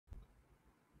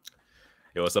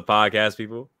Yo, what's up, podcast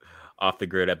people? Off the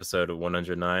Grid episode of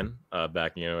 109.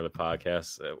 Back in with the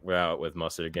podcast. We're out with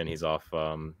Mustard again. He's off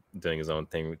doing his own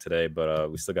thing today, but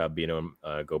we still got Bino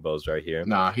Go Bells right here.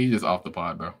 Nah, he's just off the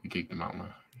pod, bro. We kicked him out, man.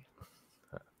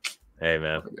 Hey,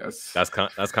 man, that's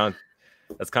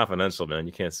confidential, man.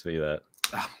 You can't say that.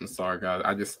 I'm sorry, guys.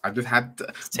 I just had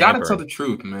to gotta tell the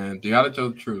truth, man. You gotta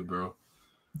tell the truth, bro.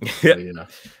 Yeah.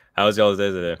 How was y'all's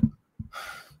day today?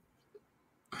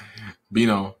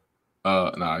 Bino,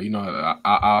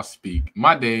 I'll speak.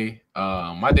 My day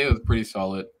was pretty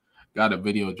solid. Got a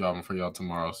video dropping for y'all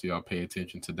tomorrow, so y'all pay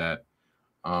attention to that.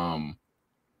 I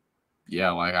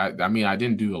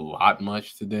didn't do a lot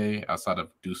much today outside of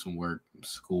do some work,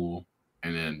 school,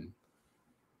 and then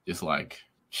just like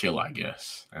chill, I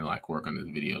guess, and like work on this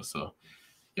video. So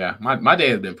yeah, my day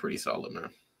has been pretty solid, man.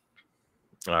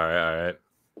 All right.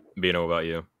 Bino, what about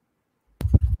you?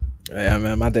 Yeah,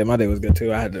 man, my day was good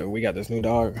too. We got this new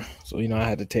dog, so I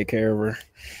had to take care of her.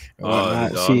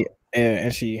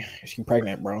 She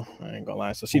pregnant, bro. I ain't gonna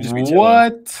lie. So she just be chilling.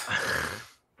 What?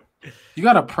 You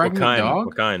got a pregnant dog?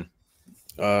 What kind?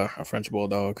 A French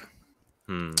bulldog.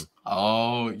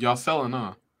 Oh, y'all selling,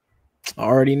 huh? I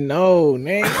already know,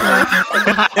 Nate.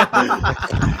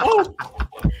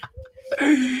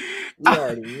 You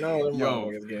already know them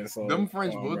motherfuckers getting sold. Them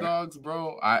French bulldogs,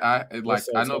 bro. I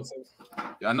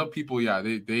know people. Yeah,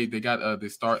 they got they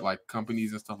start like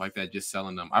companies and stuff like that just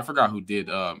selling them. I forgot who did.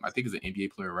 I think it's an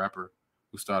NBA player rapper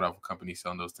who started off a company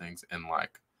selling those things, and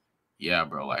like, yeah,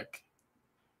 bro, like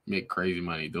make crazy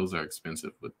money. Those are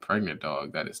expensive, but pregnant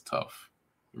dog, that is tough,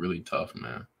 really tough,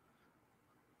 man.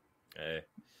 Hey,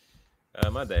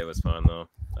 my day was fun though.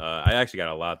 I actually got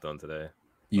a lot done today.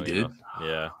 You did?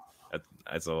 Yeah.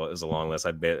 It was a long list.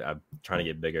 I'm trying to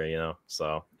get bigger,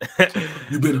 so.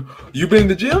 You been in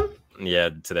the gym? Yeah,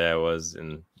 today I was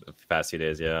in the past few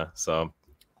days, yeah. So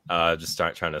just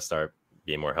trying to start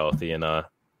being more healthy, and I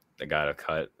got a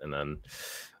cut, and then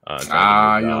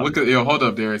hold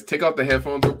up, Darius. Take out the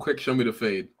headphones real quick. Show me the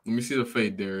fade. Let me see the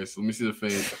fade, Darius. Let me see the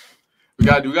fade. We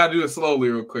gotta do it slowly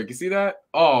real quick. You see that?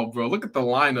 Oh, bro, look at the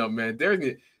lineup, man.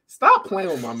 Darius, stop playing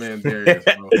with my man Darius,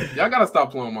 bro. Y'all gotta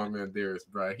stop playing with my man Darius,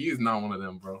 bro. He is not one of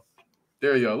them, bro.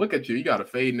 There you go. Look at you. You got a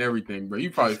fade and everything, bro. You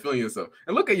probably feeling yourself.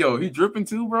 And look at he dripping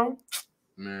too, bro.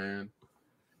 Man.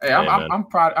 Hey, I'm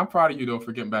proud. I'm proud of you though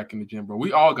for getting back in the gym, bro.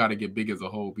 We all got to get big as a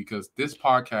whole because this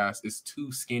podcast is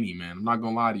too skinny, man. I'm not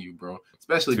gonna lie to you, bro.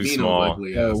 Especially being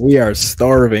ugly. We are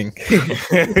starving.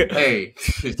 Hey.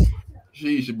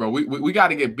 Jeez, bro. We got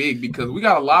to get big because we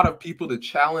got a lot of people to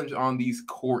challenge on these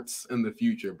courts in the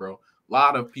future, bro. A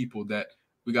lot of people that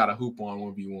we got to hoop on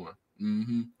 1v1.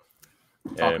 Mm-hmm.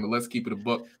 Talking to Let's Keep It a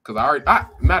Buck because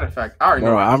matter of fact, I already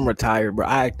know. Bro, I'm retired, bro.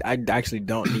 I actually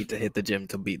don't need to hit the gym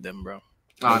to beat them, bro.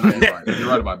 No, you're right. You're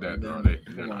right about that, bro.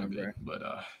 They're not big. But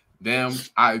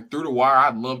through the wire,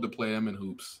 I'd love to play them in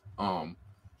hoops. I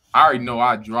already know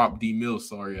I dropped D Mills'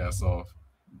 sorry ass off.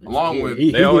 Along with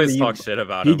they always talk shit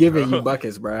about him. He giving you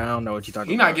buckets, bro. I don't know what you're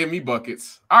talking about. He not giving me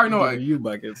buckets. I already know you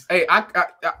buckets. Hey,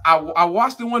 I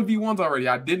watched the 1v1s already.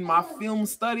 I did my film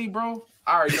study, bro.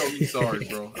 I already know he's sorry,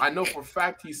 bro. I know for a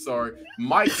fact he's sorry.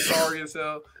 Mike's sorry as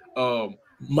hell.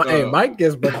 Mike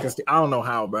gets buckets. I don't know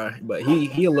how, bro, but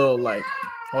he a little like.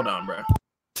 Hold on, bro.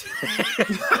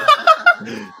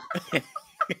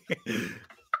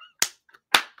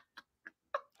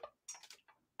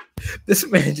 This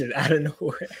man just out of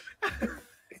nowhere.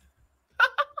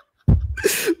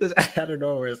 Just out of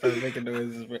nowhere started making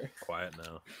noises, bro. Quiet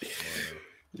now.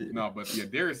 No, but yeah,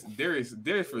 Darius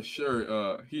for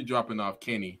sure. He dropping off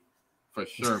Kenny for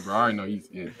sure, bro. I already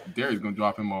know Darius gonna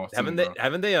drop him off. Haven't they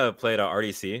played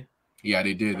RDC? Yeah,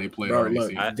 they did. They played bro,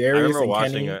 RDC. Look, Darius and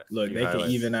Kenny, they can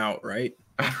even out, right?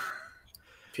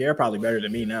 Pierre probably better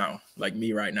than me now, like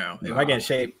me right now. If I get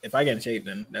in shape,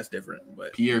 then that's different.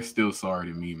 But Pierre's still sorry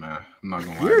to me, man. I'm not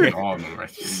gonna lie. All of them,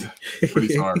 right? Pretty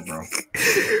sorry, bro.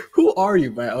 Who are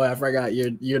you, man? Oh, I forgot.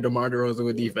 You're DeMar DeRozan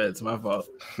with defense. My fault.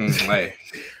 Hey,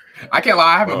 I can't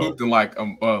lie. I haven't hooped in like a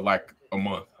month. I'm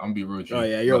gonna be real with you. Oh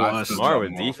yeah, you're washed. DeMar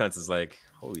with defense is like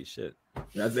holy shit.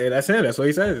 That's it. That's what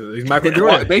he says. He's Michael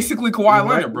Jordan. Basically Kawhi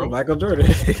Leonard, bro. Michael Jordan.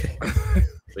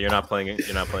 So you're not playing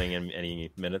in any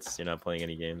minutes. You're not playing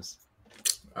any games.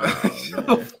 Hey,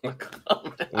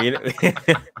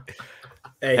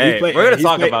 we're gonna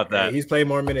talk about that. Hey, he's played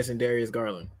more minutes than Darius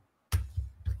Garland.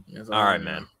 All right,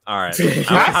 man. All right.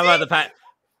 How about the Pat?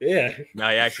 Yeah. No,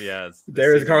 he actually has.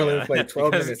 Darius Garland played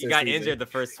 12 minutes. He got injured the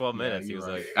first 12 minutes. He was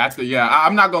right. like,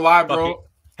 I'm not gonna lie, bro.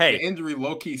 Hey, the injury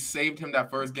low-key saved him that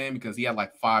first game because he had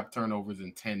like 5 turnovers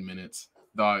in 10 minutes.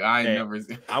 Dog, I never.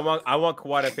 I want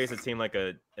Kawhi to face a team like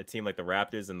the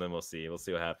Raptors, and then we'll see. We'll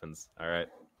see what happens. All right.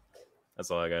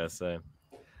 That's all I gotta say.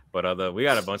 But we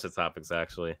got a bunch of topics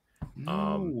actually.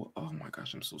 No. Oh my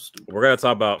gosh, I'm so stupid. We're gonna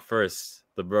talk about first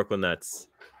the Brooklyn Nets.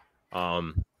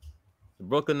 The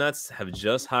Brooklyn Nets have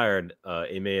just hired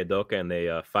Ime Udoka, and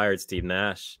they fired Steve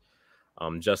Nash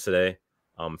just today.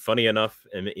 Funny enough,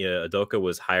 Udoka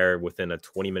was hired within a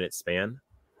 20-minute span,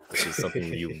 which is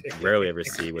something you rarely ever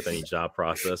see with any job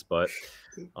process. But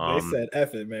they said,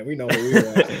 "F it, man. We know who we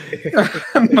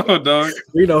want." No, dog.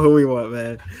 We know who we want,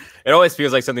 man. It always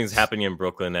feels like something's happening in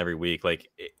Brooklyn every week. Like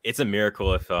it's a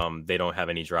miracle if they don't have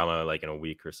any drama like in a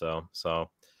week or so. So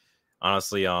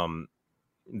honestly,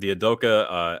 the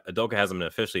Udoka hasn't been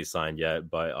officially signed yet,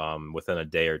 but within a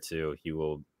day or two, he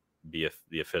will be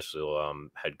the official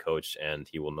head coach, and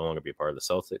he will no longer be a part of the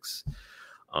Celtics.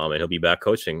 And he'll be back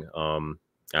coaching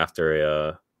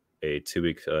after a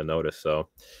 2-week notice. So,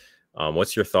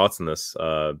 what's your thoughts on this?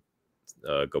 Go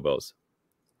Bells.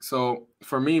 So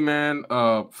for me, man,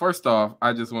 first off,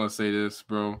 I just want to say this,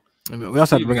 bro. I mean, we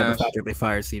also have to bring up the fact that they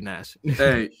fired Steve Nash.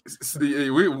 Hey,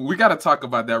 we got to talk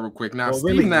about that real quick. Now, well,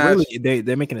 Steve Nash,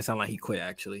 they're making it sound like he quit,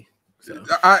 actually. So.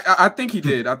 I think he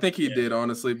did. I think he did,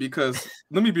 honestly, because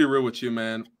let me be real with you,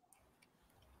 man.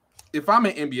 If I'm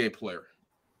an NBA player,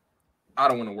 I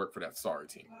don't want to work for that sorry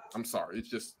team. I'm sorry. It's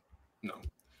just, no.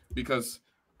 Because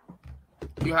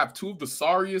you have two of the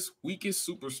sorriest, weakest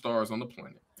superstars on the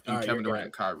planet. Kevin Durant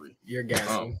and Kyrie. You're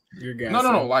gassing. You're gassing.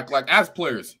 No. Like as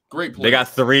players, great players. They got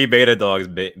 3 beta dogs,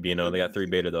 Bino. They got 3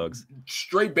 beta dogs.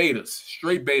 Straight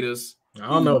betas. I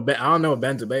don't know.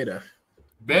 Ben's a beta.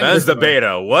 Ben's the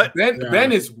beta. What?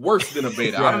 Ben is worse than a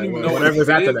beta. I don't even know whatever's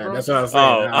after that. That's what I was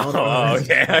saying. Oh,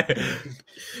 okay.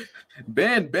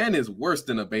 Ben is worse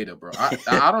than a beta, bro.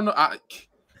 I don't know.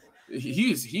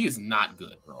 He is not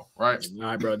good, bro. Right? All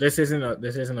right, bro. This isn't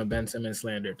a Ben Simmons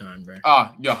slander time, bro.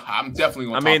 I'm definitely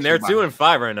gonna. I mean, they're 2-5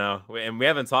 right now, and we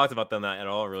haven't talked about them at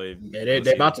all, really. They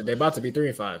about to be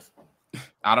 3-5.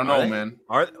 I don't know, man.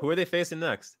 Who are they facing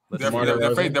next? They're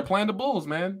playing the Bulls,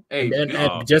 man. Hey,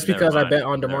 and just because I bet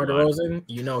on DeMar DeRozan,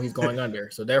 you know he's going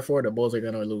under. So therefore, the Bulls are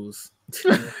gonna lose.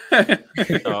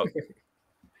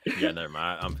 Yeah, never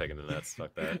mind. I'm picking the Nets.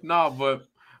 Fuck that. No, but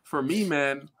for me,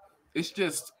 man, it's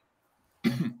just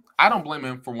I don't blame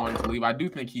him for wanting to leave. I do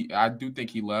think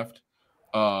he left,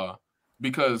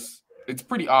 because it's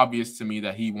pretty obvious to me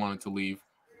that he wanted to leave.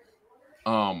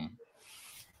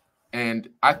 And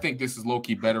I think this is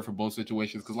low-key better for both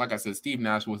situations because, like I said, Steve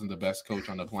Nash wasn't the best coach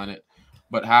on the planet,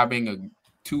 but having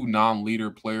two non-leader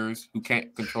players who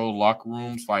can't control locker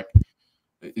rooms, like,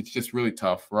 it's just really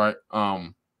tough, right?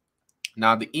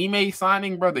 Now, the Ime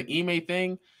signing, bro, the Ime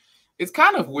thing, it's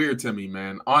kind of weird to me,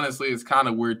 man. Honestly, it's kind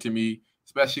of weird to me,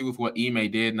 especially with what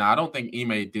Ime did. Now, I don't think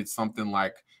Ime did something,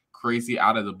 like, crazy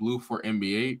out of the blue for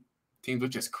NBA teams,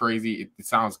 which is crazy. It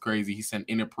sounds crazy. He sent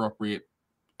inappropriate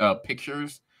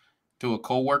pictures to a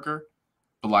coworker,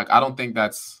 but like I don't think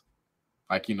that's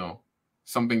like, you know,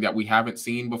 something that we haven't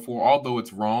seen before, although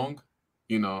it's wrong,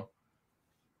 you know.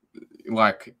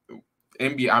 Like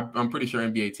NBA, I'm pretty sure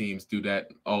NBA teams do that,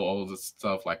 all this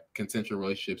stuff, like consensual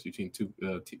relationships between two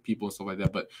people and stuff like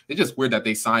that. But it's just weird that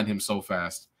they signed him so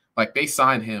fast. Like they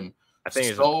signed him. I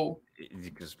think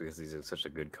just because he's such a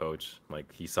good coach.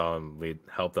 Like he saw him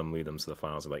help them lead them to the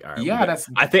finals. Like, all right, yeah,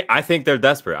 I think they're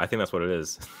desperate. I think that's what it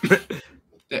is.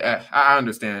 I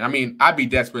understand. I mean, I'd be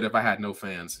desperate if I had no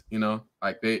fans, you know,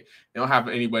 like they don't have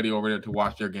anybody over there to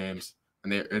watch their games,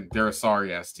 and they're a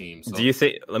sorry ass team. So. Do you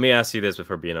think? Let me ask you this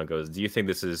before Bino goes. Do you think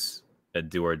this is a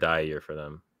do or die year for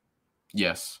them?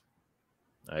 Yes,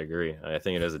 I agree. I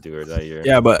think it is a do or die year.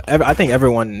 Yeah, but I think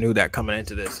everyone knew that coming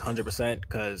into this 100%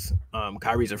 because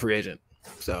Kyrie's a free agent.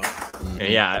 So and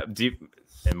yeah,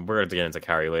 and we're going to get into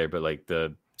Kyrie later, but like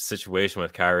the situation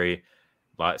with Kyrie.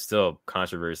 Still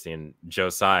controversy, and Joe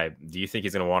Tsai, do you think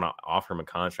he's going to want to offer him a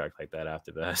contract like that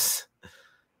after this?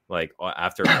 Like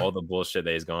after all the bullshit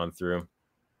that he's gone through?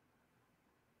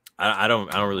 I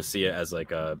don't really see it as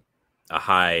like a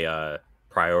high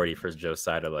priority for Joe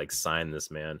Tsai to like sign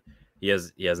this man. He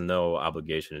has no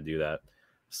obligation to do that.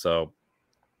 So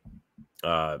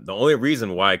the only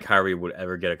reason why Kyrie would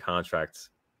ever get a contract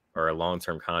or a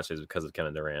long-term contract is because of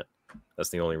Kevin Durant. That's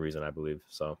the only reason I believe.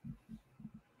 So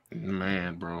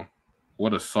man, bro,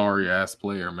 what a sorry ass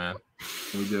player, man.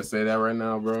 Can we just say that right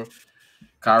now, bro?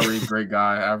 Kyrie, great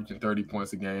guy, averaging 30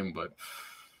 points a game, but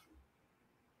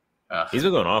he's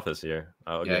been going off this year.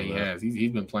 Yeah, he has.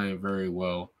 He's been playing very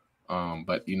well.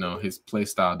 But you know, his play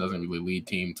style doesn't really lead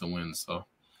team to win. So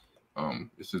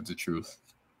it's just the truth.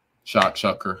 Shot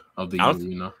chucker of the year,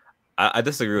 you know. I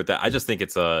disagree with that. I just think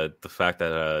it's the fact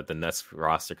that the Nets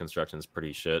roster construction is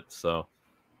pretty shit. So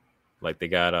like they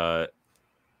got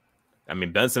I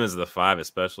mean, Ben Simmons is the 5,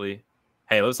 especially.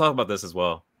 Hey, let's talk about this as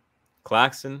well.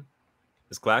 Claxton.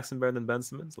 Is Claxton better than Ben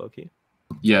Simmons, low-key?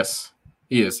 Yes,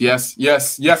 he is. Yes,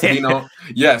 Dino.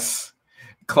 Yes.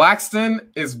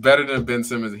 Claxton is better than Ben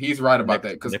Simmons. He's right about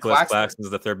that. Because Claxton is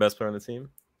the third best player on the team?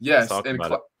 Yes, and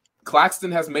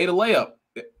Claxton has made a layup.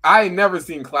 I ain't never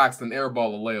seen Claxton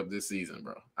airball a layup this season,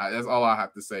 bro. That's all I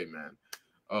have to say,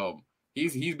 man.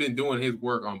 He's been doing his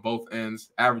work on both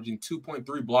ends, averaging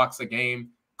 2.3 blocks a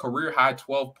game, career high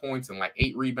 12 points and like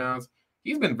 8 rebounds.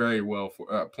 He's been very well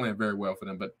for playing very well for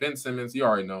them. But Ben Simmons, you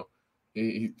already know,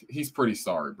 he's pretty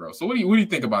sorry, bro. So what do you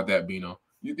think about that, Bino?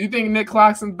 You think Nick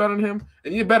Claxton's better than him?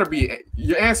 And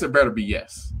your answer better be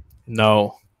yes.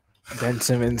 No, Ben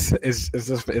Simmons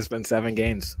it's been 7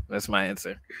 games. That's my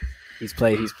answer. He's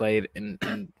played in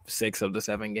 6 of the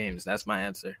 7 games. That's my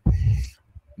answer.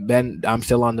 Ben, I'm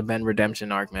still on the Ben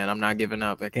redemption arc, man. I'm not giving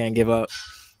up. I can't give up.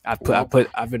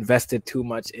 I've invested too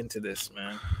much into this,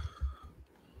 man.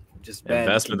 Just Ben,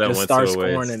 investment that went start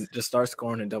scoring and just start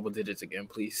scoring in double digits again,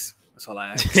 please. That's all I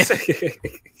ask.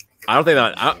 I don't think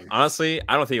that. Honestly,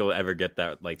 I don't think he'll ever get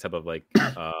that like type of like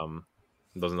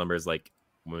those numbers like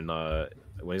when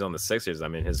he's on the Sixers. I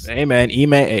mean, hey man,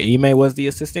 Ime was the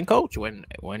assistant coach when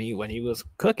he was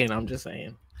cooking. I'm just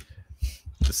saying.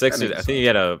 The Sixers, I think he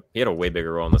had a way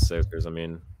bigger role in the Sixers. I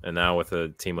mean, and now with a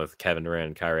team with Kevin Durant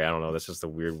and Kyrie, I don't know. That's just a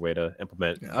weird way to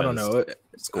implement. I don't know.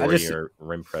 Scoring or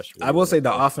rim pressure. I will say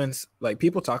the offense, like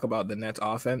people talk about the Nets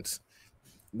offense,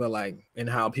 but like and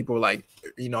how people like,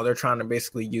 they're trying to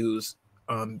basically use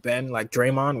Ben like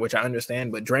Draymond, which I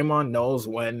understand, but Draymond knows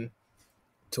when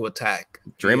to attack.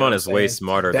 Draymond is way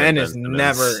smarter. Ben is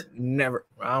never.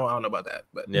 I don't know about that,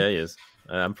 but yeah, he is.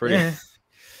 I'm pretty. Yeah.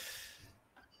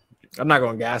 I'm not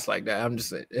going to gas like that. I'm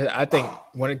just. I think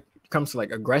when it comes to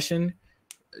like aggression,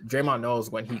 Draymond knows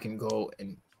when he can go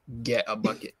and get a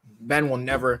bucket. Ben will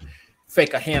never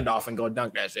fake a handoff and go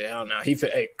dunk that shit. Hell no.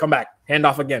 Hey, come back,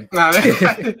 handoff again.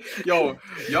 Yo,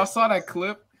 y'all saw that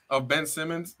clip of Ben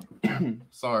Simmons?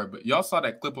 Sorry, but y'all saw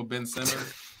that clip of Ben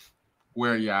Simmons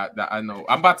where I know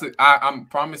I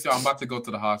promise y'all I'm about to go to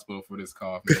the hospital for this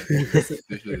cough.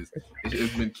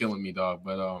 It's been killing me, dog.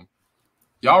 But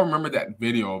y'all remember that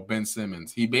video of Ben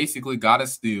Simmons? He basically got a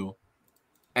steal,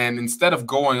 and instead of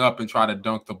going up and try to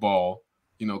dunk the ball,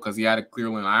 because he had a clear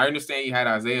lane. I understand you had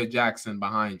Isaiah Jackson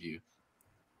behind you.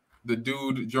 The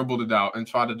dude dribbled it out and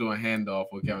tried to do a handoff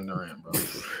with Kevin Durant, bro.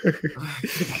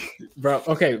 Bro,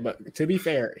 okay, but to be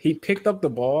fair, he picked up the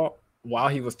ball while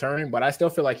he was turning, but I still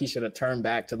feel like he should have turned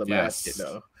back to the basket,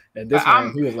 though. And this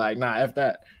one, he was like, nah, F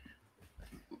that.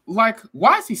 Like,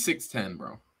 why is he 6'10",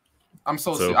 bro? I'm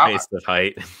so waste of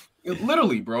height.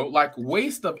 Literally, bro. Like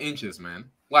waste of inches, man.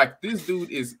 Like this dude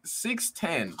is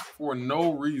 6'10" for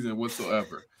no reason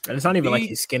whatsoever. And it's not even like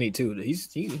he's skinny too. He's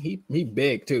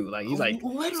big too. Like he's like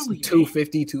literally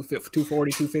 250,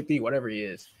 240, 250, whatever he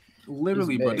is.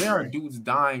 Literally, bro. There are dudes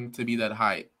dying to be that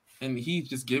height, and he's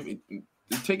just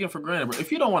taking it for granted, bro.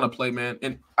 If you don't want to play, man,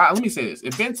 and let me say this: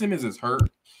 if Ben Simmons is hurt,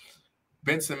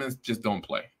 Ben Simmons just don't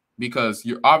play. Because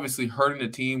you're obviously hurting the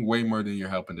team way more than you're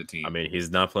helping the team. I mean,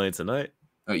 he's not playing tonight.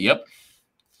 Yep.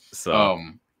 So,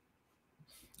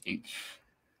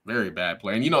 very bad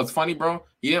play. And it's funny, bro.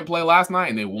 He didn't play last night,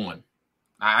 and they won.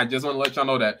 I just want to let y'all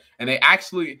know that. And they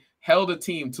actually held a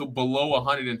team to below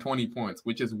 120 points,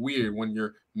 which is weird when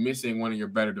you're missing one of your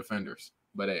better defenders.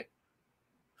 But hey.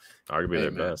 Arguably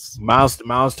their best.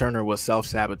 Miles Turner was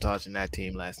self-sabotaging that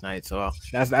team last night, so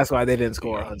that's why they didn't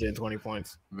score 120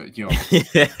 points.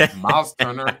 Miles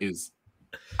Turner is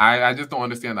I just don't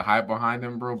understand the hype behind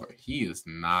him, bro, but he is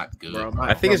not good. Bro,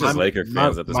 I think it's just Laker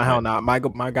fans at this point. Hell no.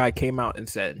 My guy came out and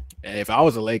said, if I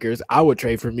was the Lakers, I would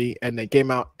trade for me, and they came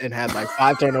out and had like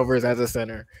 5 turnovers as a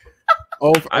center.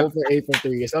 Over 8 for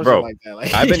 3 or something like that.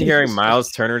 Like, I've been hearing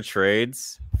Miles Turner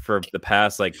trades for the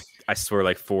past, like, I swear,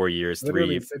 like 4 years, 3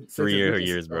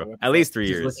 years, bro. At least 3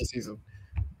 years.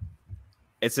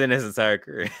 It's in his entire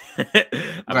career.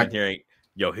 I've been hearing,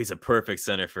 he's a perfect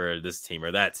center for this team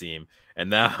or that team. And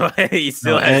now he's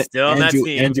still on that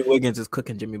team. Andrew Wiggins is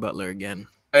cooking Jimmy Butler again.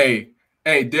 Hey,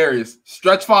 Darius,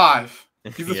 stretch 5.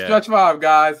 He's a stretch 5,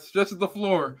 guys. Stretches the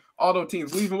floor. Auto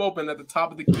teams, leave him open at the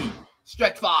top of the key.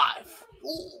 Stretch 5.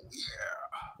 Ooh,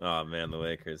 yeah. Oh man, the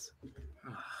Lakers.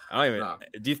 I don't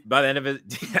even. By the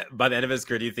end of his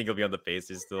career, do you think he'll be on the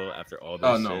Pacers still after all this?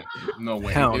 Oh no, no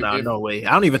way. Hell no, no way.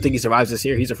 I don't even think he survives this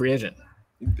year. He's a free agent.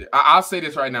 I'll say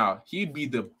this right now: he'd be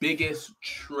the biggest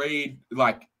trade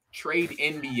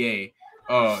NBA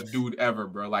dude ever,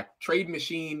 bro. Like trade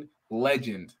machine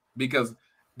legend. Because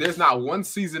there's not one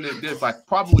season. There's like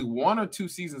probably 1 or 2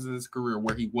 seasons in his career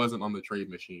where he wasn't on the trade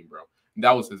machine, bro. And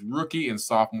that was his rookie and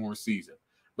sophomore season.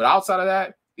 But outside of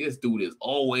that, This dude is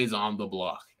always on the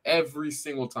block every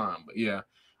single time. But yeah,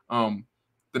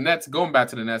 the Nets. Going back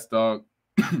to the Nets, dog.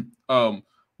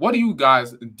 What do you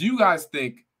guys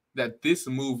think that this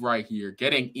move right here,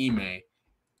 getting Ime,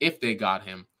 if they got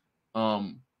him,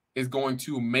 is going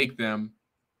to make them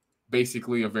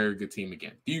basically a very good team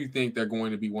again? Do you think they're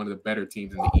going to be one of the better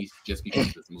teams in the East just because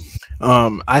of this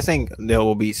move? I think there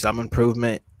will be some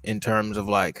improvement in terms of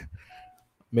like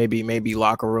maybe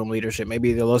locker room leadership.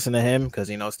 Maybe they'll listen to him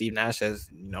because Steve Nash says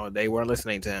they weren't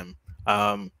listening to him.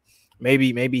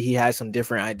 Maybe he has some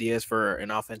different ideas for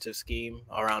an offensive scheme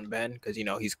around Ben because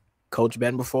he's coached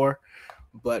Ben before.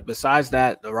 But besides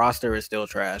that, the roster is still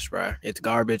trash, bro. It's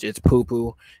garbage. It's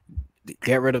poo-poo.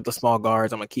 Get rid of the small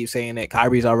guards. I'm going to keep saying it.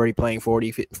 Kyrie's already playing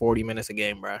 40 minutes a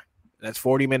game, bro. That's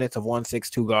 40 minutes of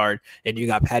 1-6-2 guard. And you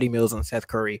got Patty Mills and Seth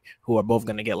Curry, who are both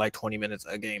going to get like 20 minutes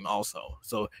a game also.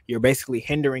 So you're basically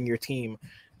hindering your team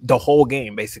the whole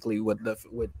game, basically, with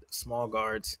small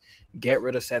guards. Get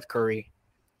rid of Seth Curry.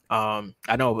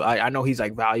 I know he's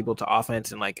like valuable to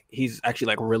offense, and like he's actually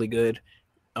like really good.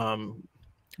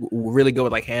 Really good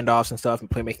with like handoffs and stuff and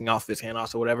playmaking off his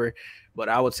handoffs or whatever. But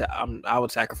I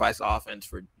would sacrifice offense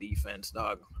for defense,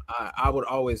 dog. I would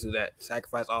always do that.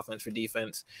 Sacrifice offense for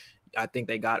defense. I think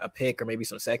they got a pick or maybe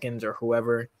some seconds or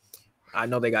whoever. I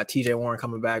know they got TJ Warren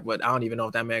coming back, but I don't even know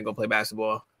if that man go play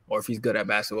basketball or if he's good at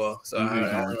basketball. So he's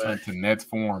gonna return to Nets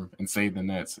form and save the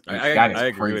Nets. I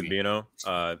agree with Bino.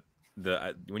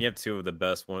 When you have two of the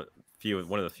best one of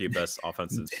the few best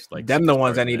offenses, like them, the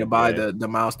ones that need to buy the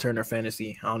Miles Turner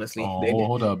fantasy. Honestly,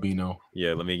 hold up, Bino.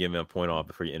 Yeah, let me give me a point off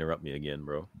before you interrupt me again,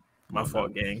 bro. My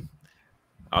fault, gang.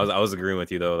 I was agreeing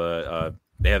with you though. That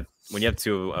they have when you have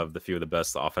two of the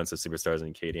best offensive superstars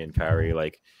in KD and Kyrie.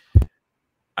 Like,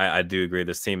 I do agree.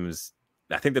 This team is.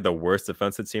 I think they're the worst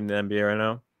defensive team in the NBA right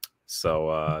now.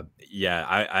 So yeah,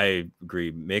 I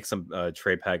agree. Make some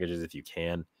trade packages if you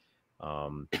can.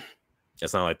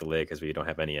 It's not like the Lakers where you don't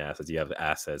have any assets. You have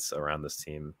assets around this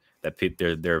team that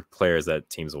they're players that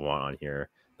teams want on here,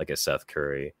 like a Seth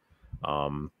Curry.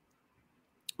 But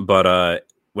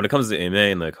when it comes to Ime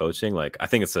and the coaching, like I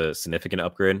think it's a significant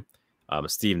upgrade.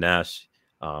 Steve Nash,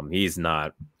 he's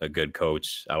not a good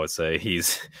coach. I would say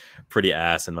he's pretty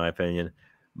ass in my opinion.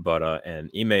 But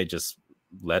and Ime just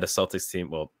led a Celtics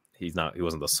team. Well, he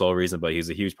wasn't the sole reason, but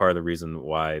he's a huge part of the reason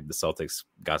why the Celtics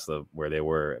got to where they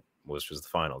were, which was the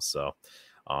finals. So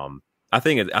I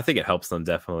think it helps them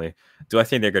definitely. Do I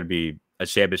think they're going to be a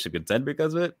championship contender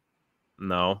because of it?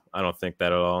 No, I don't think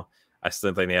that at all. I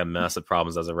still think they have massive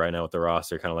problems as of right now with the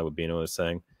roster, kind of like what Bino was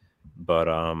saying. But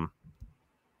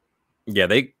yeah,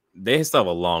 they still have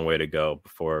a long way to go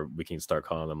before we can start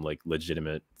calling them like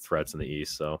legitimate threats in the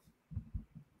East. So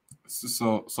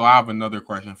I have another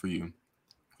question for you.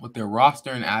 With their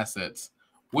roster and assets,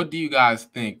 what do you guys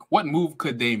think? What move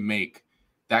could they make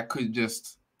that could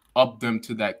just up them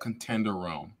to that contender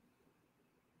realm?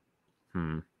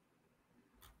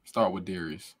 Start with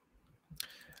Darius.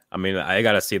 I mean, I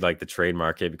gotta see like the trade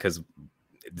market because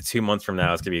the 2 months from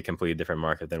now it's gonna be a completely different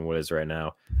market than what it is right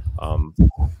now.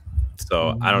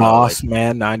 So I don't know. Boss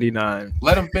Man 99.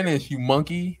 Let him finish, you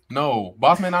monkey. No,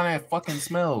 Boss Man 99 fucking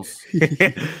smells.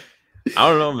 I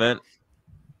don't know, man.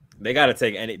 They gotta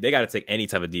take any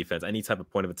type of defense, any type of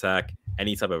point of attack,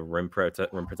 any type of rim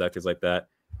protectors like that.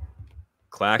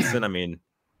 Claxton, I mean,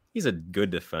 he's a good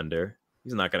defender.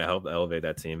 He's not gonna help elevate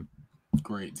that team.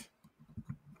 Great.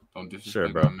 Don't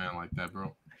disrespect a man like that,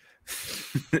 bro.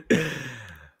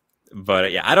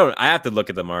 But yeah, I have to look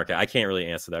at the market. I can't really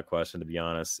answer that question, to be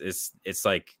honest. It's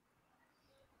like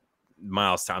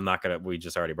Miles. We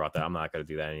just already brought that. I'm not gonna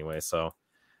do that anyway. So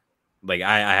like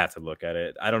I have to look at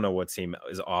it. I don't know what team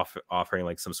is offering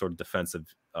like some sort of defensive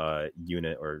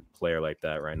unit or player like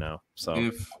that right now.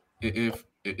 So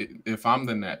if I'm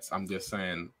the Nets, I'm just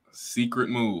saying secret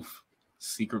move.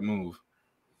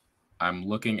 I'm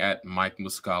looking at Mike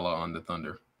Muscala on the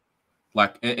Thunder.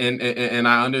 Like, and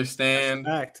I understand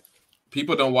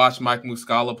people don't watch Mike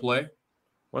Muscala play.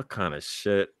 What kind of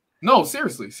shit? No,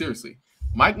 seriously.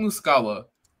 Mike Muscala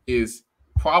is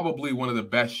probably one of the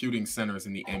best shooting centers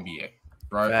in the NBA,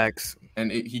 right? Facts.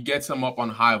 And he gets him up on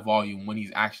high volume when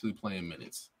he's actually playing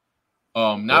minutes.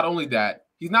 Not only that,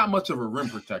 he's not much of a rim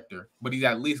protector, but he's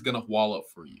at least gonna wall up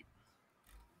for you.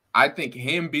 I think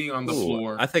him being on the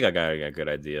floor. I think I got a good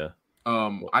idea.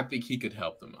 I think he could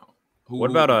help them out.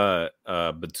 What about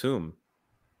Batum?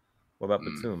 What about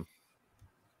Batum?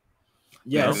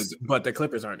 Yes, but the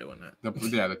Clippers aren't doing that.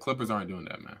 The Clippers aren't doing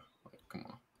that, man. Like, come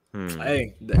on.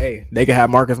 Hey, they can have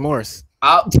Marcus Morris.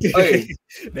 They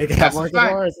can have Marcus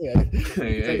Morris. Yeah.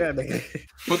 Hey.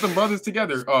 Put them brothers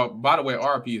together. By the way,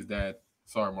 RP is dad.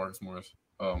 Sorry, Marcus Morris.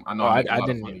 I know Oh, I I, make a I lot of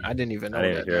didn't. money. I didn't even know I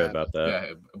didn't that. hear That about that.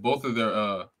 Yeah, both of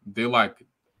their they like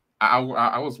I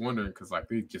was wondering because like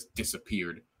they just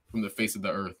disappeared from the face of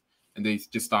the earth and they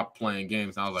just stopped playing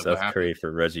games. And I was like, what Seth happened? Curry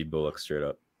for Reggie Bullock straight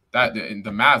up. That and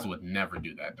the Mavs would never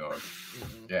do that, dog.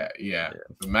 Yeah.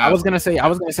 The Mavs I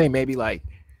was gonna say maybe like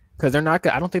because they're not.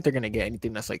 I don't think they're gonna get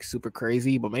anything that's like super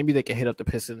crazy, but maybe they can hit up the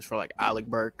Pistons for like Alec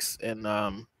Burks and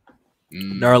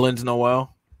Nerlens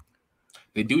Noel.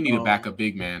 They do need a backup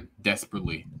big man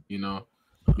desperately,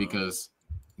 because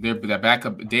that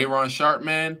backup Day'Ron Sharp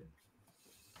man,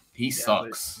 he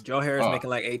sucks. Joe Harris making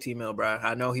like 18 mil, bro.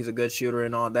 I know he's a good shooter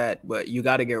and all that, but you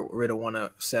got to get rid of one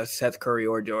of Seth Curry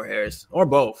or Joe Harris or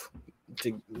both.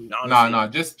 No,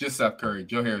 just Seth Curry.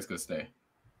 Joe Harris could stay.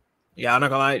 Yeah, I'm not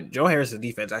gonna lie. Joe Harris'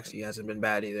 defense actually hasn't been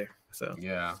bad either. So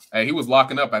yeah, hey, he was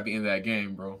locking up at the end of that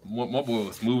game, bro. My boy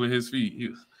was moving his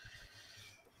feet.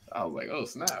 I was like, oh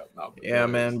snap! No, yeah,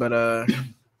 man. But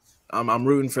I'm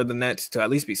rooting for the Nets to at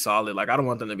least be solid. Like I don't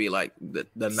want them to be like the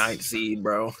ninth seed,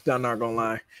 bro. I'm not gonna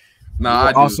lie.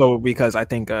 Nah, also because I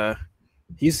think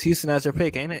Houston has their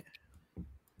pick, ain't it?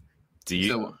 Do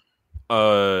you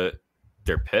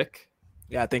their pick?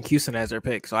 Yeah, I think Houston has their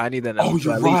pick, so I need them.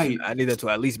 You're right. I need them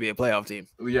to at least be a playoff team.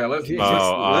 Yeah, let's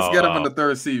get them in the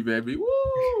third seed, baby.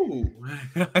 Woo!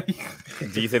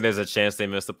 Do you think there's a chance they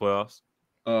miss the playoffs?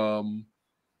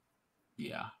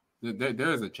 Yeah,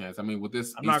 there is a chance. I mean, with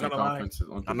this I'm not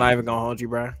even gonna hold you,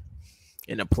 bro.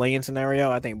 In a playing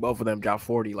scenario, I think both of them drop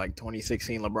 40, like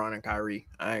 2016 LeBron and Kyrie.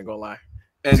 I ain't gonna lie.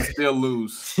 And still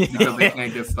lose because they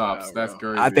can't get stops. That's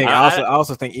crazy. I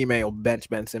also think Ime will bench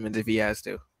Ben Simmons if he has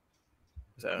to.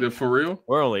 So. For real?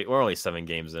 We're only 7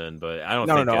 games in, but I don't.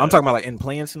 No. I'm talking about like in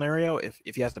playing scenario. If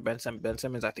he has to bench Ben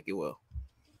Simmons, I think he will.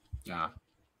 Yeah.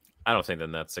 I don't think the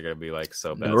Nets are gonna be like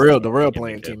so bad. The real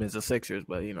playing team is the Sixers,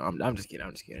 but I'm just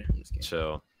kidding.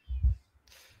 Chill.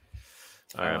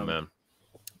 All right, man.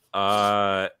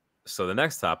 So the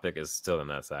next topic is still the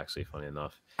Nets. Actually, funny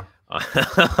enough. You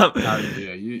got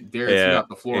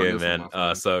the floor. Yeah,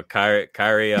 man. So Kyrie.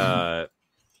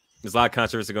 There's a lot of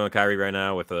controversy going on Kyrie right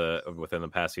now within the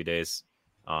past few days.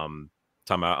 Talking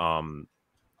about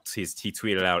he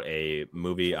tweeted out a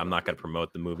movie. I'm not going to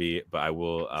promote the movie, but I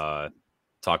will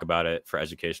talk about it for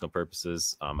educational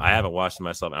purposes. I haven't watched it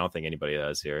myself. I don't think anybody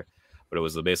has here, but it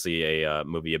was basically a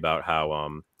movie about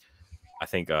how I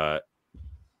think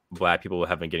Black people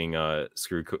have been getting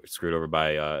screwed over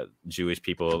by Jewish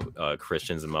people,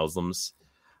 Christians, and Muslims.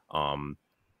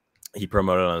 He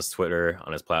promoted it on his Twitter,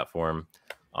 on his platform.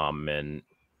 And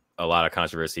a lot of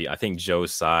controversy. I think Joe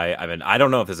Tsai. I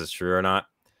don't know if this is true or not.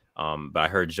 But I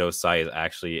heard Joe Tsai is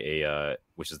actually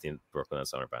which is the Brooklyn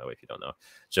Nets owner, by the way, if you don't know.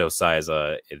 Joe Tsai is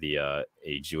a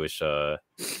Jewish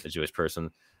person.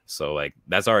 So like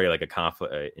that's already like a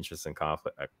conflict of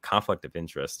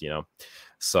interest,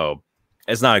 So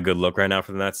it's not a good look right now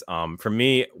for the Nets. For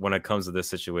me, when it comes to this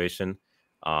situation,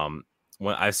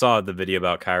 when I saw the video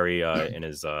about Kyrie in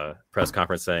his press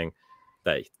conference saying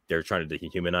that they're trying to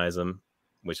dehumanize him,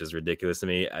 which is ridiculous to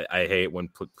me. I hate when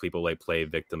people like play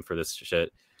victim for this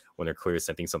shit when they're clearly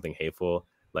saying something hateful.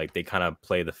 Like they kind of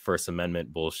play the First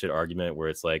Amendment bullshit argument where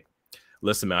it's like,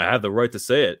 listen, man, I have the right to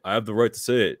say it.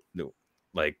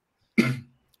 Like,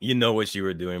 you know what you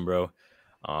were doing, bro.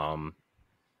 I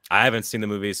haven't seen the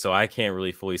movie, so I can't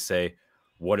really fully say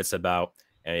what it's about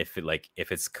and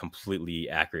if it's completely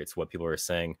accurate to what people are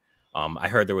saying. I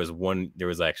heard there was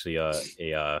actually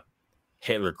a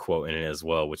Hitler quote in it as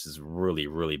well, which is really,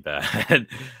 really bad.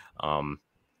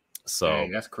 So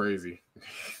dang, that's crazy.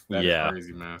 That is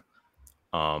crazy, man.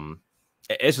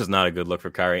 It's just not a good look for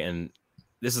Kyrie, and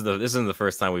this isn't the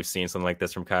first time we've seen something like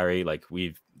this from Kyrie. Like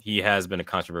he has been a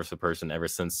controversial person ever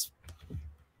since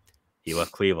he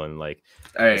left Cleveland. Like,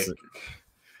 hey,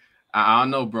 I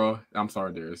don't know, bro. I'm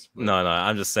sorry, Darius. But... No,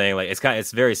 I'm just saying, like,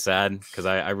 it's very sad because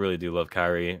I really do love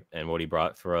Kyrie and what he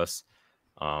brought for us.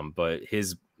 But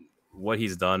what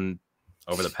he's done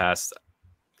over the past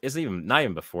isn't not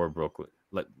even before Brooklyn.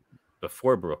 Like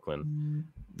before Brooklyn,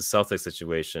 the Celtics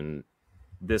situation,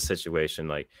 this situation,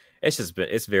 like it's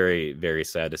very, very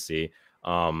sad to see.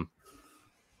 Yeah,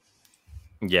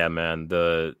 man.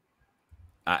 The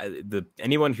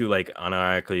anyone who like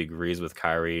unironically agrees with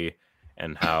Kyrie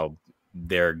and how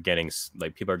they're getting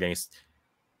like people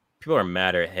are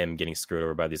mad at him getting screwed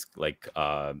over by these like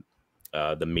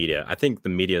the media. I think the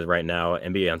media right now,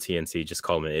 NBA on TNT, just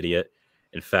called him an idiot.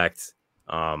 In fact,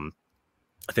 I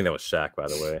think that was Shaq, by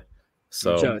the way.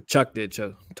 So Chuck did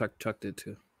too.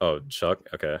 Oh, Chuck.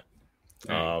 Okay.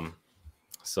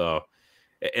 So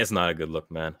it's not a good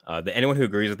look, man. Anyone who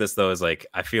agrees with this though is like,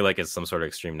 I feel like it's some sort of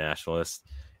extreme nationalist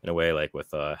in a way, like with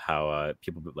how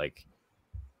people like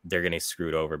they're getting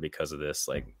screwed over because of this.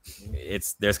 Like,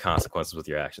 there's consequences with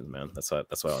your actions, man. That's what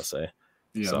I'll say.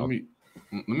 Yeah, so.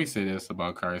 let me say this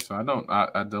about Kyrie. So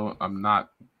I'm not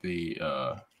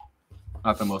the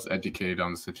most educated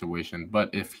on the situation, but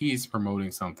if he's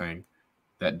promoting something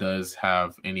that does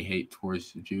have any hate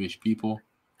towards Jewish people,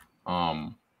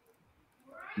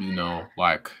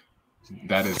 like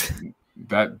that is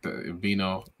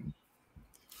Vino.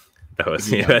 That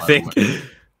was me, I think.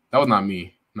 That was not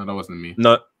me. No, that wasn't me.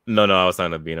 No, I was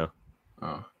talking to Vino.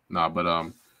 No,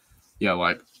 but yeah,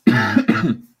 like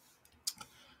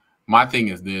my thing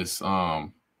is this: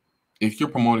 if you're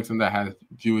promoting something that has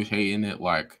Jewish hate in it,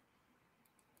 like,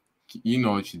 you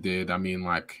know what you did. I mean,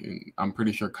 like, I'm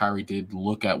pretty sure Kyrie did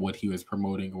look at what he was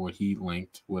promoting or what he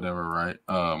linked, whatever, right?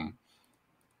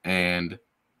 And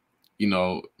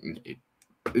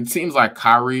it seems like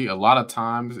Kyrie, a lot of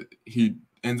times he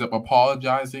ends up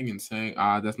apologizing and saying,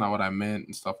 that's not what I meant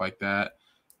and stuff like that.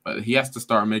 But he has to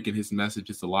start making his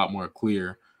messages a lot more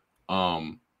clear,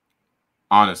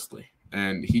 honestly.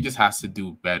 And he just has to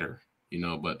do better,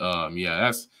 But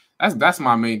yeah, that's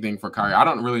my main thing for Kyrie. I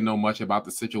don't really know much about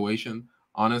the situation,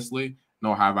 honestly,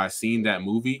 nor have I seen that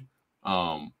movie.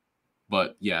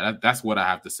 But yeah, that's what I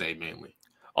have to say mainly.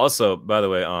 Also, by the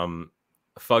way,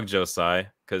 fuck Josiah,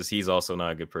 because he's also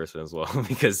not a good person as well.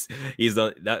 Because he's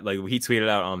done that, like, he tweeted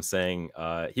out saying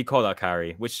he called out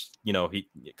Kyrie, which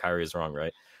Kyrie is wrong,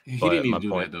 right? He didn't need to do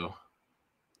that though.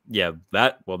 Yeah,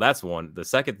 that's one. The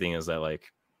second thing is that,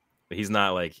 like, he's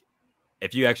not, like,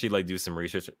 if you actually, like, do some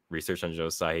research on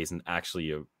Josiah, he's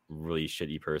actually a really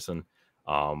shitty person.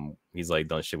 He's, like,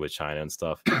 done shit with China and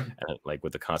stuff, and, like,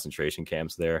 with the concentration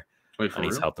camps there. Wait, and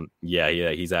he's helped them.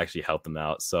 Yeah, he's actually helped them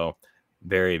out. So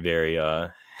very, very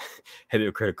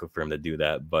hypocritical for him to do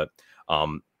that. But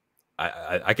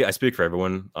I speak for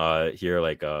everyone here.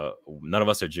 Like, none of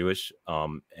us are Jewish,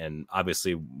 and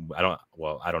obviously I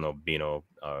don't know Bino,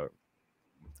 but,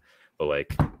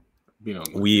 like, Bino,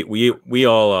 we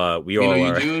all are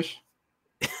Jewish.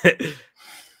 All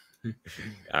right,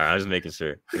 I'm just making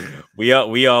sure. We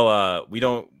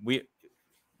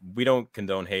don't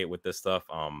condone hate with this stuff.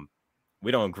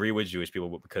 We don't agree with Jewish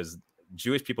people because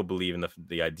Jewish people believe in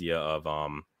the idea of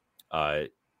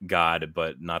God,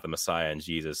 but not the Messiah and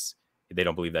Jesus. They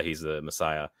don't believe that he's the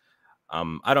Messiah.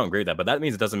 I don't agree with that, but that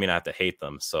means it doesn't mean I have to hate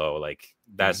them. So, like,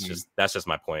 that's just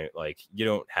my point. Like, you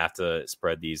don't have to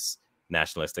spread these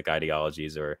nationalistic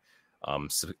ideologies or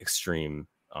extreme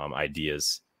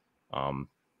ideas of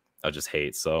just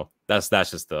hate. So that's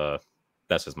just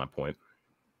my point.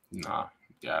 Nah,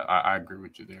 yeah, I agree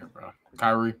with you there, bro.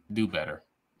 Kyrie, do better.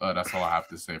 That's all I have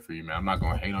to say for you, man. I'm not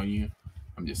gonna hate on you.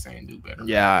 I'm just saying, do better.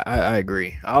 Yeah, I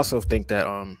agree. I also think that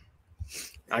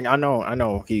I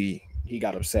know he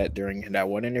got upset during that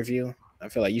one interview. I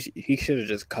feel like he should have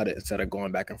just cut it instead of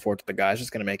going back and forth with the guy. It's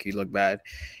just gonna make you look bad.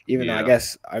 Even though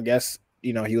I guess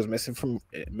he was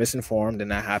misinformed,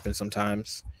 and that happens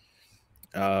sometimes.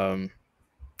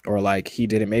 Or, like,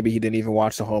 maybe he didn't even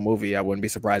watch the whole movie. I wouldn't be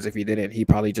surprised if he didn't. He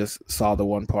probably just saw the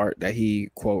one part that he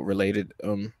related,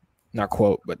 not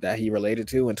quote, but that he related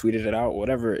to and tweeted it out.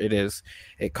 Whatever it is,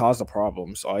 it caused a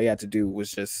problem. So all he had to do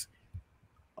was just,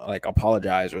 like,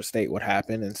 apologize or state what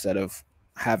happened instead of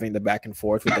having the back and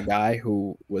forth with the guy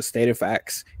who was stated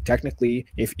facts. Technically,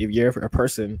 if you're a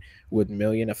person with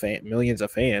millions of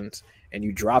fans and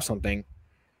you drop something,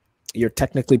 you're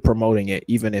technically promoting it,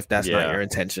 even if that's not your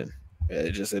intention.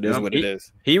 It is what it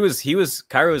is.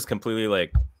 Kyrie was completely,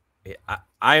 like,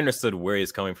 I understood where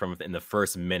he's coming from in the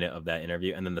first minute of that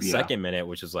interview, and then the second minute,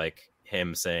 which is, like,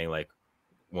 him saying, like,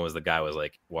 when was the guy was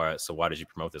like, why did you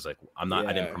promote this? Like, I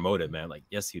didn't promote it, man. Like,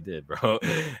 yes, you did, bro.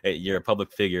 You're a public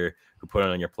figure who put it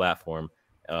on your platform.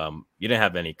 You didn't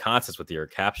have any contest with your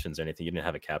captions or anything. You didn't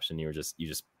have a caption. You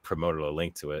just promoted a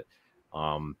link to it.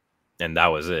 And that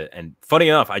was it. And funny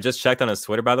enough, I just checked on his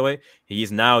Twitter, by the way.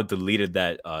 He's now deleted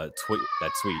that tweet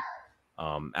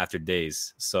after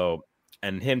days. So,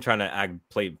 and him trying to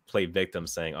play victim,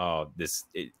 saying, "Oh,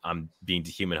 I'm being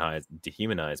dehumanized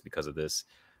because of this."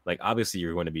 Like, obviously,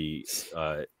 you're going to be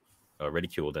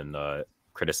ridiculed and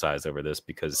criticized over this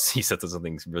because he said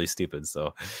something really stupid.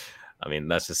 So, I mean,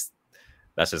 that's just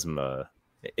it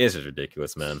is just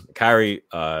ridiculous, man. Kyrie,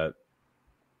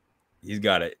 he's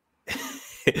got it.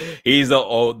 He's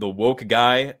the woke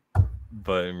guy,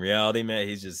 but in reality, man,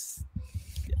 he's just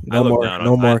Kyrie. I look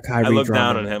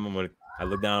down on him when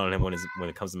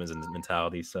it comes to his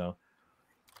mentality. So,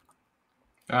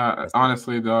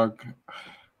 honestly, dog.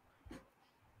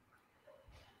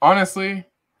 Honestly,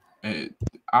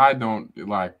 I don't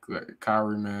like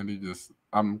Kyrie, man.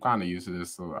 I'm kind of used to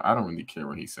this, so I don't really care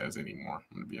what he says anymore.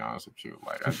 I'm gonna be honest with you.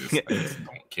 Like I just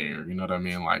don't care. You know what I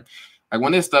mean? Like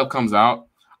when this stuff comes out,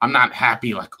 I'm not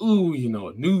happy. Like ooh,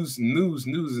 news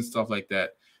and stuff like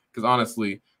that. Because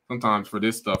honestly, sometimes for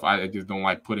this stuff, I just don't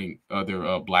like putting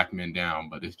other black men down.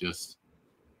 But it's just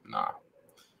nah.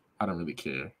 I don't really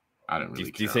care.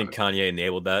 Do you think Kanye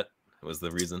enabled that? Was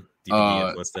the reason? Do you think he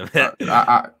influenced him?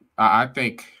 I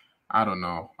think. I don't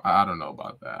know. I don't know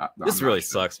about that. This really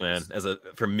sucks, man.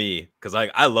 For me, because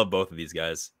I love both of these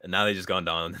guys, and now they just gone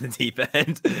down the deep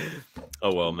end.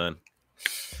 Oh well, man.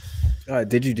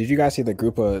 Did you guys see the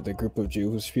group of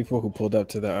Jewish people who pulled up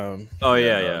to the Oh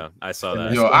yeah, I saw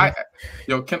that.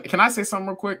 Can I say something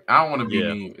real quick? I don't want to be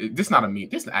mean. This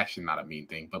is actually not a mean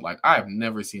thing, but like I have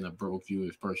never seen a broke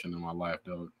Jewish person in my life,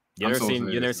 though. You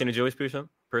never seen a Jewish person?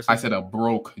 I said a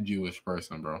broke Jewish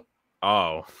person, bro.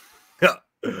 Oh.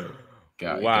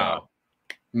 Wow.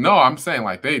 No, I'm saying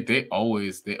like they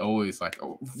always like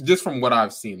just from what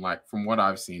I've seen,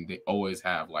 they always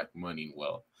have like money and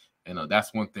wealth. And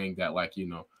that's one thing that like,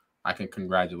 I can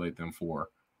congratulate them for.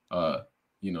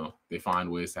 They find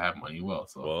ways to have money and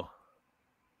wealth. So well,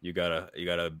 you gotta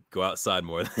go outside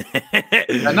more.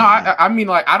 No, I mean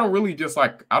like I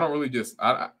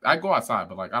go outside,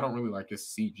 but like I don't really like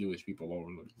just see Jewish people all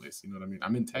over the place. You know what I mean?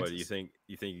 I'm in Texas. What, you think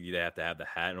you have to have the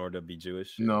hat in order to be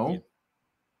Jewish? No.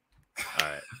 All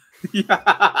right. Yeah.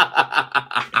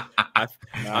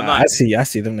 I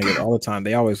see them niggas all the time.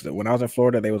 They always, when I was in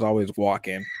Florida, they was always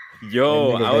walking.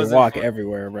 Yo, I was walk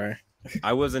everywhere, bro.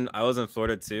 I was in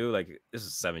Florida too. Like this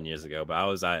was 7 years ago, but I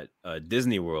was at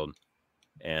Disney World,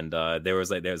 and there was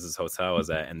this hotel I was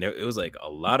at, and it was like a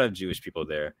lot of Jewish people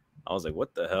there. I was like,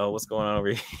 what the hell? What's going on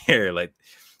over here? Like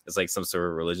it's like some sort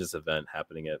of religious event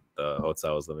happening at the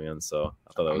hotel I was living in. So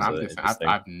I thought that was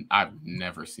interesting. I've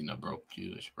never seen a broke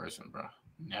Jewish person, bro.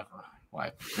 Never,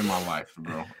 like in my life,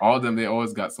 bro. All of them, they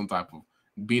always got some type of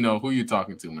Bino. Who you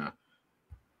talking to, man?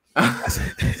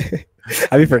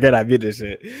 I forget I did this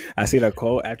shit. I seen a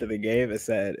quote after the game. It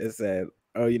said,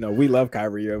 "Oh, we love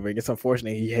Kyrie Irving. It's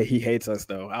unfortunate he hates us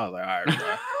though." I was like, all right,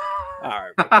 bro. All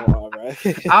right, bro. Come on, bro.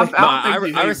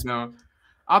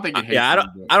 I don't think he hates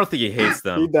them. I don't think he hates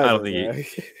them. He I don't think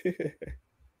he.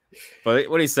 But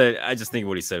what he said, I just think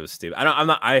what he said was stupid.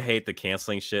 I hate the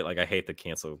canceling shit. Like I hate the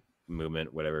cancel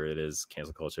movement, whatever it is,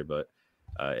 cancel culture. But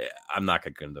I'm not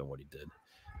gonna condone what he did.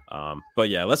 But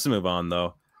yeah, let's move on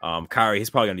though. Kyrie, he's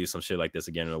probably gonna do some shit like this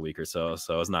again in a week or so.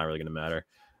 So it's not really gonna matter.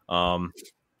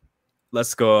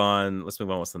 Let's go on. Let's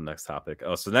move on. What's the next topic?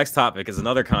 Oh, so the next topic is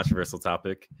another controversial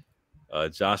topic.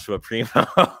 Joshua Primo.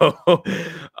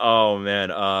 Oh man.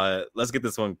 Let's get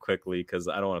this one quickly because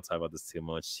I don't want to talk about this too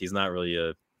much. He's not really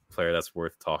a player that's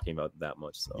worth talking about that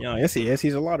much. So yeah, yes he is.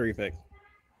 He's a lottery pick,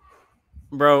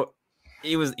 bro.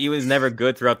 He was never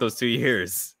good throughout those 2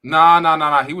 years.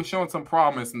 Nah. He was showing some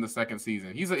promise in the second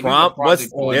season. There's a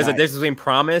difference between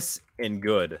promise and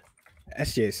good.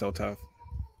 SJ is so tough.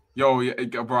 Yo, yeah,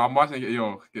 bro, I'm watching it.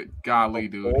 Yo, golly,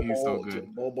 dude, he's so good.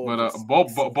 But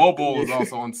Bobo is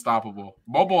also unstoppable.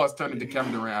 Bobo has turned into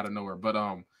Kevin Durant out of nowhere. But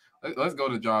let's go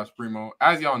to Josh Primo.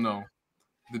 As y'all know,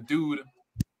 the dude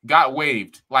got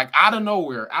waived like out of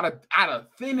nowhere, out of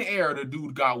thin air. The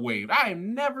dude got waived. I have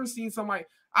never seen somebody.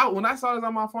 When I saw this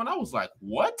on my phone, I was like,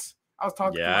 "What?" I was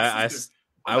talking. Yeah, to my sister.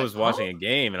 I was watching a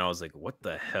game and I was like, "What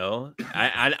the hell?"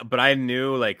 But I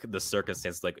knew like the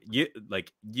circumstances. Like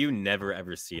you never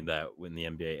ever see that in the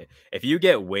NBA. If you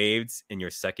get waived in your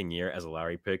second year as a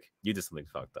lottery pick, you did something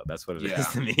fucked up. That's what it is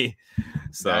to me.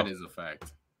 So that is a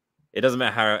fact. It doesn't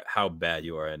matter how bad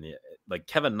you are. And like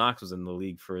Kevin Knox was in the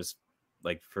league for his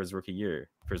rookie year.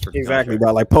 Exactly,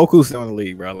 bro. Like Poku's still in the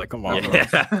league, bro. Like, come on, bro.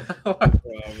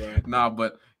 Nah,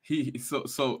 but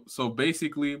so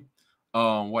basically,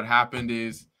 what happened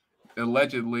is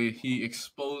allegedly he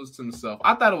exposed himself.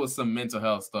 I thought it was some mental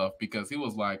health stuff because he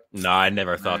was like, "No, I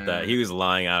never thought that." He was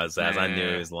lying out his ass. I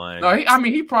knew he was lying. No,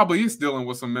 he probably is dealing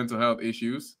with some mental health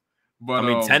issues. But I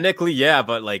mean, technically, yeah.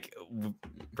 But like,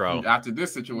 bro, after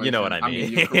this situation, you know what I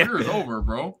mean. Your career is over,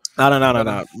 bro.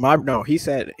 No. He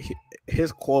said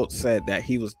his quote said that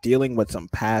he was dealing with some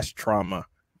past trauma.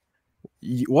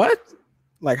 What?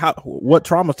 Like how? What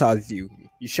traumatized you?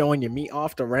 You showing your meat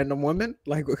off to random women?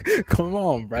 Like, come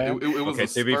on, bro. It was okay.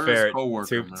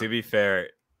 To be fair,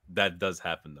 that does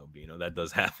happen though. You know that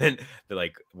does happen. But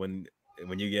like when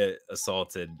you get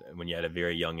assaulted when you're at a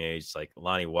very young age, like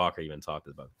Lonnie Walker even talked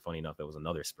about. Funny enough, it was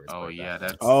another Spurs. Oh yeah,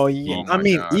 that's. Oh yeah. I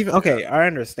mean, even okay. I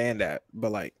understand that,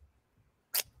 but like,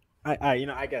 I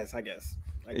guess.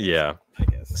 Yeah, I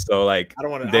guess. So like, I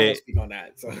don't want to speak on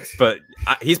that. So, but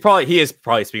he is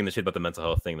probably speaking the shit about the mental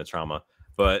health thing, the trauma.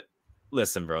 But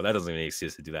Listen, bro, that doesn't make any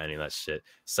excuse to do any of that shit.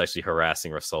 Sexually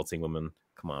harassing or assaulting women.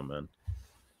 Come on, man.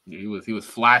 He was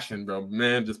flashing, bro.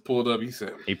 Man, just pulled up. He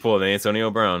said he pulled an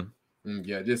Antonio Brown.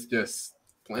 Yeah, just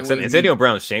playing Except Antonio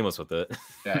Brown's shameless with it.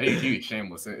 Yeah, he's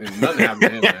shameless, and nothing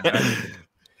happened to him,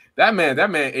 man. That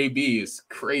man, AB is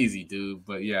crazy, dude.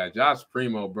 But yeah, Josh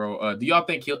Primo, bro. Do y'all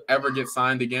think he'll ever get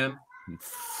signed again?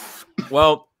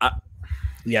 Well,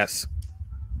 yes.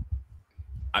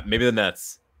 Maybe the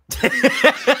Nets.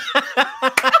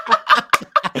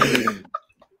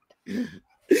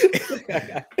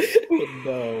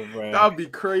 No, bro. That'd be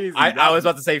crazy. I was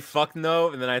about to say fuck no,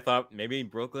 and then I thought maybe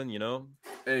Brooklyn.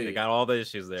 Hey, they got all the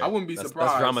issues there. I wouldn't be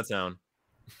surprised. That's drama town.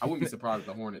 I wouldn't be surprised if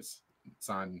the Hornets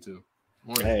signed him too.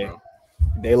 Hey,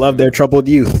 they love their troubled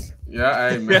youth.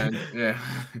 Yeah, hey man. Yeah.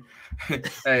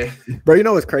 Hey, bro. You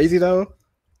know what's crazy though?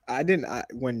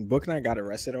 When Book Knight got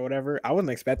arrested or whatever, I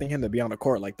wasn't expecting him to be on the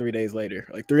court like 3 days later.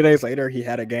 Like 3 days later, he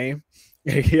had a game.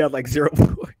 He had like 0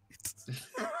 points.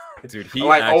 Dude, he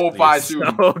like 0-5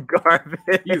 shooting. So garbage.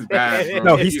 He's bad,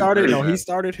 bro. No, he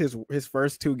started his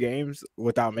first 2 games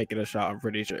without making a shot. I'm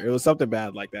pretty sure it was something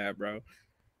bad like that, bro.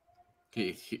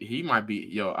 He might be.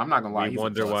 Yo, I'm not gonna lie. We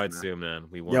wonder why too, man.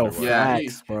 We wonder. Yo, why.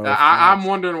 facts, bro. I'm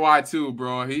wondering why too,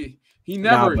 bro. He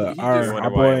never.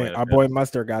 Our boy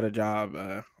Mustard got a job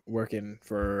working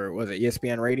for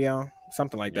ESPN Radio,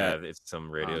 something like that. Yeah, it's some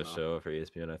radio show for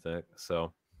ESPN, I think.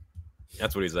 So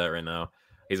that's what he's at right now.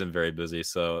 He's been very busy,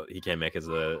 so he can't make his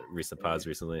recent pods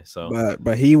recently. So,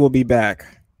 but he will be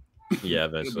back. Yeah,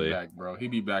 eventually. He'll be back, bro. He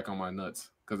be back on my nuts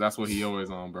because that's what he always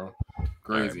on, bro.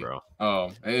 Crazy, right,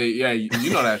 bro. Hey, yeah, you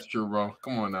know that's true, bro.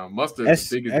 Come on now, Mustard is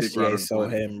the biggest dick rider. So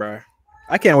him, bro.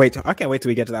 I can't wait till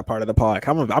we get to that part of the pod.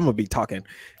 I'm gonna be talking.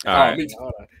 All right.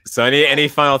 So any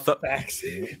final thoughts?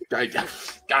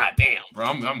 God damn, bro.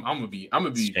 I'm gonna be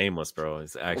shameless, bro.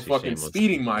 It's actually fucking shameless.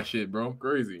 speeding my shit, bro.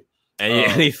 Crazy.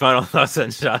 Any final thoughts on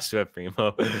Joshua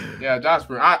Primo? Yeah, Josh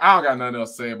Primo. I don't got nothing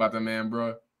else to say about that man,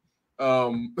 bro. I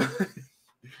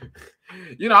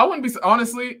wouldn't be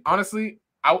honestly.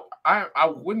 I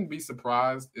wouldn't be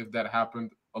surprised if that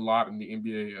happened a lot in the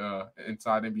NBA,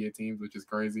 inside NBA teams, which is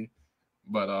crazy.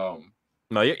 But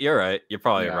no, you're right. You're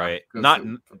probably right.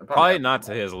 Probably not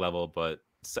to his level, but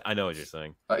I know what you're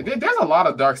saying. There's a lot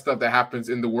of dark stuff that happens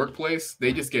in the workworkplace.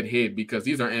 They just get hid because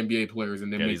these are NBA players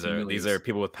and these are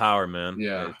people with power, man.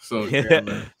 Yeah. So,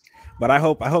 but I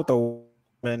hope the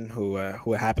woman who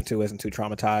it happened to isn't too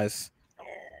traumatized.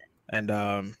 And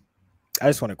I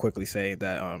just want to quickly say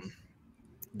that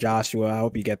Joshua, I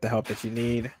hope you get the help that you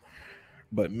need.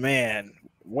 But man,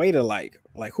 way to like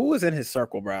who was in his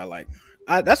circle, bro? Like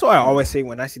that's what I always say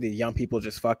when I see the young people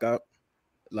just fuck up.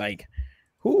 Like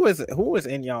who was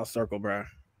in y'all's circle, bro?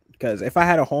 Because if I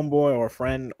had a homeboy or a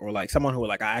friend or like someone who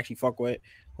like I actually fuck with,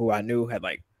 who I knew had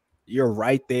like you're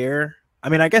right there. I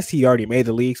mean, I guess he already made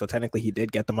the league, so technically he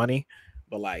did get the money.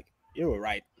 But like you were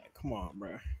right. Like, come on,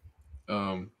 bro.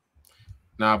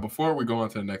 Now, before we go on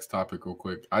to the next topic real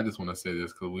quick, I just want to say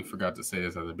this because we forgot to say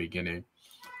this at the beginning.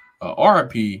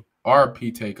 RP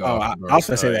takeoff. I was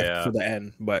going to say that for the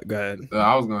end, but go ahead.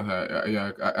 I was going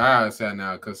to I say it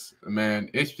now because, man,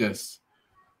 it's just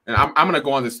 – and I'm going to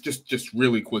go on this just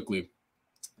really quickly.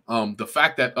 The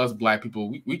fact that us black people,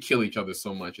 we kill each other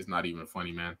so much is not even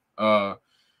funny, man.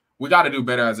 We got to do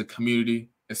better as a community.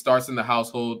 It starts in the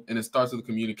household, and it starts with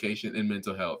communication and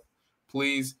mental health.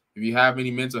 Please, if you have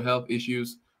any mental health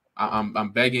issues,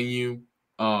 I'm begging you,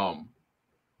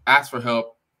 ask for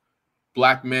help.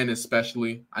 Black men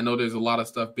especially. I know there's a lot of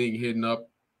stuff being hidden up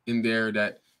in there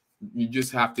that you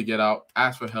just have to get out.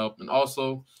 Ask for help. And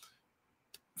also,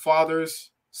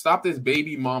 fathers, stop this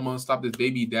baby mama, stop this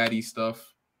baby daddy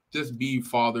stuff. Just be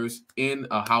fathers in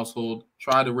a household.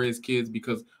 Try to raise kids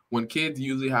because when kids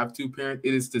usually have 2 parents,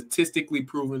 it is statistically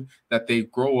proven that they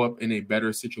grow up in a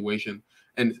better situation.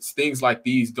 And things like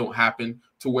these don't happen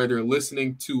to where they're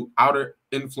listening to outer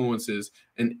influences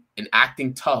and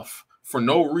acting tough for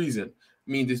no reason.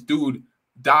 I mean, this dude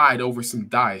died over some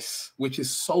dice, which is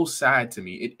so sad to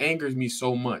me. It angers me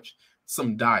so much.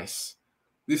 Some dice.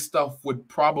 This stuff would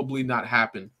probably not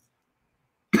happen.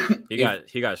 He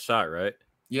got shot, right?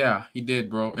 Yeah, he did,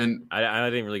 bro. And I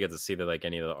didn't really get to see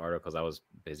any of the articles. I was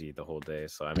busy the whole day,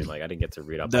 so I mean, I didn't get to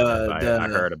read up on it. I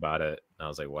heard about it, and I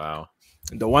was like, wow.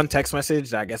 The one text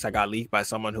message that I guess I got leaked by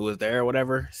someone who was there or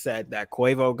whatever said that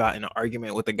Quavo got in an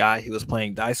argument with the guy he was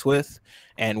playing dice with,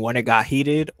 and when it got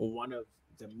heated, one of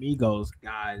the Migos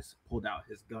guys pulled out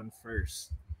his gun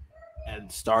first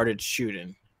and started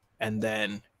shooting, and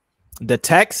then the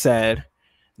text said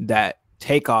that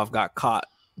Takeoff got caught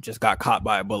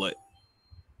by a bullet,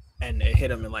 and it hit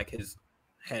him in like his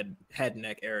head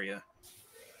neck area.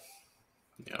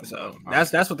 Yeah, So bro.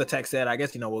 that's what the text said. I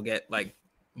guess we'll get like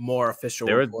more official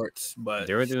reports, but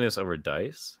they were doing this over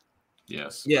dice.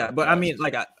 Yes. Yeah, bro. but I mean,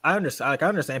 like I understand. Like I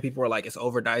understand people are like it's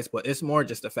over dice, but it's more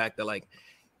just the fact that like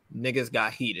niggas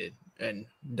got heated, and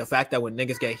the fact that when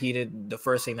niggas get heated, the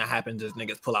first thing that happens is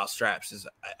niggas pull out straps. Is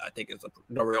I think is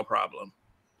the real problem.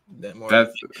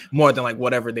 More than like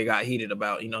whatever they got heated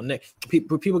about.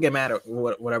 People get mad at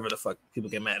whatever the fuck people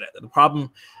get mad at. The problem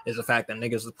is the fact that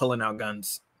niggas is pulling out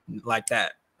guns like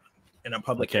that in a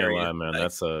public area. I can't lie, man.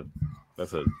 Like,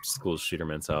 that's a school shooter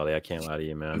mentality. I can't lie to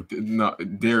you, man. No,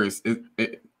 Darius,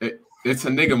 it's a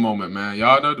nigga moment, man.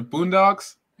 Y'all know the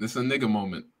Boondocks? It's a nigga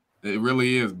moment. It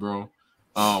really is, bro.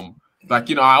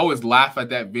 Like I always laugh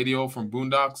at that video from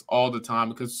Boondocks all the time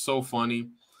because it's so funny.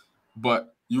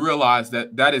 But you realize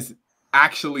that is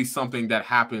actually something that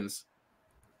happens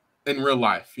in real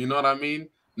life. You know what I mean?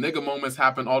 Nigga moments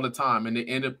happen all the time, and they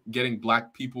end up getting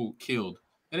black people killed,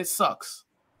 and it sucks.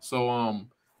 So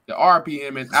the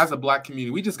RPM, and as a black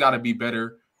community, we just got to be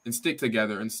better and stick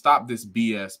together and stop this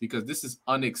BS because this is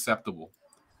unacceptable.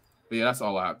 But yeah, that's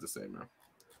all I have to say, man.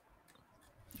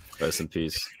 Rest in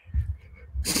peace.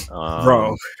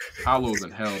 Bro, Hollows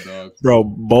in hell, dog. Bro,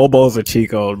 Bobo's a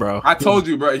cheat code, bro. I told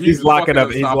you, bro. He's locking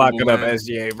up. He's locking up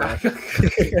SGA, bro.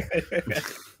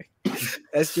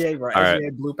 SGA, bro. All SGA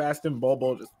right. blew past him.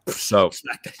 Bobo just So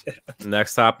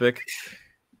next topic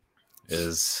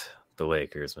is the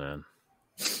Lakers, man.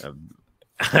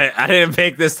 I didn't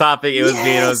make this topic. It was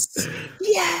yes.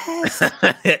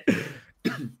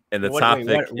 And the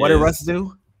topic what did Russ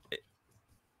do?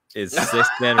 Is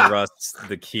six-man Russ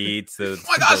the key to? Oh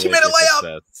my gosh, he made a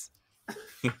layup.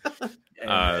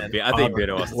 I think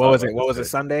Bino wants to what was talk it? about What was this. it?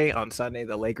 Sunday. On Sunday,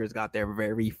 the Lakers got their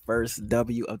very first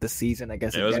W of the season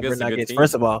against the It was Denver against a good Nuggets. team.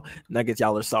 First of all, Nuggets,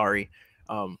 y'all are sorry.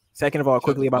 Second of all,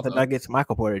 quickly about the Nuggets,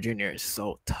 Michael Porter Jr. is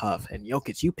so tough, and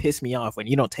Jokic, you piss me off when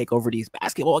you don't take over these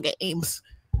basketball games.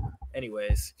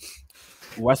 Anyways,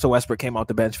 Russell Westbrook came off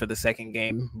the bench for the second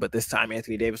game, but this time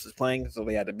Anthony Davis was playing, so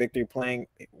they had the big three playing.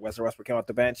 Russell Westbrook came off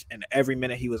the bench, and every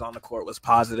minute he was on the court was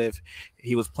positive.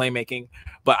 He was playmaking.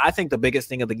 But I think the biggest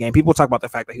thing of the game, people talk about the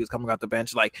fact that he was coming off the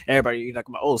bench, like everybody, you're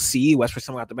talking about, Westbrook's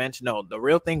coming off the bench. No, the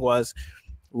real thing was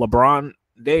LeBron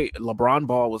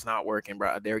ball was not working,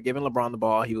 bro. They were giving LeBron the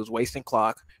ball. He was wasting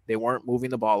clock. They weren't moving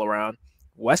the ball around.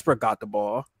 Westbrook got the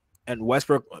ball, and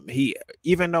Westbrook,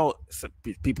 even though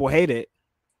people hate it,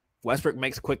 Westbrook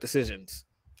makes quick decisions,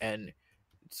 and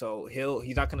so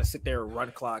he's not going to sit there and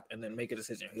run clock and then make a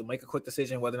decision. He'll make a quick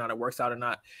decision whether or not it works out or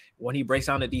not. When he breaks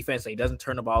down the defense and he doesn't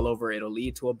turn the ball over, it'll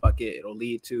lead to a bucket. It'll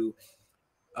lead to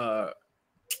a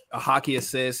hockey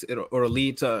assist. It'll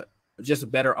lead to just a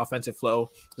better offensive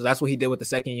flow. So that's what he did with the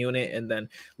second unit. And then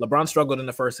LeBron struggled in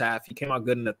the first half. He came out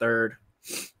good in the third.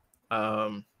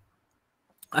 I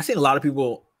seen a lot of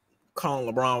people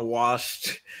calling LeBron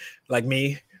washed, like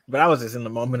me. But I was just in the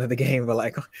moment of the game. But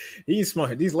like, he's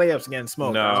smoking. These layups getting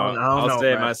smoked. No, I don't know,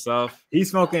 say bro. myself.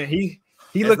 He's smoking. He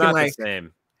It's looking not like the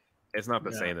same. It's not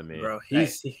the same to me, bro.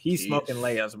 He's smoking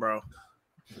layups, bro.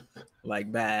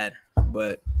 Like bad,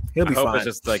 but he'll be I hope fine. it's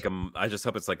just like I just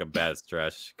hope it's like a bad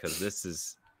stretch because this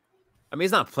is. I mean,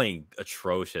 he's not playing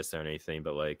atrocious or anything,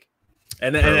 but like.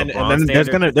 And then there's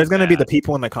gonna be the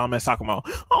people in the comments talking about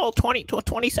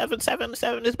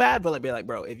 27-7 is bad, but I'd be like,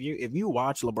 bro, if you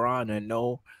watch LeBron and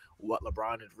know what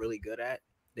LeBron is really good at,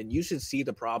 then you should see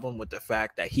the problem with the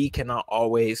fact that he cannot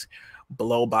always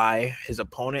blow by his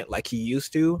opponent like he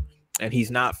used to, and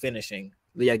he's not finishing.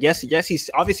 Yeah, yes,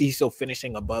 he's still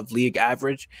finishing above league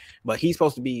average, but he's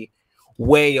supposed to be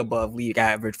way above league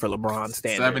average for LeBron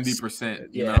standards. 70%.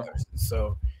 Yeah,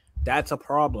 so that's a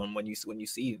problem when you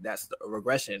see that's the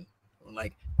regression.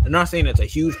 Like, I'm not saying it's a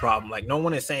huge problem. Like, no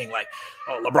one is saying like,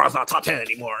 oh, LeBron's not top 10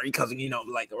 anymore because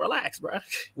like, relax, bro.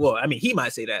 Well, I mean, he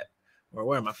might say that, or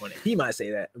where am I pointing? He might say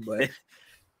that, but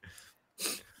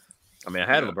I mean, I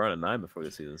had LeBron at 9 before the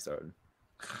season started.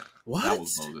 What? That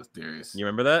was bogus, Darius. You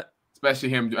remember that? Especially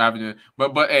him having it,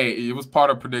 but hey, it was part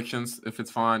of predictions. If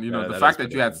it's fine, the fact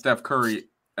that you had Steph Curry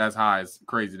as high is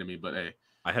crazy to me. But hey,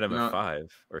 I had him at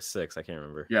 5 or 6. I can't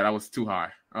remember. Yeah, that was too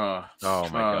high. Oh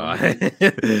my god.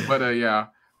 But yeah,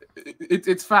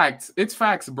 it's facts. It's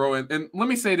facts, bro. And let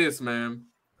me say this, man.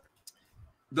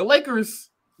 The Lakers,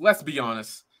 let's be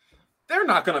honest, they're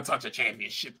not gonna touch a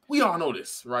championship. We all know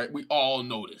this, right? We all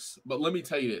know this. But let me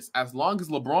tell you this: as long as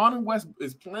LeBron and West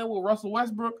is playing with Russell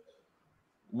Westbrook,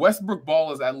 Westbrook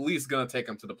ball is at least gonna take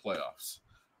him to the playoffs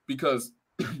because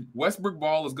Westbrook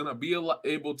ball is gonna be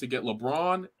able to get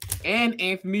LeBron and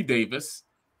Anthony Davis,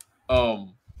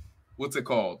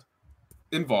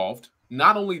 involved,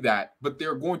 Not only that, but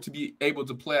they're going to be able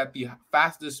to play at the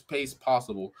fastest pace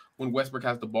possible when Westbrook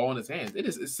has the ball in his hands. It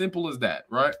is as simple as that,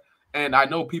 right? And I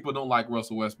know people don't like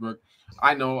Russell Westbrook.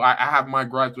 I know I have my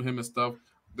gripes with him and stuff.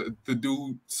 The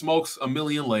dude smokes a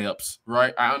million layups,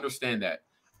 right? I understand that.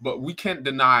 But we can't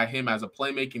deny him as a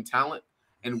playmaking talent.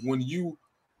 And when you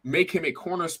make him a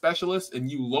corner specialist and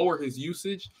you lower his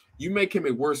usage, you make him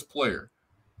a worse player.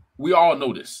 We all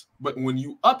know this. But when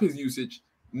you up his usage,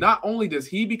 not only does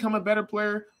he become a better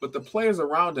player, but the players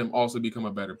around him also become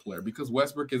a better player because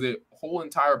Westbrook is a whole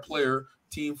entire player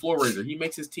team floor raiser. He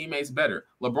makes his teammates better.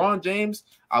 LeBron James,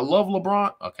 I love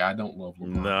LeBron. Okay, I don't love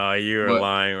LeBron. No, you're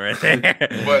lying right there.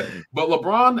 but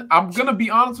LeBron, I'm going to be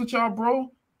honest with y'all,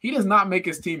 bro. He does not make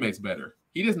his teammates better.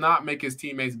 He does not make his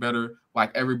teammates better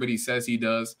like everybody says he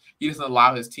does. He doesn't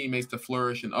allow his teammates to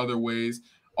flourish in other ways.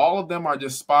 All of them are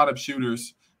just spot-up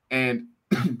shooters, and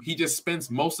he just spends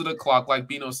most of the clock, like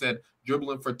Bino said,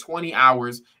 dribbling for 20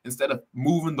 hours instead of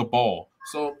moving the ball.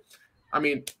 So, I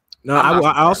mean, no,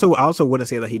 I also wouldn't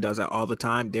say that he does that all the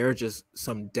time. There are just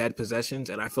some dead possessions,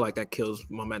 and I feel like that kills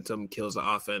momentum, kills the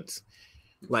offense.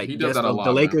 Like he does that a lot.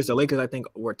 The Lakers, I think,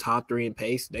 were top 3 in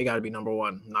pace. They got to be number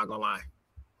 1. I'm not gonna lie,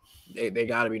 they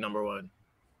got to be number 1.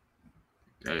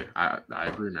 Hey, I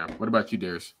agree, man. What about you,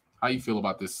 Darius? How you feel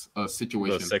about this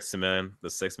situation? The six man.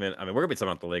 I mean, we're gonna be talking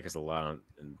about the Lakers a lot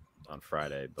on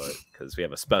Friday, but because we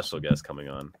have a special guest coming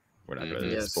on, we're not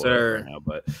gonna spoil it right now.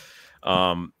 But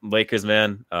Lakers,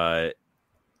 man,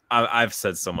 I've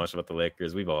said so much about the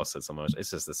Lakers. We've all said so much.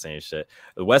 It's just the same shit.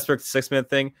 The Westbrook 6-man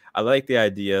thing, I like the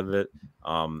idea of it.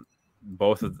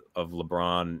 Both of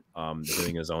LeBron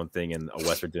doing his own thing and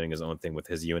Westbrook doing his own thing with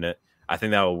his unit. I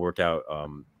think that will work out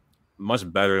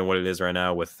much better than what it is right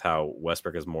now with how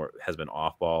Westbrook has been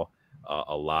off ball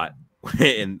a lot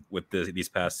with these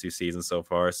past 2 seasons so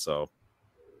far. So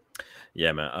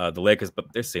yeah, man, the Lakers, but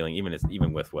they're ceiling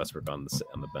even with Westbrook on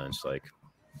the bench, like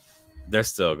they're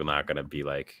still not going to be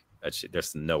like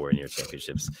there's nowhere near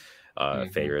championships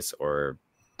favorites, or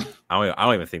I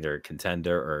don't even think they're a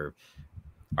contender, or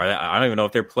I don't even know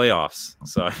if they're playoffs.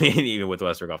 So I mean, even with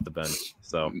Westbrook off the bench,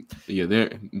 so yeah,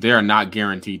 they are not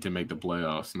guaranteed to make the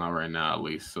playoffs, not right now at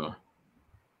least. So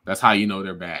that's how you know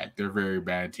they're bad. They're a very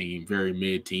bad team, very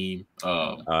mid team. You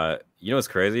know what's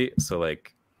crazy? So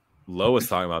like, Lo was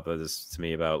talking about this to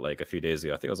me about like a few days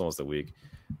ago. I think it was almost a week.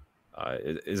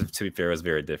 To be fair, it's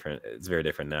very different. It's very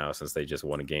different now since they just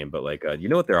won a game. But like, you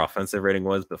know what their offensive rating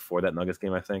was before that Nuggets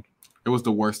game? I think it was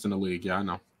the worst in the league. Yeah, I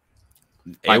know.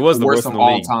 It was the worst of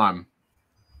all time.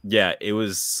 Yeah, it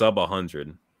was sub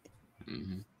 100.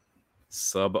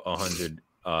 Sub 100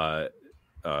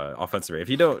 offensive rate. If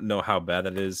you don't know how bad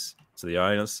that is to the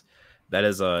audience, that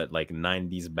is like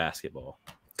 90s basketball.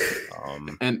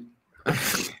 And no,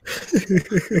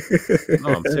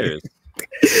 I'm serious.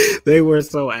 They were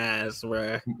so ass,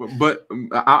 bro. But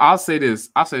I'll say this.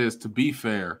 To be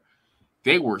fair,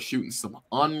 they were shooting some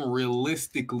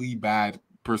unrealistically bad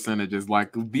percentages.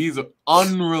 Like these are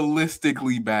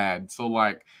unrealistically bad. So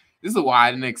like this is why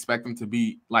I didn't expect them to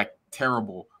be like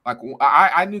terrible. Like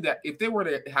I knew that if they were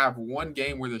to have one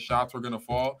game where the shots were gonna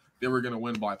fall, they were gonna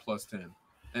win by +10.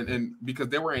 And because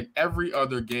they were in every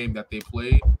other game that they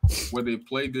played where they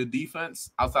played good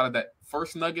defense outside of that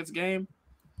first Nuggets game,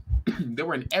 they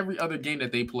were in every other game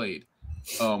that they played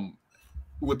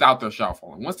without their shot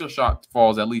falling. Once their shot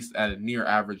falls at least at a near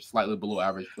average, slightly below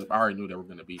average clip, I already knew they were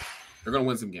going to be. They're going to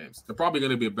win some games. They're probably going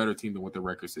to be a better team than what the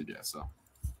record suggests. So,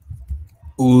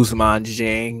 Ousmane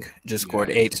Dieng just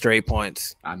scored 8 straight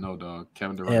points. I know, dog.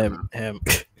 Kevin Durant. Him.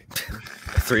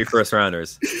 3 first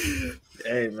rounders.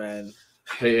 Hey, man.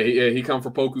 Hey, he come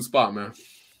for Poku's spot, man.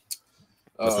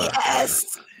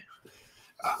 Yes.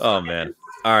 Oh man.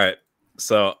 All right.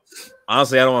 So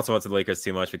honestly, I don't want to talk about the Lakers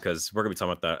too much because we're gonna be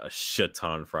talking about that a shit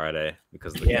ton Friday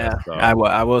because of the guests, so.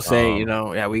 I will say, we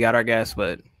got our guests,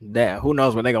 but who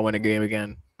knows when they're gonna win a game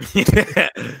again.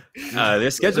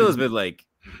 Their schedule has been like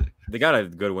they got a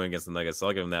good win against the Nuggets, so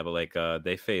I'll give them that. But like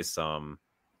they face no,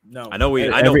 I know we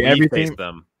face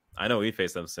them. I know we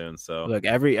face them soon. So look,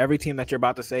 every team that you're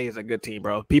about to say is a good team,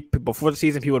 bro. Before the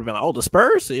season, people would have been like, "Oh, the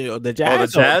Spurs, the Jazz." Oh, the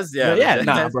Jazz, yeah.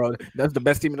 Nah, bro, that's the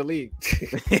best team in the league.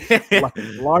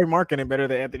 Larry Markkinen better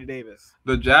than Anthony Davis.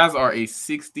 The Jazz are a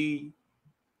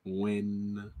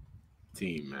 60-win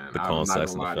team, man. I'm not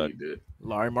gonna lie to you, dude.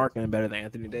 Larry Markkinen better than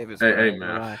Anthony Davis. Hey,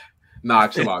 man. Nah,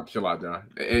 chill out, John.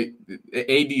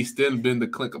 AD still been the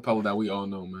Clint Capella that we all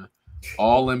know, man.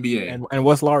 All NBA. And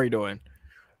what's Larry doing?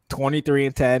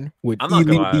 23-10 with I'm not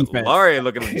elite defense. Laurie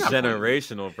looking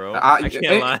generational, bro. I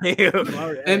can't lie to you.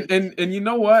 And you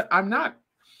know what? I'm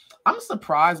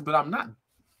surprised, but I'm not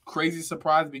crazy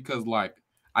surprised because like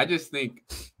I just think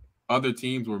other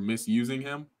teams were misusing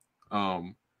him.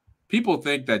 People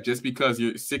think that just because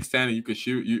you're 6'10" and you can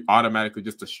shoot, you automatically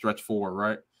just a stretch forward,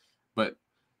 right? But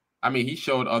I mean, he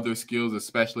showed other skills,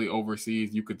 especially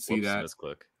overseas. You could see that.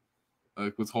 Misclick.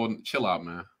 Was holding. Chill out,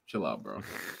 man. Chill out, bro.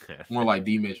 More like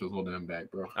D Mitch was holding him back,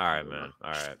 bro. All right, man.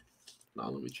 All right. Nah,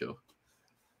 let me chill.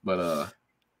 But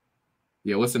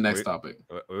yeah. What's the next topic?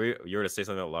 You were to say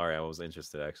something about Larry. I was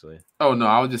interested, actually. Oh no,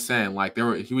 I was just saying like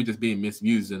he was just being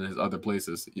misused in his other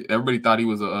places. Everybody thought he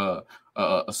was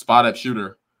a spot up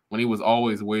shooter when he was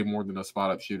always way more than a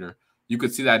spot up shooter. You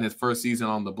could see that in his first season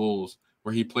on the Bulls,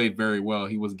 where he played very well.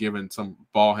 He was given some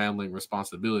ball handling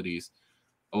responsibilities,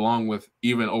 along with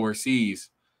even overseas.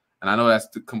 And I know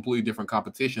that's a completely different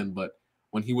competition, but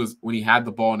when he had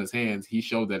the ball in his hands, he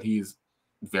showed that he's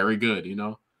very good, you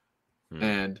know?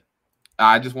 And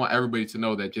I just want everybody to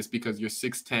know that just because you're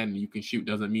 6'10", you can shoot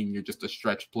doesn't mean you're just a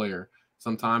stretch player.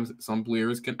 Sometimes some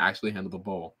players can actually handle the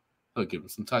ball. They'll give him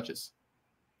some touches.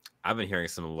 I've been hearing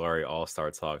some Laurie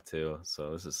All-Star talk too,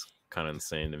 so this is kind of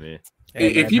insane to me. Hey,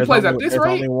 if he plays at this rate, there's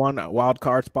only one wild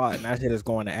card spot, and that shit is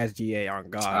going to SGA. On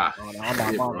God, on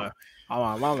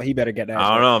my mama, he better get that.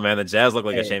 I don't know, man. The Jazz look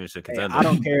like a championship contender. I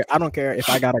don't care if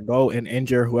I gotta go and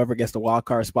injure whoever gets the wild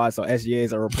card spot. So SGA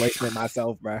is a replacement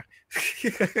myself, bro.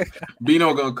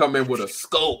 Bino gonna come in with a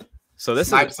scope. So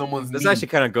this actually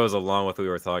kind of goes along with what we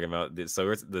were talking about.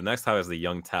 So the next topic is the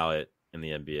young talent in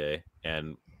the NBA,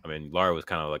 and I mean, Lara was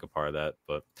kind of like a part of that,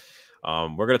 but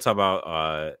we're going to talk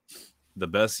about the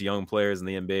best young players in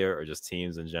the NBA or just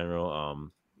teams in general.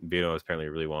 Bino apparently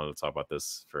really wanted to talk about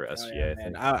this for SGA. Yeah, I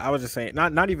think. I was just saying,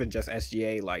 not even just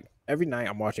SGA. Like every night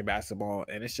I'm watching basketball,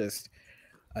 and it's just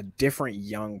a different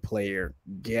young player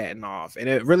getting off, and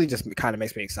it really just kind of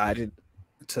makes me excited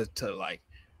to like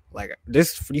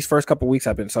these first couple weeks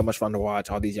have been so much fun to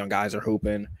watch. All these young guys are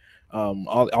hooping.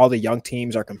 All the young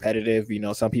teams are competitive. You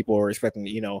know, some people are expecting,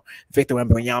 Victor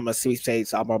Wembanyama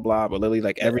sweepstakes, blah blah blah. But literally,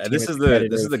 like every team this is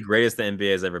the greatest the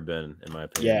NBA has ever been, in my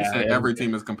opinion. Yeah, every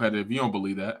team is competitive. You don't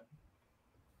believe that?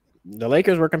 The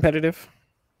Lakers were competitive.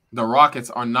 The Rockets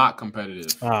are not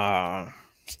competitive.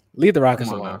 Leave the Rockets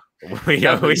alone.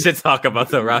 We should talk about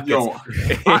the Rockets.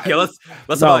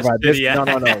 Let's talk about this.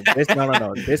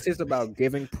 No. This is about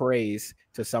giving praise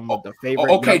to some of the favorite.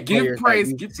 Okay, give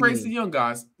praise to young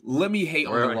guys. Let me hate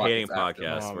on the Rockets. Hating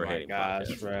podcast. We're hating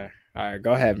podcast, bro. All right,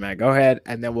 go ahead, man. Go ahead,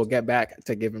 and then we'll get back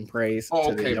to giving praise.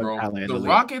 To the young talent. The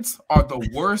Rockets are the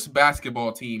worst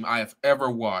basketball team I have ever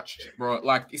watched, bro.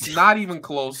 Like, it's not even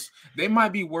close. They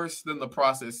might be worse than the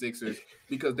Process Sixers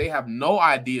because they have no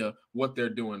idea what they're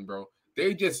doing, bro.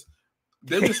 They're just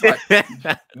like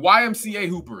YMCA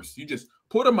hoopers. You just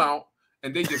put them out,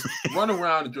 and they just run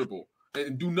around and dribble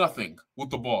and do nothing with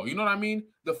the ball. You know what I mean?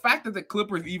 The fact that the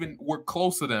Clippers even were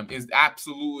close to them is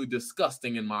absolutely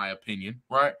disgusting, in my opinion,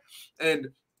 right? And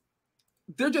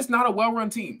they're just not a well-run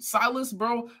team. Silas,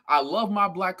 bro, I love my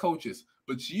black coaches,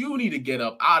 but you need to get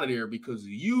up out of there because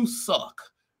you suck,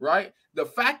 right? The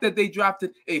fact that they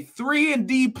drafted a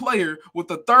 3-and-D player with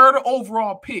the 3rd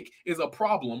overall pick is a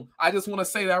problem. I just want to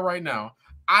say that right now.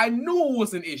 I knew it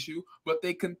was an issue, but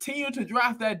they continued to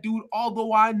draft that dude,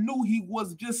 although I knew he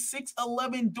was just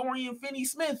 6'11" Dorian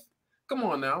Finney-Smith. Come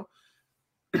on now.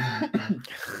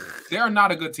 They are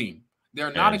not a good team.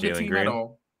 They're not a good team at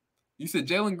all. You said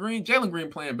Jalen Green? Jalen Green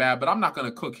playing bad, but I'm not going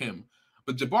to cook him.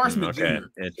 But Jabbar Smith Jr.,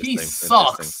 he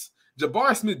sucks.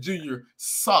 Jabbar Smith Jr.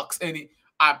 sucks. And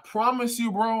I promise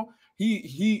you, bro,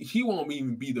 he won't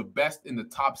even be the best in the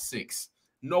top 6.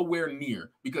 Nowhere near,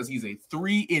 because he's a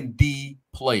 3-and-D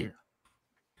player.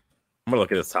 I'm gonna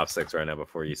look at his top 6 right now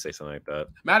before you say something like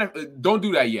that. Don't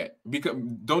do that yet.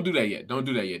 Don't do that yet,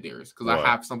 Darius, because I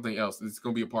have something else. It's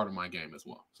gonna be a part of my game as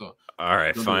well. So all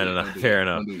right, fine enough, fair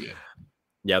enough.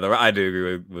 Yeah, I do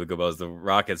agree with Gobels. The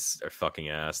Rockets are fucking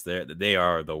ass. They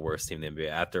are the worst team in the NBA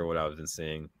after what I've been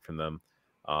seeing from them.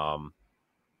 And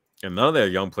none of their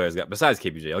young players besides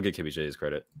KBJ. I'll give KBJ his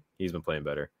credit. He's been playing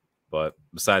better. But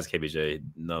besides KBJ,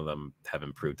 none of them have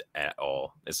improved at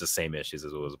all. It's the same issues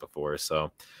as it was before.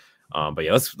 So, but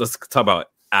yeah, let's talk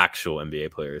about actual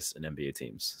NBA players and NBA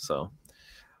teams. So,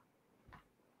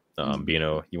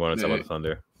 Bino, you want to talk about the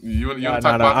Thunder? You want to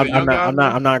talk about the young guy?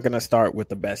 I'm not gonna start with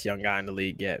the best young guy in the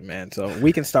league yet, man. So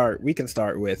we can start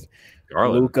with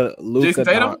Luka. Jason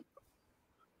Tatum?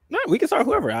 No, we can start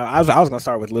whoever. I was gonna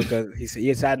start with Luka. He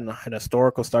has had an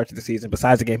historical start to the season.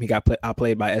 Besides the game, he got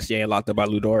outplayed by SJ and locked up by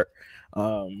Lou Dort.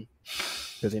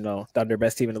 Because Thunder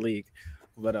best team in the league.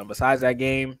 But besides that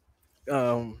game,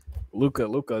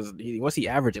 Luka's what's he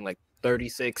averaging, like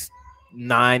 36,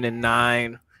 9 and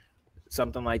 9,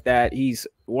 something like that. He's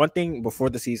one thing before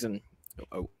the season.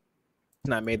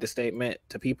 I made the statement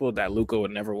to people that Luka would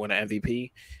never win an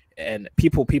MVP, and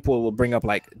people will bring up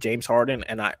like James Harden,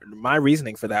 and my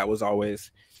reasoning for that was always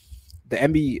the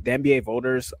NBA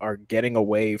voters are getting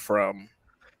away from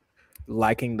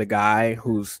liking the guy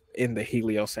who's in the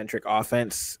heliocentric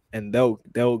offense, and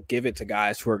they'll give it to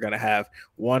guys who are going to have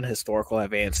one historical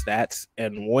advanced stats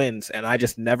and wins. And I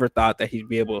just never thought that he'd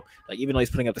be able, like, even though he's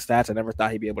putting up the stats, I never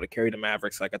thought he'd be able to carry the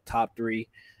Mavericks like a top 3.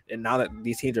 And now that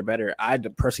these teams are better, I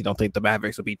personally don't think the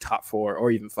Mavericks will be top 4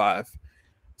 or even 5.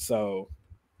 So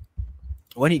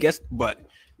when he gets, but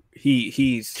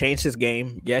he's changed his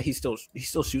game. Yeah, he still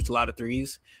shoots a lot of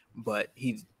threes, but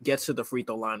he gets to the free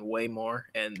throw line way more,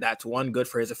 and that's one, good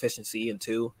for his efficiency, and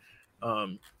two,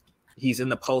 he's in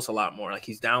the post a lot more. Like,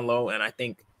 he's down low, and I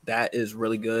think that is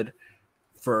really good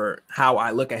for how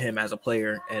I look at him as a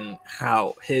player and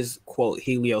how his, quote,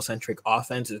 heliocentric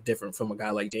offense is different from a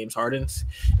guy like James Harden's,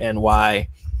 and why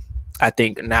I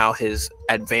think now his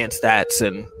advanced stats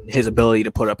and his ability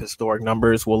to put up historic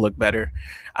numbers will look better.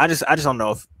 I just don't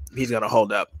know if he's going to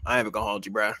hold up. I ain't going to hold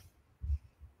you, bro.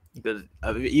 Because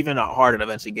even Harden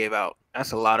eventually gave out.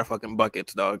 That's a lot of fucking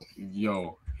buckets, dog.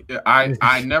 Yo,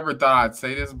 I never thought I'd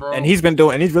say this, bro. And he's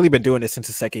really been doing this since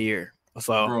his second year.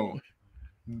 So, bro,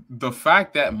 the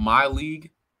fact that my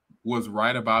league was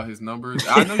right about his numbers.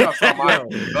 I know y'all saw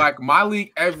my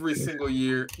league every single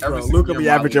year. Luka be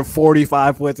averaging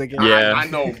 45 points a game. Yeah, I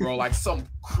know, bro. Like, some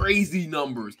crazy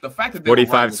numbers. The fact that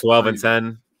 45, 12, and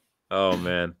 10. Oh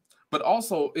man. But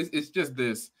also, it's just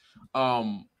this.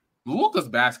 Luka's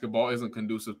basketball isn't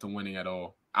conducive to winning at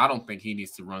all. I don't think he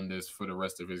needs to run this for the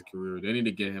rest of his career. They need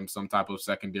to get him some type of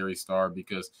secondary star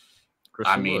because, bro.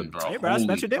 Hey, bro,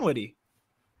 Spencer Dinwiddie.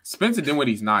 Spencer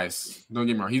Dinwiddie's nice. Don't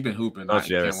get me wrong. He's been hooping. Don't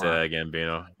you ever say that again,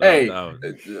 Bino. Hey,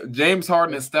 James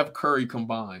Harden and Steph Curry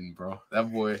combined, bro.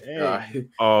 That boy. Hey.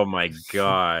 Oh, my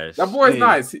gosh. That boy's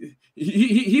nice.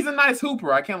 He's a nice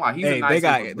hooper. I can't lie. He's a nice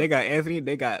hooper. They got Anthony.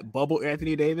 They got Bubble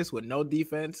Anthony Davis with no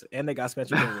defense, and they got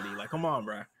Spencer Dinwiddie. Like, come on,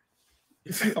 bro.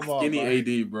 Come on,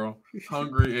 skinny AD, bro.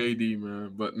 Hungry AD,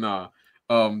 man. But nah.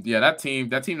 Yeah, that team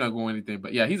not going anything.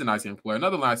 But yeah, he's a nice young player.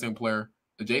 Another nice young player,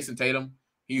 Jason Tatum.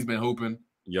 He's been hooping.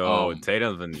 Yo,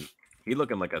 Tatum's he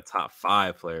looking like a top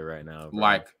 5 player right now,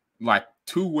 bro. Like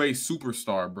two-way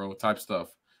superstar, bro, type stuff.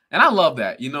 And I love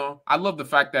that, you know. I love the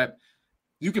fact that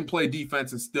you can play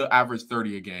defense and still average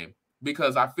 30 a game.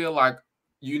 Because I feel like,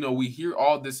 you know, we hear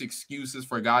all this excuses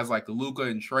for guys like Luka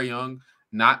and Trae Young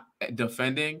not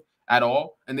defending at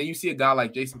all. And then you see a guy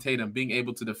like Jason Tatum being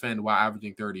able to defend while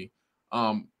averaging 30.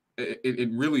 It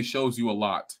really shows you a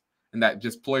lot. And that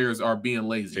just players are being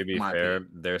lazy. To be fair,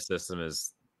 their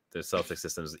Celtics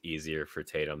system is easier for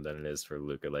Tatum than it is for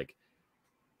Luka. Like,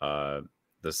 the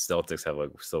Celtics have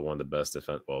still one of the best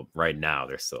defense. Well, right now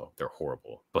they're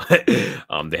horrible, but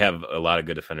they have a lot of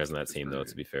good defenders on that team, though.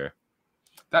 To be fair,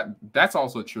 that's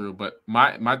also true. But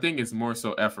my thing is more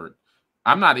so effort.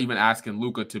 I'm not even asking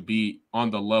Luka to be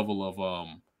on the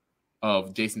level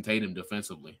of Jason Tatum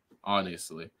defensively.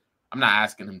 Honestly. I'm not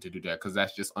asking him to do that because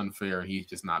that's just unfair. He's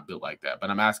just not built like that. But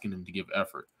I'm asking him to give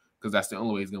effort because that's the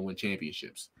only way he's going to win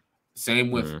championships. Same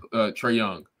with Trae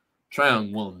Young. Trae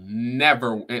Young will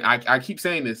never, and I keep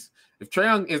saying this, if Trae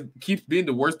Young keeps being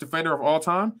the worst defender of all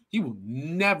time, he will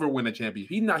never win a championship.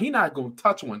 He's not going to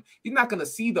touch one. He's not going to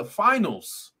see the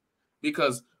finals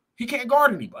because he can't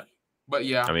guard anybody. But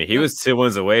yeah. I mean, he was 2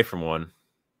 wins away from one.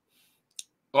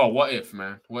 Oh, what if,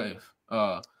 man? What if?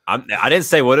 I didn't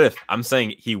say what if. I'm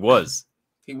saying he was.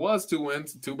 He was 2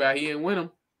 wins. Too bad he didn't win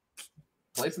them.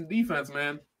 Play some defense,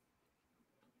 man.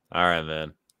 All right,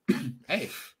 man. Hey.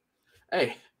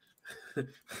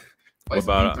 What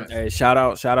about hey, shout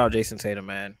out Jason Tatum,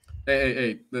 man.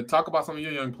 Hey. Talk about some of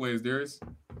your young players, Darius.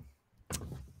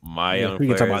 My young players. We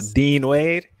can talk about Dean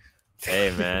Wade.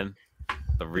 Hey, man.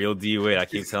 The real D Wade. I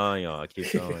keep telling y'all.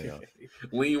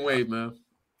 Lean Wade, man.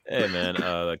 Hey, man.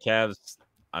 The Cavs,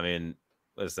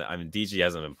 listen, DG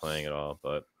hasn't been playing at all,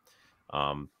 but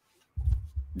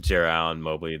Jarrett Allen,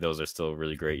 Mobley, those are still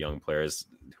really great young players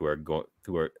who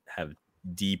have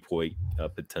deep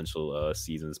potential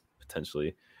seasons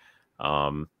potentially.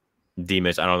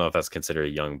 D-Mitch, I don't know if that's considered a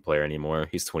young player anymore.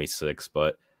 He's 26,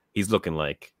 but he's looking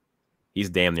like he's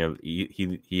damn near.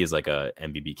 He is like a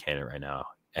MVP candidate right now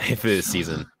for this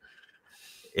season.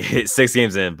 6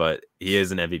 games in, but he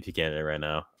is an MVP candidate right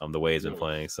now. The way he's been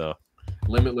playing, so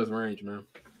limitless range, man.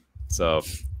 So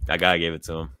I gotta give it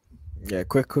to him. Yeah,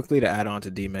 quickly to add on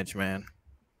to D-Mitch, man.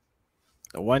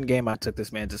 The one game I took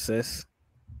this man's assist,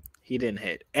 he didn't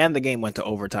hit, and the game went to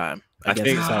overtime. I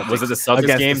think was it the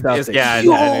Celtics game? Yeah,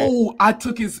 yo, I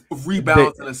took his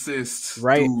rebounds and assists.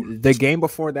 Right, dude. The game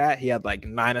before that, he had like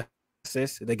 9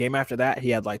 assists. The game after that, he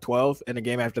had like 12, and the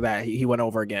game after that, he went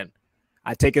over again.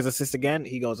 I take his assist again,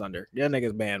 he goes under. Yeah,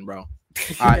 nigga's banned, bro.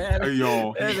 I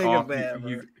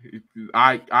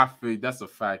feel that's a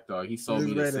fact, dog. He sold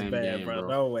me the same game, bro.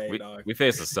 No way, dog. We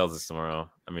face the Celtics tomorrow.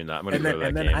 I mean, I'm gonna and go then, to that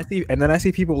and then game. I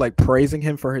see people like praising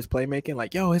him for his playmaking,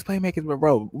 like, yo, his playmaking,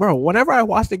 bro. Whenever I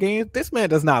watch the game, this man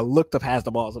does not look to pass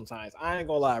the ball. Sometimes I ain't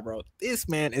gonna lie, bro. This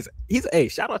man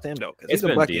shout out to him though, because It's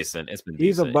been decent.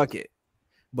 He's a bucket.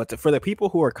 But for the people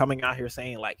who are coming out here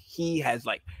saying like he has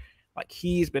like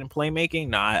he's been playmaking,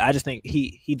 nah, I just think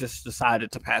he just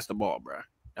decided to pass the ball, bro.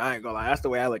 I ain't gonna lie, that's the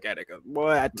way I look at it. Cause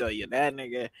boy, I tell you, that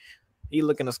nigga, he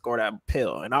looking to score that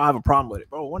pill, and I'll have a problem with it,